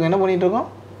தேடிட்டு இருக்கோம். என்ன பண்ணிகிட்டு இருக்கோம்,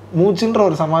 மூச்சுன்ற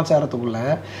ஒரு சமாச்சாரத்துக்குள்ளே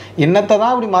என்னத்தை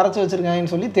தான் அப்படி மறைச்சி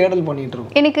வச்சுருக்காங்கன்னு சொல்லி தேடல் பண்ணிகிட்டு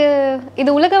இருக்கோம். எனக்கு இது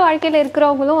உலக வாழ்க்கையில்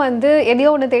இருக்கிறவங்களும் வந்து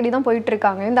எதையோ ஒன்று தேடி தான்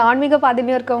போயிட்டுருக்காங்க. இந்த ஆன்மீக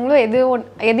பாதையிலையும் இருக்கவங்களும்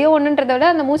எதையோ ஒன்றுன்றதை விட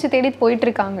அந்த மூச்சு தேடி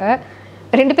போயிட்டுருக்காங்க.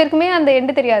 ரெண்டு பேருக்குமே அந்த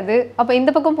எண்டு தெரியாது. அப்போ இந்த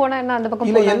பக்கம் போனால் என்ன, அந்த பக்கம்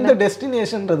இல்லை, எந்த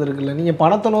டெஸ்டினேஷன்றது இருக்குல்ல. நீங்கள்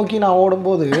பணத்தை நோக்கி நான்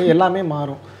ஓடும்போது எல்லாமே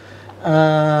மாறும்.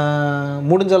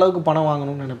 முடிஞ்ச அளவுக்கு பணம்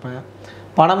வாங்கணும்னு நினைப்பேன்.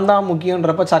 பணம் தான்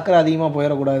முக்கியன்றப்ப சக்கரை அதிகமாக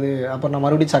போயிடக்கூடாது, அப்புறம் நான்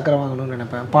மறுபடியும் சக்கரை வாங்கணும்னு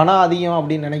நினைப்பேன். பணம் அதிகம்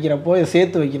அப்படின்னு நினைக்கிறப்போ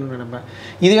சேர்த்து வைக்கணும்னு நினைப்பேன்.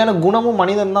 இதுக்கான குணமும்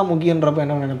மனிதன் தான் முக்கியன்றப்ப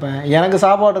என்ன நினைப்பேன், எனக்கு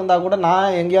சாப்பாடு இருந்தால் கூட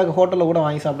நான் எங்கேயாவது ஹோட்டலில் கூட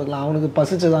வாங்கி சாப்பிட்டுக்கலாம், அவனுக்கு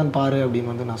பசிச்சுதான் பாரு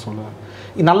அப்படின்னு வந்து நான் சொல்லுவேன்.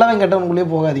 நல்லவன் கெட்டவனுக்குள்ளேயே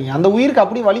போகாதீங்க. அந்த உயிருக்கு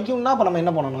அப்படி வலிக்கும்னா அப்போ நம்ம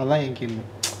என்ன பண்ணணும், அதுதான் என் கேள்வி.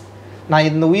 நான்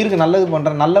இந்த உயிருக்கு நல்லது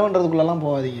பண்ணுறேன், நல்லவன்றதுக்குள்ளெல்லாம்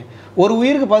போகாதீங்க. ஒரு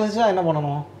உயிருக்கு பசிச்சா என்ன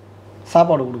பண்ணணும்,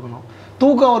 சாப்பாடு கொடுக்கணும்.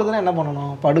 தூக்கம் வருதுன்னா என்ன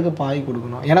பண்ணணும், படுக்க பாய்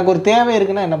கொடுக்கணும். எனக்கு ஒரு தேவை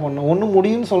இருக்குன்னா என்ன பண்ணணும், ஒன்று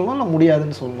முடியும்னு சொல்லணும், இல்லை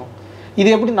முடியாதுன்னு சொல்லணும். இது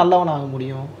எப்படி நல்லவனாக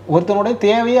முடியும், ஒருத்தனுடைய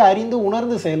தேவையை அறிந்து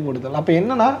உணர்ந்து செயல்படுத்தல். அப்போ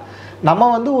என்னென்னா நம்ம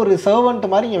வந்து ஒரு சர்வெண்ட்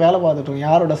மாதிரி இங்கே வேலை பார்த்துட்டோம்.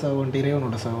 யாரோட சர்வெண்ட்,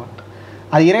 இறைவனோட சர்வெண்ட்.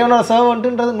 அது இறைவனோட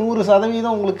சர்வெண்ட்டுன்றது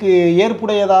 100% உங்களுக்கு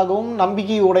ஏற்புடையதாகவும்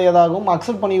நம்பிக்கை உடையதாகவும்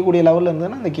அக்செப்ட் பண்ணிக்கக்கூடிய லெவலில்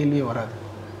இருந்ததுன்னா அந்த கேள்வியே வராது.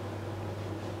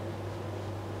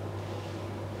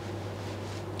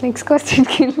 நெக்ஸ்ட் क्वेश्चन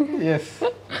கேளு. எஸ்,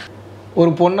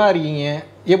 ஒரு பொண்ணாக இருக்கீங்க,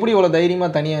 எப்படி இவ்வளோ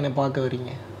தைரியமாக தனியாக என்னை பார்க்க வரீங்க?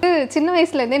 சின்ன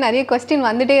வயசுலேருந்தே நிறைய கொஸ்டின்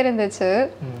வந்துட்டே இருந்துச்சு.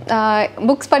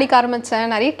 புக்ஸ் படிக்க ஆரம்பித்தேன்,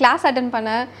 நிறைய கிளாஸ் அட்டன்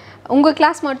பண்ணேன். உங்கள்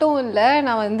கிளாஸ் மட்டும் இல்லை,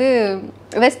 நான் வந்து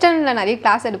வெஸ்டர்னில் நிறைய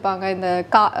கிளாஸ் எடுப்பாங்க, இந்த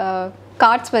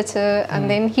கார்ட்ஸ் வச்சு அண்ட்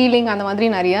தென் ஹீலிங், அந்த மாதிரி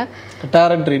நிறைய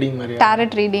டேரட்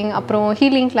ரீடிங், அப்புறம்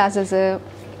ஹீலிங் கிளாஸஸ்ஸு,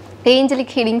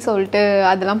 ஏஞ்சலிக் ஹீலிங் சொல்லிட்டு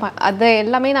அதெல்லாம் அதை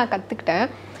எல்லாமே நான்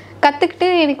கற்றுக்கிட்டு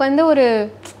எனக்கு வந்து ஒரு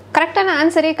கரெக்டான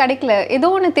ஆன்சரே கிடைக்கல. ஏதோ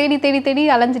ஒன்று தேடி தேடி தேடி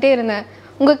அலைஞ்சிட்டே இருந்தேன்.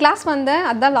 உங்கள் கிளாஸ் வந்தேன்,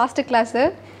 அதுதான் லாஸ்ட்டு கிளாஸு.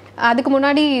 அதுக்கு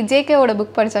முன்னாடி ஜேகேவோட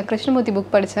புக் படித்தேன், கிருஷ்ணமூர்த்தி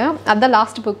புக் படித்தேன், அதுதான்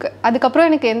லாஸ்ட் புக்கு. அதுக்கப்புறம்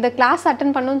எனக்கு எந்த கிளாஸ்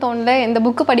அட்டன் பண்ணணும்னு தோணலை, எந்த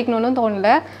புக்கு படிக்கணும்னு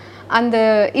தோணலை.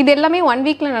 இது எல்லாமே 1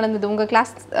 வீக்கில் நடந்தது. உங்கள்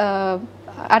கிளாஸ்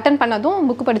அட்டன் பண்ணதும்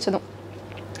புக்கு படித்ததும்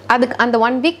அந்த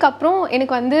 1 வீக் அப்புறம்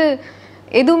எனக்கு வந்து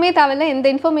எதுவுமே தேவையில்லை, எந்த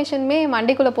இன்ஃபர்மேஷனுமே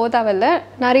மண்டைக்குள்ளே போக தேவையில்லை.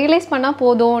 நான் ரியலைஸ் பண்ணால்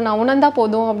போதும், நான் உணர்ந்தா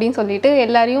போதும் அப்படின்னு சொல்லிட்டு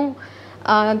எல்லாரையும்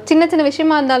சின்ன சின்ன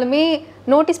விஷயமா இருந்தாலுமே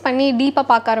நோட்டீஸ் பண்ணி டீப்பாக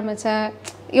பார்க்க ஆரம்பித்தேன்,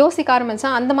 யோசிக்க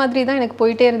ஆரம்பித்தேன். அந்த மாதிரி தான் எனக்கு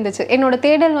போயிட்டே இருந்துச்சு. என்னோடய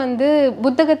தேடல் வந்து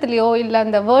புத்தகத்துலேயோ இல்லை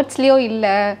அந்த வேர்ட்ஸ்லேயோ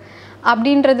இல்லை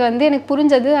அப்படின்றது வந்து எனக்கு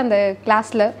புரிஞ்சது அந்த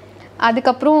கிளாஸில்.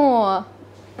 அதுக்கப்புறம்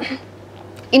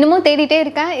இன்னமும் தேடிட்டே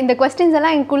இருக்கேன். இந்த கொஸ்டின்ஸ்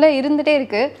எல்லாம் எனக்குள்ளே இருந்துகிட்டே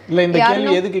இருக்குது. இல்லை, இந்த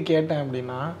கேள்வி எதுக்கு கேட்டேன்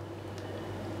அப்படின்னா,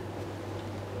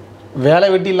 வேலை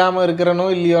வெட்டி இல்லாமல் இருக்கிறனோ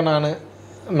இல்லையோ, நான்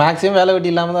மேக்ஸிமம் வேலை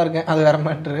வெட்டி இல்லாமல் தான் இருக்கேன், அது வேற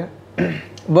மேட்ரு.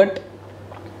 பட்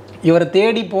இவரை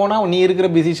தேடி போனால் நீ இருக்கிற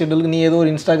பிஸி ஷெட்யூலுக்கு நீ ஏதோ ஒரு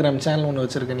இன்ஸ்டாகிராம் சேனல் ஒன்று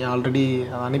வச்சுருக்க, நீ ஆல்ரெடி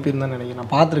அதை அனுப்பியிருந்தான்னு நினைக்கிறேன்,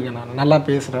 நான் பார்த்துருக்கேன். நான் நல்லா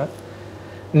பேசுகிறேன்,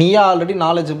 நீயே ஆல்ரெடி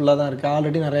நாலேஜபிளாக தான் இருக்க,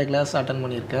 ஆல்ரெடி நிறைய கிளாஸ் அட்டன்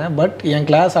பண்ணியிருக்கேன். பட் என்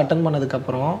கிளாஸ் அட்டன்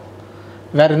பண்ணதுக்கப்புறம்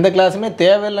வேறு எந்த கிளாஸுமே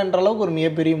தேவையில்லைன்ற அளவுக்கு ஒரு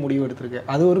மிகப்பெரிய முடிவு எடுத்திருக்கேன்.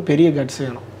 அது ஒரு பெரிய கட்ஸ்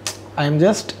வேணும். I am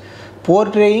just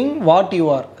portraying what you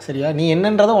are. சரியா, நீ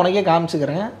என்னன்றதை உனக்கே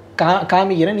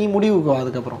காமிக்கிறேன், நீ முடிவுக்கு.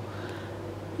 அதுக்கப்புறம்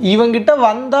இவங்கிட்ட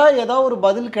வந்தால் ஏதோ ஒரு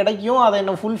பதில் கிடைக்கும், அதை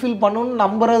என்ன ஃபுல்ஃபில் பண்ணணும்னு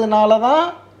நம்புறதுனால தான்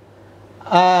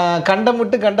கண்டம்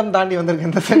விட்டு கண்டம் தாண்டி வந்திருக்கு.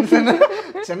 இந்த சென்ஸ்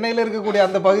சென்னையில் இருக்கக்கூடிய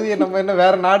அந்த பகுதியை நம்ம என்ன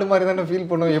வேற நாடு மாதிரி தானே ஃபீல்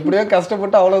பண்ணுவோம். எப்படியோ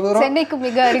கஷ்டப்பட்டு அவ்வளோ தூரம்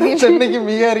சென்னைக்கு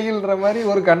மிக அருகில்ன்ற மாதிரி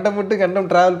ஒரு கண்டம் விட்டு கண்டம்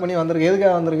ட்ராவல் பண்ணி வந்திருக்கேன்.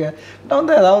 எதுக்காக வந்திருக்கேன்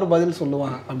வந்து ஏதாவது ஒரு பதில்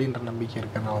சொல்லுவான் அப்படின்ற நம்பிக்கை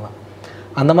இருக்கனால தான்.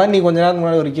 அந்த மாதிரி நீ கொஞ்ச நேரத்துக்கு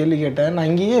முன்னாடி ஒரு கேள்வி கேட்டேன், நான்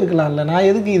இங்கேயே இருக்கலாம்ல, நான்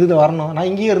எதுக்கு இது வரணும், நான்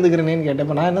இங்கேயே இருந்துக்கிறேனேன்னு கேட்டேன்.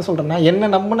 இப்போ நான் என்ன சொல்கிறேன்னா, என்ன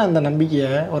நம்பின அந்த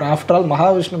நம்பிக்கையை ஒரு ஆஃப்டர் ஆல்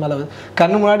மகாவிஷ்ணு மேலே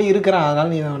கண்ணு முன்னாடி இருக்கிறான்,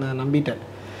 அதனால் நீ அவனை நம்பிட்டேன்.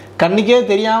 கண்ணுக்கே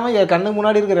தெரியாமல் கண்ணு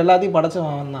முன்னாடி இருக்கிற எல்லாத்தையும்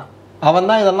படைச்சவன் அவன்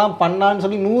தான் இதெல்லாம் பண்ணான்னு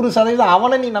சொல்லி 100%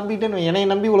 அவனை நீ நம்பிட்டேன்னு. என்னை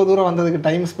நம்பி இவ்வளோ தூரம் வந்ததுக்கு,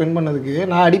 டைம் ஸ்பெண்ட் பண்ணதுக்கு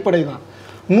நான் அடிப்படை தான்.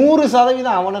 100%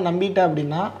 அவனை நம்பிட்டேன்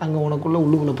அப்படின்னா அங்கே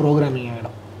உள்ளுக்குள்ளே ப்ரோக்ராமிங்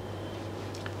ஆகிடும்.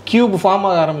 கியூப் ஃபார்ம்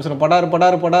ஆக ஆரம்பிச்சிடும்.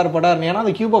 படார். ஏன்னா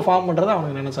அந்த கியூப்பை ஃபார்ம் பண்ணுறதை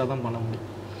அவனுக்கு நினச்சா தான் பண்ண முடியும்.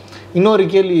 இன்னொரு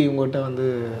கேள்வி உங்கள்கிட்ட வந்து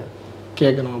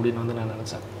கேட்கணும் அப்படின்னு வந்து நான்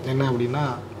நினச்சேன். என்ன அப்படின்னா,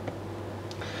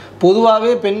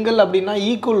 பொதுவாகவே பெண்கள் அப்படின்னா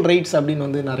ஈக்குவல் ரைட்ஸ் அப்படின்னு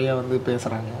வந்து நிறையா வந்து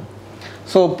பேசுகிறாங்க.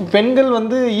 ஸோ பெண்கள்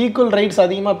வந்து ஈக்குவல் ரைட்ஸ்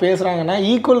அதிகமாக பேசுகிறாங்கன்னா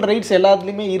ஈக்குவல் ரைட்ஸ்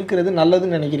எல்லாத்துலேயுமே இருக்கிறது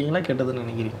நல்லதுன்னு நினைக்கிறீங்களா, கெட்டதுன்னு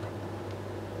நினைக்கிறீங்களா?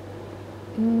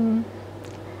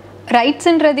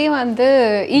 ரைட்ஸுன்றதே வந்து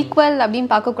ஈக்குவல் அப்படின்னு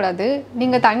பார்க்கக்கூடாது.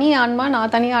 நீங்கள் தனி ஆன்மா,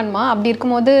 நான் தனி ஆன்மா, அப்படி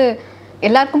இருக்கும்போது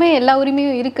எல்லாருக்குமே எல்லா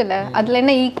உரிமையும் இருக்குல்ல. அதில்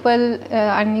என்ன ஈக்குவல்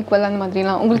அன்ஈக்குவல் அந்த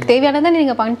மாதிரிலாம் உங்களுக்கு தேவையானதை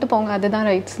நீங்கள் பண்ணிட்டு போங்க, அதுதான்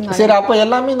ரைட்ஸ். சரி, அப்போ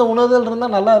எல்லாமே இந்த உணர்தல்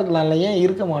இருந்தால் நல்லா இருக்கலாம்ல, ஏன்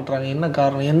இருக்க மாட்டாங்க? என்ன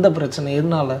காரணம், எந்த பிரச்சனை,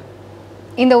 எதனால?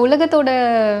 இந்த உலகத்தோட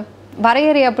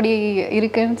வரையறை அப்படி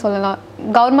இருக்குன்னு சொல்லலாம்.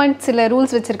 கவர்மெண்ட் சில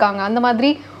ரூல்ஸ் வச்சுருக்காங்க. அந்த மாதிரி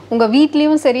உங்கள்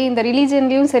வீட்லேயும் சரி, இந்த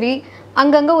ரிலீஜன்லேயும் சரி,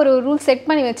 அங்கங்கே ஒரு ரூல் செட்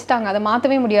பண்ணி வச்சுட்டாங்க. அதை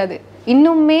மாற்றவே முடியாது.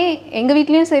 இன்னுமே எங்கள்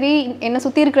வீட்லேயும் சரி, என்னை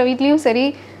சுற்றி இருக்கிற வீட்லேயும் சரி,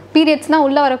 பீரியட்ஸ்னால்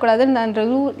உள்ளே வரக்கூடாதுன்னு அந்த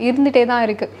ரூல் இருந்துகிட்டே தான்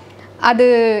இருக்குது. அது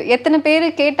எத்தனை பேர்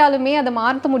கேட்டாலுமே அதை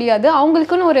மாற்ற முடியாது.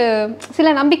 அவங்களுக்குன்னு ஒரு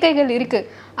சில நம்பிக்கைகள் இருக்குது.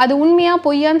 அது உண்மையாக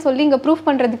பொய்யான்னு சொல்லி இங்கே ப்ரூஃப்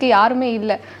பண்ணுறதுக்கு யாருமே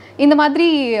இல்லை. இந்த மாதிரி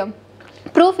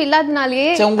ப்ரூஃப் இல்லாதனாலேயே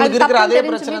உங்களுக்கு இருக்கிற அதே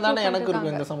பிரச்சனை தானே எனக்கு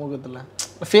இருக்கும். இந்த சமூகத்தில்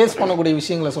ஃபேஸ் பண்ணக்கூடிய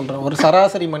விஷயங்களை சொல்கிறேன். ஒரு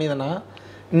சராசரி மனிதனா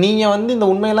நீங்கள் வந்து இந்த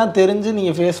உண்மையெல்லாம் தெரிஞ்சு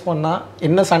நீங்கள் ஃபேஸ் பண்ணால்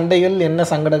என்ன சண்டைகள், என்ன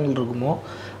சங்கடங்கள் இருக்குமோ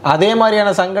அதே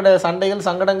மாதிரியான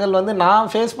சங்கடங்கள் வந்து நான்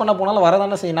ஃபேஸ் பண்ண போனாலும்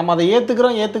வரதானே செய்யும். நம்ம அதை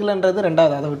ஏற்றுக்கலன்றது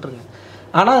ரெண்டாவது, அதை விட்டுருங்க.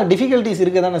 ஆனால் டிஃபிகல்ட்டிஸ்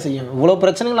இருக்க தானே செய்யும். இவ்வளோ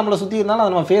பிரச்சனைகள் நம்மளை சுற்றி இருந்தாலும்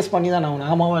அதை நம்ம ஃபேஸ் பண்ணி தான்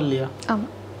ஆகணும். ஆமாவா இல்லையா?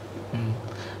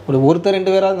 ஒருத்தர்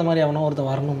 2 பேராக இந்த மாதிரி ஆகணும்,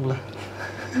 ஒருத்தர் வரணும்ல.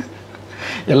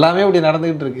 எல்லாமே இப்படி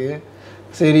நடந்துக்கிட்டு இருக்கு.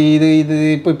 சரி, இது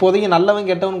இப்போதைக்கு நல்லவன்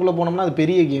கெட்டவனுக்குள்ளே போனோம்னா அது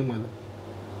பெரிய கேம். அது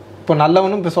இப்போ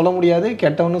நல்லவனும் இப்போ சொல்ல முடியாது,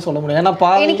 கெட்டவனும் சொல்ல முடியாது.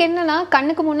 ஏன்னா எனக்கு என்னன்னா,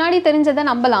 கண்ணுக்கு முன்னாடி தெரிஞ்சதை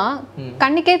நம்பலாம்,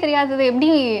 கண்ணுக்கே தெரியாததை எப்படி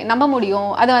நம்ப முடியும்?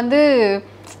 அது வந்து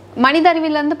மனித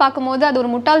அறிவிலேருந்து பார்க்கும்போது அது ஒரு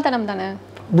முட்டாள்தனம் தானே.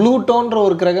 ப்ளூட்டோன்ற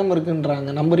ஒரு கிரகம்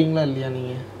இருக்குன்றாங்க, நம்புறீங்களா இல்லையா?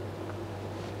 நீங்கள்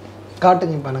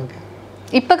காட்டுங்க இப்போ. எனக்கு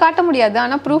இப்போ காட்ட முடியாது,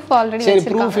 ஆனால் ப்ரூஃப் ஆல்ரெடி. சரி,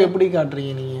 ப்ரூஃப் எப்படி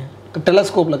காட்டுறீங்க நீங்கள்?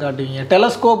 டெலஸ்கோப்பில் காட்டுவீங்க.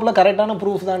 டெலஸ்கோப்பில் கரெக்டான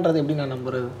ப்ரூஃப் தான்றது எப்படி நான்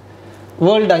நம்புறது?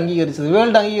 வேர்ல்டு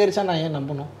அங்கீகரிச்சா நான் ஏன்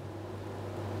நம்பணும்?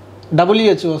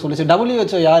 WHO சொல்லிச்சு.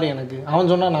 WHO யார் எனக்கு? அவன்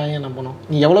சொன்னால் நான் ஏன் நம்பணும்?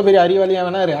 நீ எவ்வளோ பெரிய அறிவாளியாக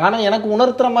வேணா இரு, ஆனால் எனக்கு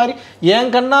உணர்த்துற மாதிரி என்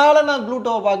கண்ணால் நான்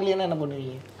ப்ளூட்டோவை பார்க்கலைன்னா என்ன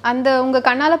பண்ணுவீங்க? அந்த உங்கள்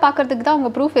கண்ணால் பார்க்கறதுக்கு தான்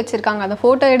அவங்க ப்ரூஃப் வச்சுருக்காங்க, அந்த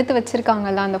ஃபோட்டோ எடுத்து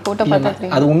வச்சுருக்காங்கல்ல, அந்த ஃபோட்டோ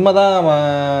பார்த்து. அது உண்மைதான்.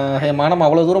 நம்ம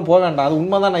அவ்வளோ தூரம் போக வேண்டாம். அது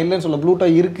உண்மைதான், நான் இல்லைன்னு சொல்ல. ப்ளூட்டோ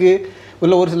இருக்குது,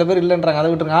 இல்லை ஒரு சில பேர் இல்லைன்றாங்க,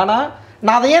 அதை விட்டுருங்க. ஆனால்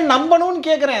நான் அதை ஏன் நம்பணும்னு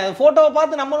கேட்குறேன். ஃபோட்டோவை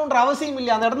பார்த்து நம்பணுன்ற அவசியம்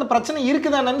இல்லையா? அந்த இடத்துல பிரச்சனை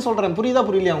இருக்குதானேன்னு சொல்கிறேன். புரியுதா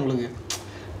புரியலையா உங்களுக்கு?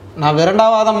 நான்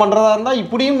விரண்டாவாதம் பண்ணுறதா இருந்தால்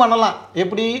இப்படியும் பண்ணலாம்.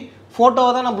 எப்படி? ஃபோட்டோவை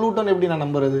தான் நான் ப்ளூட்டோன்னு எப்படி நான்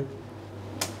நம்புறது?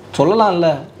 சொல்லலாம்ல.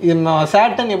 இது நான்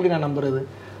சேட்டன் எப்படி நான் நம்புறது?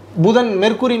 புதன்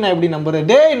மெர்க்குரி நான் எப்படி நம்புறது?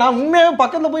 டேய், நான் உண்மையாகவே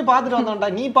பக்கத்தில் போய் பார்த்துட்டு வந்தோம்டா.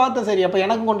 நீ பார்த்த சரி, அப்போ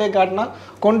எனக்கு கொண்டே காட்டினா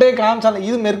கொண்டே காமிச்சாலும்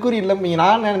இது மெர்க்குரி இல்லை மீ,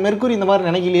 நான் மெர்க்குரி இந்த மாதிரி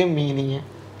நினைக்கலையே மீ. நீங்கள்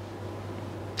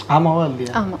ஆமாவா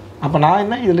இல்லையா? அப்போ நான்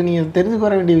என்ன இதில் நீங்கள் தெரிஞ்சுக்க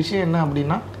வர வேண்டிய விஷயம் என்ன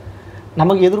அப்படின்னா,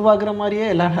 நமக்கு எதிர்பார்க்குற மாதிரியே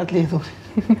எல்லா நேரத்துலையும்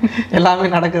எல்லாமே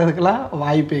நடக்கிறதுக்கெல்லாம்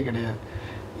வாய்ப்பே கிடையாது.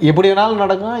 எப்படி வேணாலும்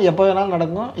நடக்கும், எப்போ வேணாலும்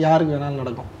நடக்கும், யாருக்கு வேணாலும்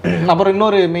நடக்கும். அப்புறம்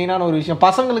இன்னொரு மெயினான ஒரு விஷயம்,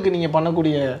 பசங்களுக்கு நீங்கள்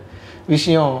பண்ணக்கூடிய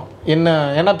விஷயம் என்ன?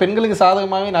 ஏன்னா பெண்களுக்கு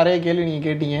சாதகமாகவே நிறைய கேள்வி நீங்கள்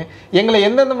கேட்டீங்க. எங்களை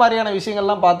எந்தெந்த மாதிரியான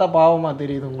விஷயங்கள்லாம் பார்த்தா பாவமாக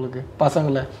தெரியுது உங்களுக்கு?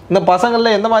 பசங்களை, இந்த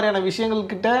பசங்களில் எந்த மாதிரியான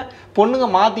விஷயங்கள்கிட்ட பொண்ணுங்க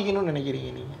மாற்றிக்கணும்னு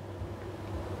நினைக்கிறீங்க நீங்கள்?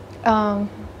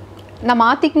 நான்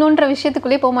மாற்றிக்கணுன்ற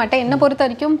விஷயத்துக்குள்ளே போக மாட்டேன். என்னை பொறுத்த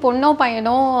வரைக்கும் பொண்ணோ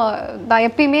பையனோ நான்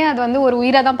எப்பயுமே அது வந்து ஒரு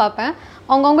உயிராக தான் பார்ப்பேன்.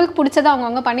 அவங்கவுங்களுக்கு பிடிச்சதை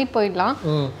அவங்கவுங்க பண்ணிட்டு போயிடலாம்.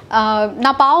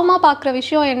 நான் பாவமாக பார்க்குற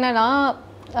விஷயம் என்னன்னா,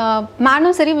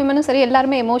 மேனும் சரி விமனும் சரி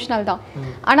எல்லாருமே எமோஷ்னல் தான்.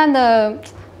 ஆனால் அந்த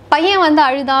பையன் வந்து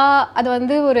அழுதா அது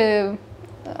வந்து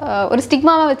ஒரு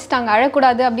ஸ்டிக்மாவாக வச்சுட்டாங்க,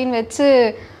 அழக்கூடாது அப்படின்னு வச்சு.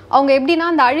 அவங்க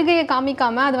எப்படின்னா அந்த அழுகையை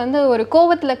காமிக்காமல் அது வந்து ஒரு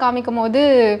கோவத்தில் காமிக்கும் போது,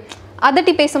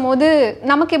 அதட்டி பேசும்போது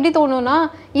நமக்கு எப்படி தோணும்னா,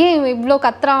 ஏன் இவ்வளோ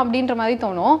கத்துறான் அப்படின்ற மாதிரி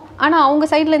தோணும். ஆனால் அவங்க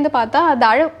சைட்லேருந்து பார்த்தா அது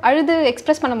அழுது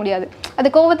எக்ஸ்பிரஸ் பண்ண முடியாது, அது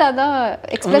கோவத்தை தான்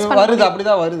எக்ஸ்பிரஸ் பண்ண வருது.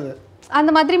 அப்படிதான் வருது. அந்த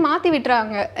மாதிரி மாற்றி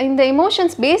விட்டுறாங்க. இந்த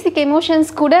எமோஷன்ஸ், பேசிக் எமோஷன்ஸ்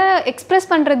கூட எக்ஸ்ப்ரெஸ்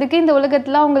பண்ணுறதுக்கு இந்த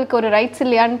உலகத்தில் அவங்களுக்கு ஒரு ரைட்ஸ்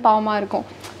இல்லையான்னு பாவமாக இருக்கும்.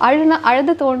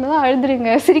 அழுது தோணுதா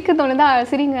அழுதுருங்க, சிரிக்க தோணுதா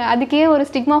சிரிங்க, அதுக்கே ஒரு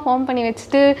ஸ்டிக்மா ஃபார்ம் பண்ணி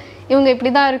வச்சுட்டு இவங்க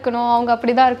இப்படி தான் இருக்கணும், அவங்க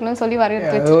அப்படி தான் இருக்கணும்னு சொல்லி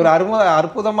வரையறுத்து ஒரு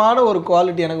அற்புதமான ஒரு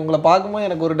குவாலிட்டி. எனக்கு உங்களை பார்க்கும்போது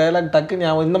எனக்கு ஒரு டைலாக் டக்கு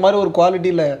ஞாபகம். இந்த மாதிரி ஒரு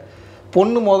குவாலிட்டியில்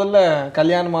பொண்ணு முதல்ல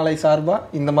கல்யாண மாலை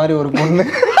சார்பாக இந்த மாதிரி ஒரு பொண்ணு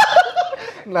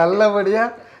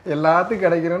நல்லபடியாக எல்லாத்துக்கும்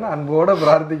கிடைக்கிறேன்னு அன்போடு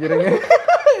பிரார்த்திக்கிறேங்க.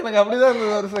 எனக்கு அப்படிதான்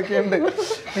இருந்தது ஒரு செகண்டு.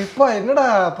 இப்போ என்னடா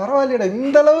பரவாயில்லையடா,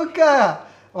 இந்த அளவுக்கு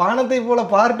வானத்தை போல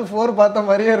பார்ட் 4 பார்த்த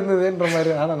மாதிரியே இருந்ததுன்ற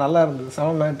மாதிரி. ஆனால் நல்லா இருந்தது,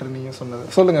 செம மேட்ரு நீங்கள் சொன்னது.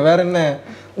 சொல்லுங்கள், வேற என்ன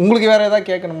உங்களுக்கு வேற ஏதாவது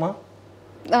கேட்கணுமா?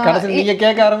 கடைசி நீங்க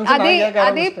கேட்க ஆரம்பிச்சு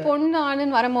அதே பொண்ணு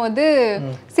ஆணுன்னு வரும்போது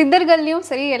சித்தர்கள்லயும்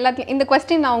சரி எல்லாத்தையும் இந்த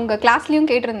கொஸ்டின் நான் உங்க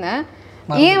கிளாஸ்லயும் கேட்டிருந்தேன்.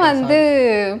 ஏன் வந்து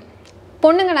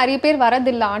பொண்ணுங்க நிறைய பேர்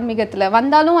வரதில்லை ஆன்மீகத்தில்,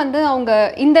 வந்தாலும் வந்து அவங்க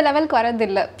இந்த லெவலுக்கு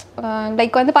வரதில்லை.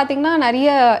 லைக் வந்து பார்த்தீங்கன்னா நிறைய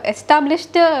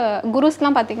எஸ்டாப்ளிஷ்டு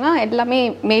குருஸ்லாம் பார்த்தீங்கன்னா எல்லாமே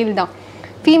மேல் தான்,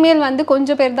 ஃபீமேல் வந்து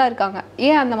கொஞ்சம் பேர் தான் இருக்காங்க.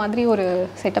 ஏன் அந்த மாதிரி ஒரு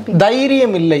செட்டப்?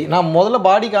 தைரியம் இல்லை. நான் முதல்ல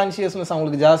பாடி கான்சியஸ்னஸ்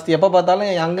அவங்களுக்கு ஜாஸ்தி. எப்போ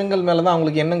பார்த்தாலும் அங்கங்கள் மேலே தான்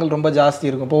அவங்களுக்கு எண்ணங்கள் ரொம்ப ஜாஸ்தி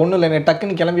இருக்கும். இப்போ ஒன்றும் இல்லை,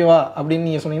 டக்குன்னு கிளம்பி வா அப்படின்னு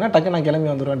நீங்கள் சொன்னீங்கன்னா டக்குன்னு நான்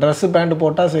கிளம்பி வந்துடுவேன். ட்ரெஸ்ஸு பேண்ட்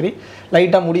போட்டால் சரி,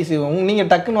 லைட்டாக முடி செய்வோம்.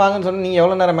 நீங்கள் டக்குன்னு வாங்கன்னு சொன்னால் நீங்கள்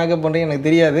எவ்வளோ நேரம் மேக்கப் பண்ணுறீங்க எனக்கு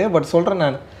தெரியாது. பட் சொல்கிறேன்,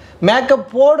 நான் மேக்கப்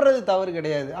போடுறது தவறு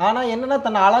கிடையாது. ஆனால் என்னென்னா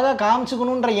தன்னை அழகாக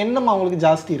காமிச்சுக்கணுன்ற எண்ணம் அவங்களுக்கு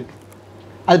ஜாஸ்தி இருக்குது.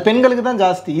 அது பெண்களுக்கு தான்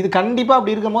ஜாஸ்தி. இது கண்டிப்பாக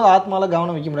அப்படி இருக்கும்போது ஆத்மாவில்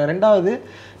கவனம் வைக்க முடியாது. ரெண்டாவது,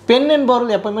 பெண்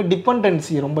என்பவர்கள் எப்பவுமே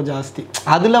டிபெண்டன்சி ரொம்ப ஜாஸ்தி.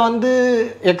 அதில் வந்து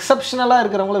எக்ஸப்ஷனலாக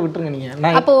இருக்கிறவங்கள விட்டுருங்க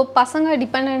நீங்கள். அப்போ பசங்க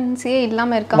டிபெண்டன்சியே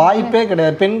இல்லாமல் இருக்காங்க, வாய்ப்பே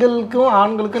கிடையாது. பெண்களுக்கும்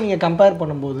ஆண்களுக்கும் நீங்கள் கம்பேர்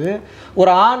பண்ணும்போது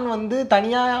ஒரு ஆண் வந்து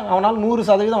தனியாக அவனால்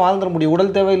 100% வாழ்ந்துட முடியும்,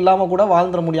 உடல் தேவை இல்லாமல் கூட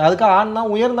வாழ்ந்துட முடியும். அதுக்கு ஆண்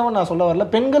தான் உயர்ந்தவன் நான் சொல்ல வரல.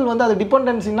 பெண்கள் வந்து அது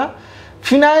டிபெண்டன்சினா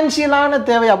ஃபினான்ஷியலான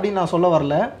தேவை அப்படின்னு நான் சொல்ல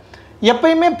வரல.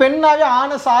 எப்பயுமே பெண்ணாகவே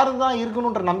ஆணை சார்ந்து தான்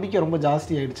இருக்கணுன்ற நம்பிக்கை ரொம்ப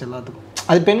ஜாஸ்தி ஆகிடுச்சு எல்லாத்துக்கும்.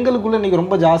 அது பெண்களுக்குள்ளே இன்றைக்கி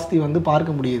ரொம்ப ஜாஸ்தி வந்து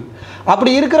பார்க்க முடியுது.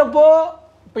 அப்படி இருக்கிறப்போ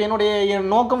இப்போ என்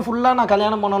நோக்கம் ஃபுல்லாக நான்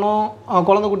கல்யாணம் பண்ணணும்,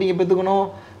 குழந்தை குட்டிங்க பெற்றுக்கணும்,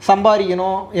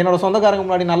 சம்பாதிக்கணும், என்னோடய சொந்தக்காரங்க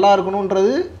முன்னாடி நல்லா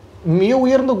இருக்கணுன்றது மிக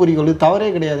உயர்ந்த குறிக்கோள், இது தவறே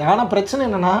கிடையாது. ஆனால் பிரச்சனை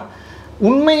என்னென்னா,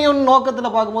 உண்மையின்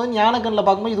நோக்கத்தில் பார்க்கும்போது, ஞானக்கண்ணில்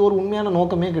பார்க்கும்போது இது ஒரு உண்மையான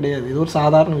நோக்கமே கிடையாது, இது ஒரு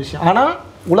சாதாரண விஷயம். ஆனால்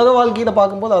உலக வாழ்க்கையில்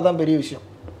பார்க்கும்போது அதுதான் பெரிய விஷயம்.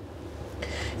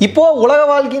 இப்போது உலக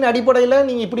வாழ்க்கையின் அடிப்படையில்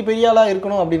நீங்கள் இப்படி பெரிய ஆளாக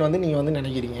இருக்கணும் அப்படின்னு வந்து நீங்கள் வந்து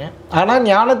நினைக்கிறீங்க. ஆனால்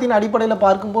ஞானத்தின் அடிப்படையில்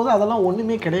பார்க்கும்போது அதெல்லாம்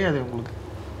ஒன்றுமே கிடையாது.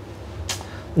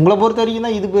 உங்களை பொறுத்த வரைக்கும்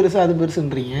தான் இது பெருசு அது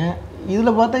பெருசுன்றீங்க,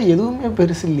 இதில் பார்த்தா எதுவுமே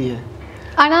பெருசு இல்லையே.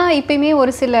 ஆனால் இப்போயுமே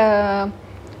ஒரு சில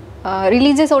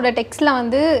ரிலீஜியஸோட டெக்ஸ்டில்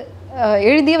வந்து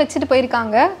எழுதியே வச்சுட்டு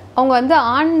போயிருக்காங்க, அவங்க வந்து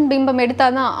ஆண் பிம்பம்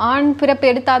எடுத்தால் தான், ஆண் பிறப்பு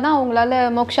எடுத்தால் தான் அவங்களால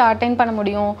மோட்சா அட்டைன் பண்ண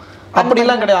முடியும்.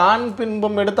 அப்படிலாம் கிடையாது. ஆண்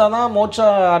பின்பம் எடுத்தால் தான் மோட்சா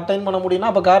அட்டைன் பண்ண முடியும்னா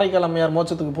அப்போ காரைக்கால் அம்மையார்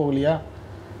மோட்சத்துக்கு போகலையா?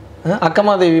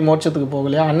 அக்கமாதேவி மோட்சத்துக்கு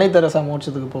போகலையா? அன்னை தெரசா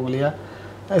மோட்சத்துக்கு போகலையா?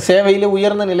 சேவையில்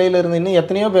உயர்ந்த நிலையில் இருந்து இன்னும்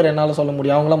எத்தனையோ பேர் என்னால் சொல்ல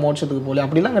முடியும் அவங்களாம் மோட்சத்துக்கு போகலையா?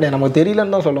 அப்படிலாம் கிடையாது. நமக்கு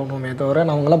தெரியலன்னு தான் சொல்லணுமே தவிர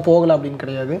அவங்களாம் போகலை அப்படின்னு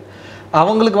கிடையாது.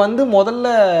 அவங்களுக்கு வந்து முதல்ல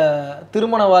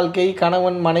திருமண வாழ்க்கை,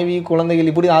 கணவன் மனைவி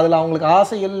குழந்தைகள், இப்படி அதில் அவங்களுக்கு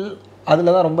ஆசைகள்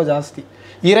அதில் தான் ரொம்ப ஜாஸ்தி.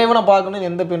 இறைவனை பார்க்கணுன்னு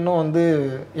எந்த பெண்ணும் வந்து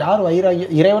யார் வைராகி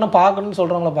இறைவனை பார்க்கணுன்னு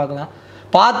சொல்கிறவங்கள பார்க்கலாம்.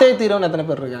 பார்த்தே தீர்வன் எத்தனை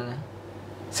பேர் இருக்காங்க?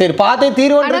 சரி, பார்த்தே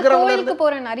தீர்வன் இருக்கிறவங்க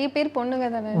போற நிறைய பேர் பொண்ணுங்க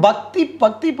தானே.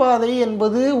 பக்தி பாதை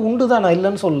என்பது உண்டு தான், நான்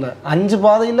இல்லைன்னு சொல்ல. 5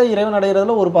 பாதையில் இறைவன்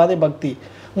அடைகிறதுல ஒரு பாதை பக்தி.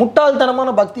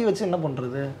 முட்டாள்தனமான பக்தி வச்சு என்ன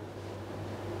பண்ணுறது?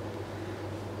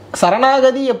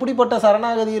 சரணாகதி எப்படிப்பட்ட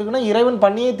சரணாகதி இருக்குன்னா, இறைவன்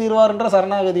பண்ணியே தீர்வார்ன்ற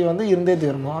சரணாகதி வந்து இருந்தே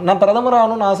தீரணும். நான் பிரதமர்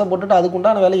ஆகணும்னு ஆசைப்பட்டுட்டு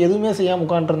அதுக்குண்டான வேலை எதுவுமே செய்யாமல்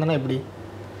உட்காந்துருந்தேன்னா எப்படி?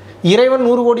 இறைவன்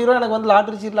 100 கோடி ரூபா எனக்கு வந்து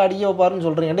லாட்ரி சீட்டில் அடிக்க வைப்பாருன்னு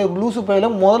சொல்கிறீங்க. லூசு பையில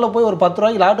முதல்ல போய் ஒரு 10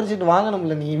 ரூபாய்க்கு லாட்ரி சீட் வாங்கணும்.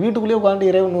 இல்லை, நீ வீட்டுக்குள்ளேயே உட்காந்து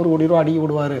இறைவன் 100 கோடி ரூபா அடிக்க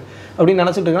விடுவார் அப்படின்னு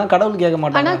நினச்சிட்டு இருக்கா, கடவுள் கேட்க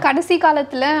மாட்டாங்க. ஆனால் கடைசி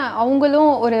காலத்தில்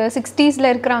அவங்களும் ஒரு 60s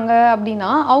இருக்கிறாங்க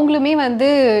அப்படின்னா அவங்களுமே வந்து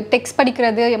டெக்ஸ்ட்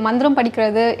படிக்கிறது, மந்திரம்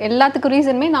படிக்கிறது, எல்லாத்துக்கும்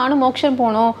ரீசனுமே நானும் மோட்சம்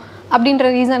போகணும் அப்படின்ற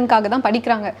ரீசனுக்காக தான்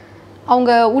படிக்கிறாங்க.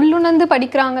 அவங்க உள்ளுணர்ந்து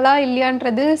படிக்கிறாங்களா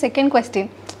இல்லையான்றது செகண்ட்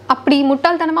கொஸ்டின். அப்படி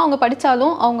முட்டாள்தனமாக அவங்க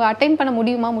படித்தாலும் அவங்க அட்டைன் பண்ண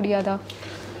முடியுமா முடியாதா?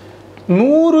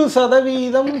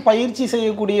 100% பயிற்சி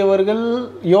செய்யக்கூடியவர்கள்,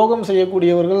 யோகம்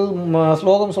செய்யக்கூடியவர்கள்,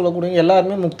 ஸ்லோகம் சொல்லக்கூடியவங்க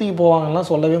எல்லாருமே முக்திக்கு போவாங்கலாம்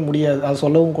சொல்லவே முடியாது. அது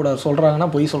சொல்லவும் கூடாது. சொல்கிறாங்கன்னா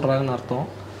பொய் சொல்கிறாங்கன்னு அர்த்தம்.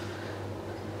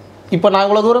 இப்போ நான்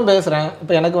இவ்வளோ தூரம் பேசுகிறேன்,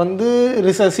 இப்போ எனக்கு வந்து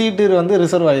சீட்டு வந்து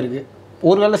ரிசர்வ் ஆகிருக்கு.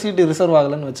 ஒருவேளை சீட்டு ரிசர்வ்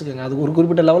ஆகலைன்னு வச்சுக்கோங்க, அது ஒரு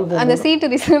குறிப்பிட்ட லெவல் போகும். அந்த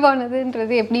சீட்டு ரிசர்வ்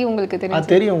ஆனதுன்றது எப்படி உங்களுக்கு தெரியும்?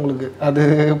 அது தெரியும் உங்களுக்கு. அது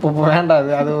இப்போ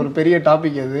வேண்டாது, அது ஒரு பெரிய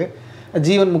டாபிக். அது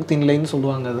ஜீவன் முக்தி நிலைன்னு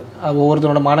சொல்லுவாங்க. அது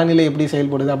ஒவ்வொருத்தரோட மனநிலை எப்படி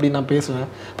செயல்படுது அப்படின்னு நான் பேசுவேன்.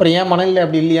 அப்புறம் ஏன் மனநிலை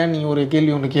அப்படி இல்லையான்னு நீங்கள் ஒரு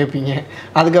கேள்வி ஒன்று கேட்பீங்க.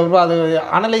 அதுக்கப்புறம் அதை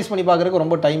அனலைஸ் பண்ணி பார்க்குறதுக்கு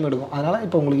ரொம்ப டைம் எடுக்கும். அதனால்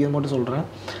இப்போ உங்களுக்கு இது மட்டும் சொல்கிறேன்.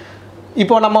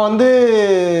 இப்போ நம்ம வந்து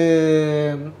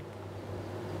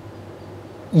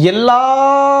எல்லா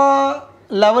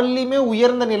லெவல்லையுமே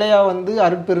உயர்ந்த நிலையாக வந்து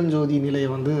அருட்பெருஞ்சோதி நிலையை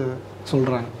வந்து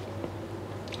சொல்கிறாங்க.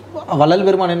 வள்ளல்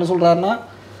பெருமான் என்ன சொல்கிறாருன்னா,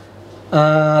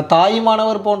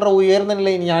 தாயுமானவர் போன்ற உயர்ந்த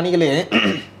நிலை ஞானிகளே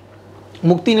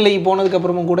முக்தி நிலைக்கு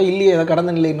போனதுக்கப்புறமும் கூட இல்லையே அதை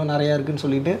கடந்த நிலை இன்னும் நிறையா இருக்குதுன்னு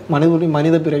சொல்லிட்டு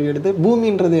மனித பிறவி எடுத்து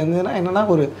பூமின்றது என்னென்னா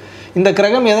ஒரு இந்த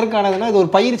கிரகம் எதற்கானதுன்னா இது ஒரு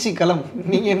பயிற்சி களம்.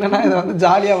 நீங்கள் என்னென்னா இதை வந்து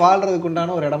ஜாலியாக வாழ்கிறதுக்கு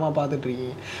உண்டான ஒரு இடமா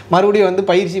பார்த்துட்ருக்கீங்க. மறுபடியும் வந்து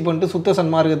பயிற்சி பண்ணிட்டு சுத்த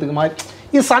சன்மார்க்கத்துக்கு மாதிரி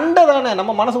இது சண்டை தானே,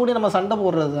 நம்ம மனசு கூட நம்ம சண்டை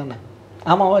போடுறது தானே,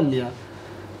 ஆமாவா இல்லையா?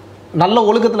 நல்ல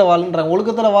ஒழுக்கத்தில் வாழ்ன்றாங்க.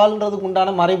 ஒழுக்கத்தில் வாழ்ன்றதுக்கு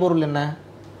உண்டான மறைபொருள் என்ன?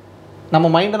 நம்ம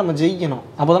மைண்டை நம்ம ஜெயிக்கணும்.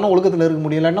 அப்போ தானே ஒழுக்கத்தில் இருக்க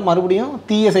முடியும். இல்லைன்னா மறுபடியும்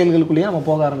தீய செயல்களுக்குள்ளேயே நம்ம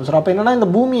போக ஆரம்பிச்சிடும். அப்போ என்னென்னா இந்த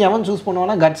பூமி எவன் சூஸ்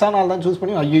பண்ணுவான்னா கட்ஸானால் தான் சூஸ்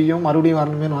பண்ணி ஐயோ மறுபடியும்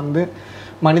வரணுமே வந்து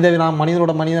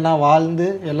மனிதனாக வாழ்ந்து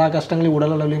எல்லா கஷ்டங்களையும்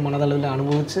உடல் அளவுலையும் மனதளவுலையும்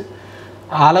அனுபவித்து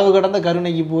அளவு கடந்த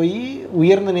கருணைக்கு போய்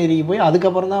உயர்ந்த நேரிக்கு போய்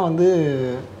அதுக்கப்புறம் தான் வந்து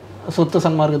சொத்த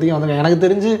சன்மார்க்கத்துக்கு வந்து எனக்கு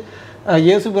தெரிஞ்சு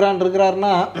இயேசு பிரான்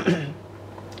இருக்கிறாருன்னா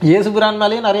இயேசு பிரான்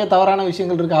மேலேயே நிறைய தவறான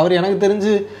விஷயங்கள் இருக்குது. அவர் எனக்கு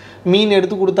தெரிஞ்சு மீன்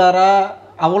எடுத்து கொடுத்தாரா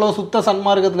அவ்வளோ சுத்த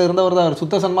சன்மார்க்கத்தில் இருந்தவர் தான் அவர்.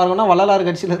 சுத்த சன்மார்க்கம்னா வள்ளலார்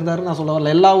கட்சியில் இருந்தாருன்னு நான் சொல்ல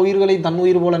வரல. எல்லா உயிர்களையும் தன்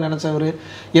உயிர் போல் நினச்சவர்,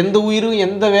 எந்த உயிரும்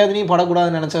எந்த வேதனையும்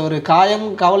படக்கூடாதுன்னு நினச்சவர், காயம்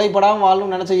கவலைப்படாமல்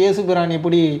வாழணும்னு நினச்ச இயேசு பிரான்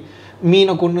எப்படி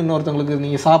மீனை கொண்டு இன்னொருத்தவங்களுக்கு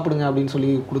நீங்கள் சாப்பிடுங்க அப்படின்னு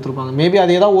சொல்லி கொடுத்துருப்பாங்க. மேபி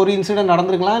அது ஏதாவது ஒரு இன்சிடென்ட்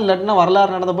நடந்திருக்கலாம், இல்லாட்டினா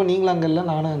வரலாறு நடந்தப்போ நீங்களும் அங்கே இல்லை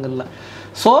நானும் அங்கே இல்லை.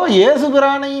 ஸோ இயேசு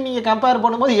பிரானை நீங்கள் கம்பேர்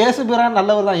பண்ணும்போது இயேசு பிரான்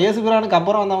நல்லவர் தான். இயேசு பிரானுக்கு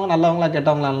அப்புறம் வந்தவங்க நல்லவங்களா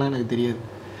கெட்டவங்களான்லாம் எனக்கு தெரியாது.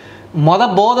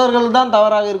 போதர்கள் தான்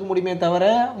தவறாக இருக்க முடியுமே தவிர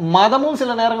மதமும்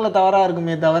சில நேரங்களில் தவறாக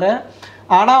இருக்குமே தவிர.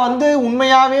 ஆனால் வந்து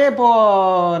உண்மையாகவே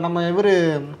இப்போது நம்ம இவர்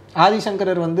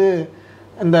ஆதிசங்கரர் வந்து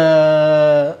இந்த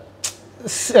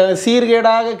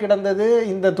சீர்கேடாக கிடந்தது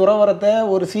இந்த துறவரத்தை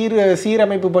ஒரு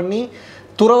சீரமைப்பு பண்ணி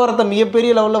துறவரத்தை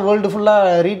மிகப்பெரிய லெவலில் வேர்ல்டு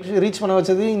ஃபுல்லாக ரீச் பண்ண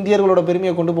வச்சது, இந்தியர்களோட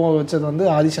பெருமையை கொண்டு போக வச்சது வந்து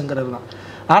ஆதிசங்கரர் தான்.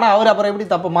 ஆனால் அவர் அப்புறம்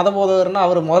எப்படி மத போதகர்னா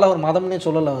அவர் முதல்ல அவர் மதம்னே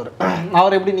சொல்லலை.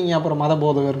 அவர் எப்படி நீங்கள் அப்புறம் மத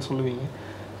போதகர்னு சொல்லுவீங்க?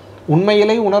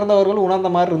 உண்மையிலே உணர்ந்தவர்கள் உணர்ந்த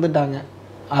மாதிரி இருந்துட்டாங்க.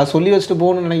 அதை சொல்லி வச்சுட்டு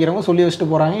போகணும்னு நினைக்கிறவங்க சொல்லி வச்சுட்டு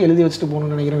போகிறாங்க, எழுதி வச்சுட்டு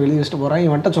போகணும்னு நினைக்கிறவங்க எழுதி வச்சுட்டு போகிறாங்க.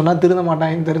 இவன்ட்ட சொன்னால் திருந்த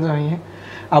மாட்டாங்கன்னு தெரிஞ்சவங்க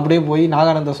அப்படியே போய்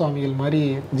நாகானந்த சுவாமிகள் மாதிரி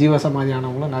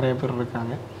ஜீவசமாதியானவங்களும் நிறைய பேர்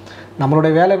இருக்காங்க.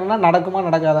 நம்மளுடைய வேலை என்னென்னா நடக்குமா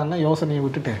நடக்காதான்னு யோசனையை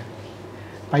விட்டுட்டு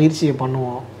பயிற்சியை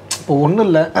பண்ணுவோம். இப்போ ஒன்றும்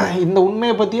இல்லை, இந்த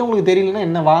உண்மையை பற்றியும் உங்களுக்கு தெரியலன்னா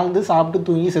என்ன, வாழ்ந்து சாப்பிட்டு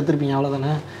தூங்கி செத்துருப்பீங்க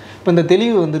அவ்வளோதானே. இப்போ இந்த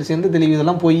தெளிவு வந்துருச்சு, எந்த தெளிவு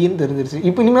இதெல்லாம் பொய்ன்னு தெரிஞ்சிருச்சு.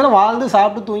 இப்போ இனிமேல் வாழ்ந்து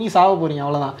சாப்பிட்டு தூங்கி சாக போகிறீங்க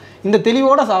அவ்வளோதான். இந்த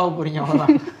தெளிவோடு சாக போகிறீங்க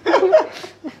அவ்வளோதான்.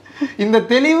 இந்த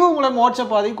தெளிவு உங்களை மோட்ச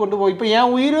பாதைக்கு கொண்டு போய் இப்போ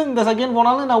என் உயிர் இந்த செகண்ட்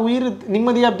போனாலும் நான் உயிர்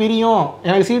நிம்மதியாக பிரியும்,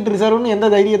 எனக்கு சீட் ரிசர்வ்னு எந்த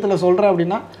தைரியத்தில் சொல்கிறேன்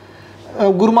அப்படின்னா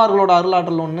குருமார்களோட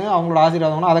அருளாற்றல் ஒன்று, அவங்களோட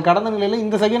ஆசீர்வாதம் ஒன்று. அதை கடந்த நிலையில்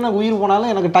இந்த செகண்ட் எனக்கு உயிர்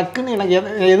போனாலும் எனக்கு டக்குன்னு எனக்கு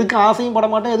எதுக்கு ஆசையும் பட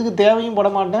மாட்டேன், எதுக்கு தேவையும் பட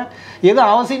மாட்டேன், எது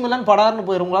அவசியம் இல்லைன்னு படாருன்னு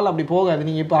போயிடும். உங்களால் அப்படி போகாது.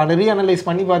 நீங்கள் இப்போ ரீஅனலைஸ்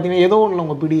பண்ணி பார்த்தீங்கன்னா ஏதோ ஒன்று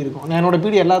உங்கள் பிடி இருக்கும். நான் என்னோடய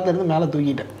பிடி எல்லாத்துலேருந்து மேலே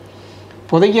தூக்கிட்டேன்.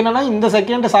 இப்போதைக்கு என்னென்னா இந்த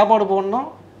செகண்டு சாப்பாடு போடணும்,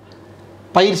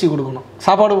 பயிற்சி கொடுக்கணும்,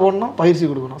 சாப்பாடு போடணும், பயிற்சி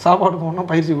கொடுக்கணும், சாப்பாடு போடணும்,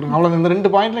 பயிற்சி கொடுக்கணும். அவ்வளோ இந்த 2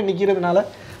 பாயிண்டில் நிற்கிறதுனால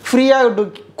ஃப்ரீயாக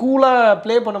கூலாக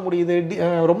ப்ளே பண்ண முடியுது,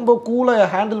 ரொம்ப கூலாக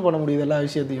ஹேண்டில் பண்ண முடியுது எல்லா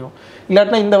விஷயத்தையும்.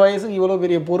 இல்லாட்டினா இந்த வயசுக்கு இவ்வளோ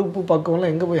பெரிய பொறுப்பு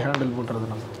பக்குவம்லாம் எங்கே போய் ஹேண்டில்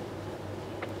பண்ணுறது நம்ம?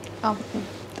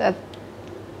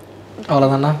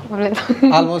 அவ்வளோதாண்ணா,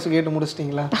 ஆல்மோஸ்ட் கேட்டு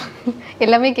முடிச்சிட்டிங்களா?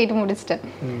 எல்லாமே கேட்டு முடிச்சிட்டேன்.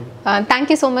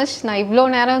 Thank you so much. நான் இவ்வளோ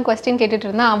நேரம் கொஸ்டின் கேட்டுட்டு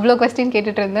இருந்தேன், அவ்வளோ கொஸ்டின்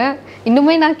கேட்டுட்டு இருந்தேன்.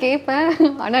 இன்னுமே நான் கேட்பேன்,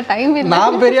 ஆனால் டைம் இல்லை.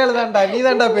 நான் பெரிய ஆள் தான்டா, நீ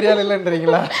தான்டா பெரிய ஆள்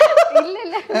இல்லைன்றீங்களா? இல்லை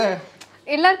இல்லை,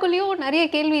 எல்லாருக்குள்ளேயும் நிறைய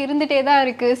கேள்வி இருந்துகிட்டே தான்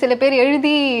இருக்குது. சில பேர்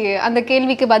எழுதி அந்த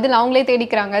கேள்விக்கு பதில் அவங்களே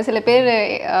தேடிக்கிறாங்க, சில பேர்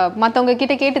மற்றவங்க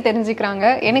கிட்ட கேட்டு தெரிஞ்சுக்கிறாங்க.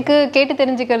 எனக்கு கேட்டு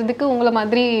தெரிஞ்சுக்கிறதுக்கு உங்களை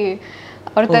மாதிரி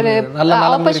ஒருத்தர்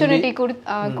ஆப்பர்ச்சுனிட்டி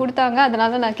கொடுத்தாங்க,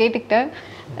 அதனால நான் கேட்டுக்கிட்டேன்.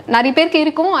 நிறைய பேருக்கு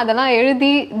இருக்கும், அதெல்லாம் எழுதி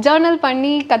ஜேர்னல்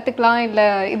பண்ணி கற்றுக்கலாம். இல்லை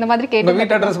இந்த மாதிரி கேட்டு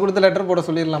வீட்டு அட்ரஸ் கொடுத்து லெட்டர் போட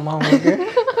சொல்லிடலாமா உங்களுக்கு?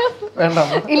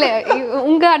 வேண்டாம், இல்லை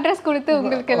உங்கள் அட்ரஸ் கொடுத்து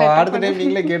உங்களுக்கு அடுத்த டைம்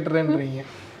நீங்களே கேட்டுறேன்றீங்க.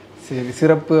 சரி,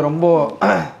 சிறப்பு. ரொம்ப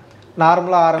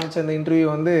நார்மலாக ஆரம்பித்த இந்த இன்டர்வியூ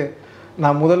வந்து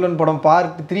நான் முதல்வன் படம்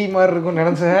பார்ட் 3 மாதிரி இருக்கும்னு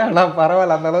நினச்சேன். ஆனால்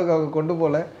பரவாயில்ல, அந்தளவுக்கு அவங்க கொண்டு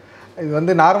போகல. இது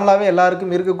வந்து நார்மலாகவே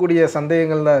எல்லாருக்கும் இருக்கக்கூடிய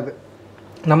சந்தேகங்கள் தான் இது.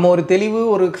 நம்ம ஒரு தெளிவு,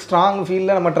 ஒரு ஸ்ட்ராங்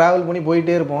ஃபீல்டில் நம்ம ட்ராவல் பண்ணி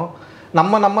போயிட்டே இருப்போம்.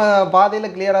 நம்ம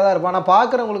பாதையில் கிளியராக தான் இருப்போம். ஆனால்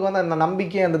பார்க்குறவங்களுக்கு வந்து அந்த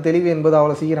நம்பிக்கை, அந்த தெளிவு என்பது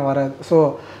அவ்வளோ சீக்கிரம் வராது. ஸோ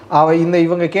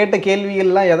இவங்க கேட்ட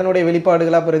கேள்விகள்லாம் எதனுடைய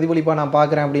வெளிப்பாடுகளாக பிரதிபலிப்பாக நான்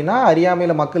பார்க்குறேன் அப்படின்னா,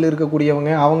 அறியாமையில் மக்கள்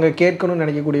இருக்கக்கூடியவங்க அவங்க கேட்கணும்னு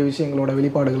நினைக்கக்கூடிய விஷயங்களோட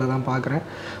வெளிப்பாடுகளை தான் பார்க்குறேன்.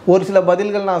 ஒரு சில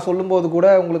பதில்கள் நான் சொல்லும்போது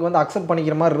கூட உங்களுக்கு வந்து அக்செப்ட்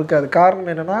பண்ணிக்கிற மாதிரி இருக்காது.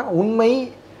 காரணம் என்னென்னா, உண்மை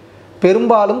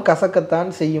பெரும்பாலும்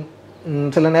கசக்கத்தான் செய்யும்.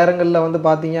 சில நேரங்களில் வந்து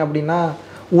பார்த்தீங்க அப்படின்னா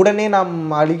உடனே நாம்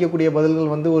அளிக்கக்கூடிய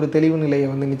பதில்கள் வந்து ஒரு தெளிவு நிலையை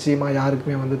வந்து நிச்சயமாக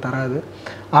யாருக்குமே வந்து தராது.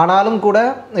 ஆனாலும் கூட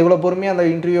இவ்வளோ பொறுமையாக அந்த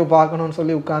இன்டர்வியூ பார்க்கணுன்னு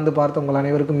சொல்லி உட்கார்ந்து பார்த்து உங்கள்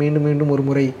அனைவருக்கும் மீண்டும் மீண்டும் ஒரு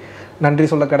முறை நன்றி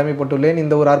சொல்ல கடமைப்பட்டுள்ளேன்.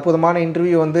 இந்த ஒரு அற்புதமான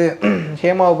இன்டர்வியூ வந்து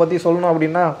ஹேமாவை பற்றி சொல்லணும்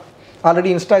அப்படின்னா, ஆல்ரெடி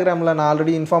இன்ஸ்டாகிராமில் நான்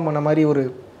ஆல்ரெடி இன்ஃபார்ம் பண்ண மாதிரி ஒரு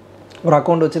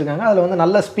அக்கௌண்ட் வச்சுருக்காங்க. அதில் வந்து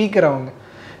நல்ல ஸ்பீக்கர் அவங்க.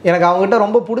 எனக்கு அவங்ககிட்ட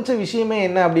ரொம்ப பிடிச்ச விஷயமே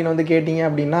என்ன அப்படின்னு வந்து கேட்டிங்க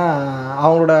அப்படின்னா,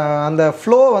 அவங்களோட அந்த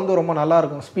ஃப்ளோ வந்து ரொம்ப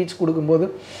நல்லாயிருக்கும். ஸ்பீச் கொடுக்கும்போது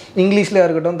இங்கிலீஷில்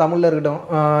இருக்கட்டும், தமிழில் இருக்கட்டும்.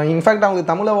 இன்ஃபேக்ட்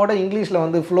அவங்களுக்கு தமிழை விட இங்கிலீஷில்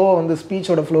வந்து ஃப்ளோ வந்து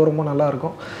ஸ்பீச்சோட ஃப்ளோ ரொம்ப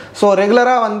நல்லாயிருக்கும். ஸோ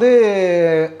ரெகுலராக வந்து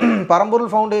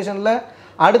பரம்பொருள் ஃபவுண்டேஷனில்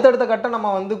அடுத்தடுத்த கட்டம்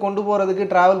நம்ம வந்து கொண்டு போகிறதுக்கு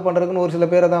ட்ராவல் பண்ணுறதுக்குன்னு ஒரு சில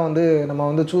பேரை தான் வந்து நம்ம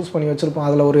வந்து சூஸ் பண்ணி வச்சுருப்போம்.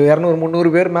 அதில் ஒரு 200-300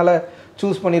 பேர் மேலே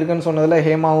சூஸ் பண்ணியிருக்கேன்னு சொன்னதில்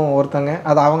ஹேமாவும் ஒருத்தங்க.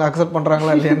 அதை அவங்க அக்செப்ட்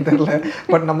பண்ணுறாங்களா இல்லையான்னு தெரியல.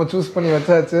 பட் நம்ம சூஸ் பண்ணி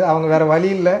வச்சாச்சு. அவங்க வேறு வழி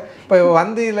இல்லை. இப்போ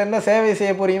வந்து இதில் என்ன சேவை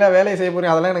செய்ய போகிறீங்களா, வேலை செய்ய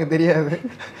போகிறீங்க, அதெல்லாம் எனக்கு தெரியாது.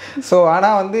 ஸோ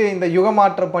ஆனால் வந்து இந்த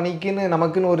யுகமாற்ற பணிக்குன்னு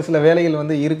நமக்குன்னு ஒரு சில வேலைகள்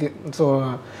வந்து இருக்குது. ஸோ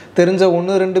தெரிஞ்ச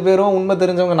 1-2 பேரும் உண்மை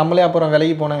தெரிஞ்சவங்க நம்மளே அப்புறம்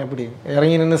விலகி போனால் எப்படி?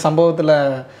 இறங்கி நின்று சம்பவத்தில்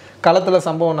களத்தில்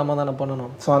சம்பவம் நம்ம தானே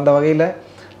பண்ணணும். ஸோ அந்த வகையில்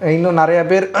இன்னும் நிறையா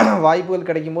பேர் வாய்ப்புகள்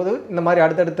கிடைக்கும்போது இந்த மாதிரி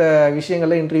அடுத்தடுத்த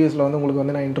விஷயங்களில் இன்டர்வியூஸில் வந்து உங்களுக்கு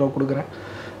வந்து நான் இன்ட்ரோ கொடுக்குறேன்.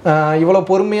 இவ்வளோ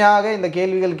பொறுமையாக இந்த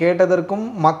கேள்விகள் கேட்டதற்கும்,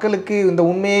 மக்களுக்கு இந்த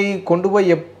உண்மையை கொண்டு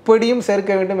போய் எப்படியும்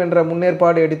சேர்க்க வேண்டும் என்ற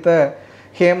முன்னேற்பாடு எடுத்த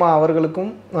ஹேமா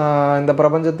அவர்களுக்கும், இந்த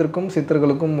பிரபஞ்சத்திற்கும்,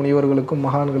 சித்தர்களுக்கும், முனிவர்களுக்கும்,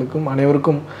 மகான்களுக்கும்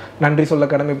அனைவருக்கும் நன்றி சொல்ல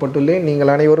கடமைப்பட்டுள்ளேன்.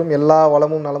 நீங்கள் அனைவரும் எல்லா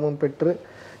வளமும் நலமும் பெற்று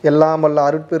எல்லாம் வல்ல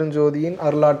அருட்பெருஞ்சோதியின்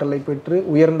அருளாற்றலை பெற்று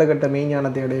உயர்ந்த கட்ட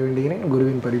மெய்ஞானத்தை அடைய வேண்டுகிறேன்.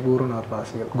 குருவின் பரிபூர்ண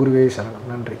அருளாசிகள். குருவே சரணம்.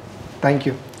 நன்றி.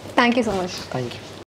 Thank you. Thank you so much. Thank you.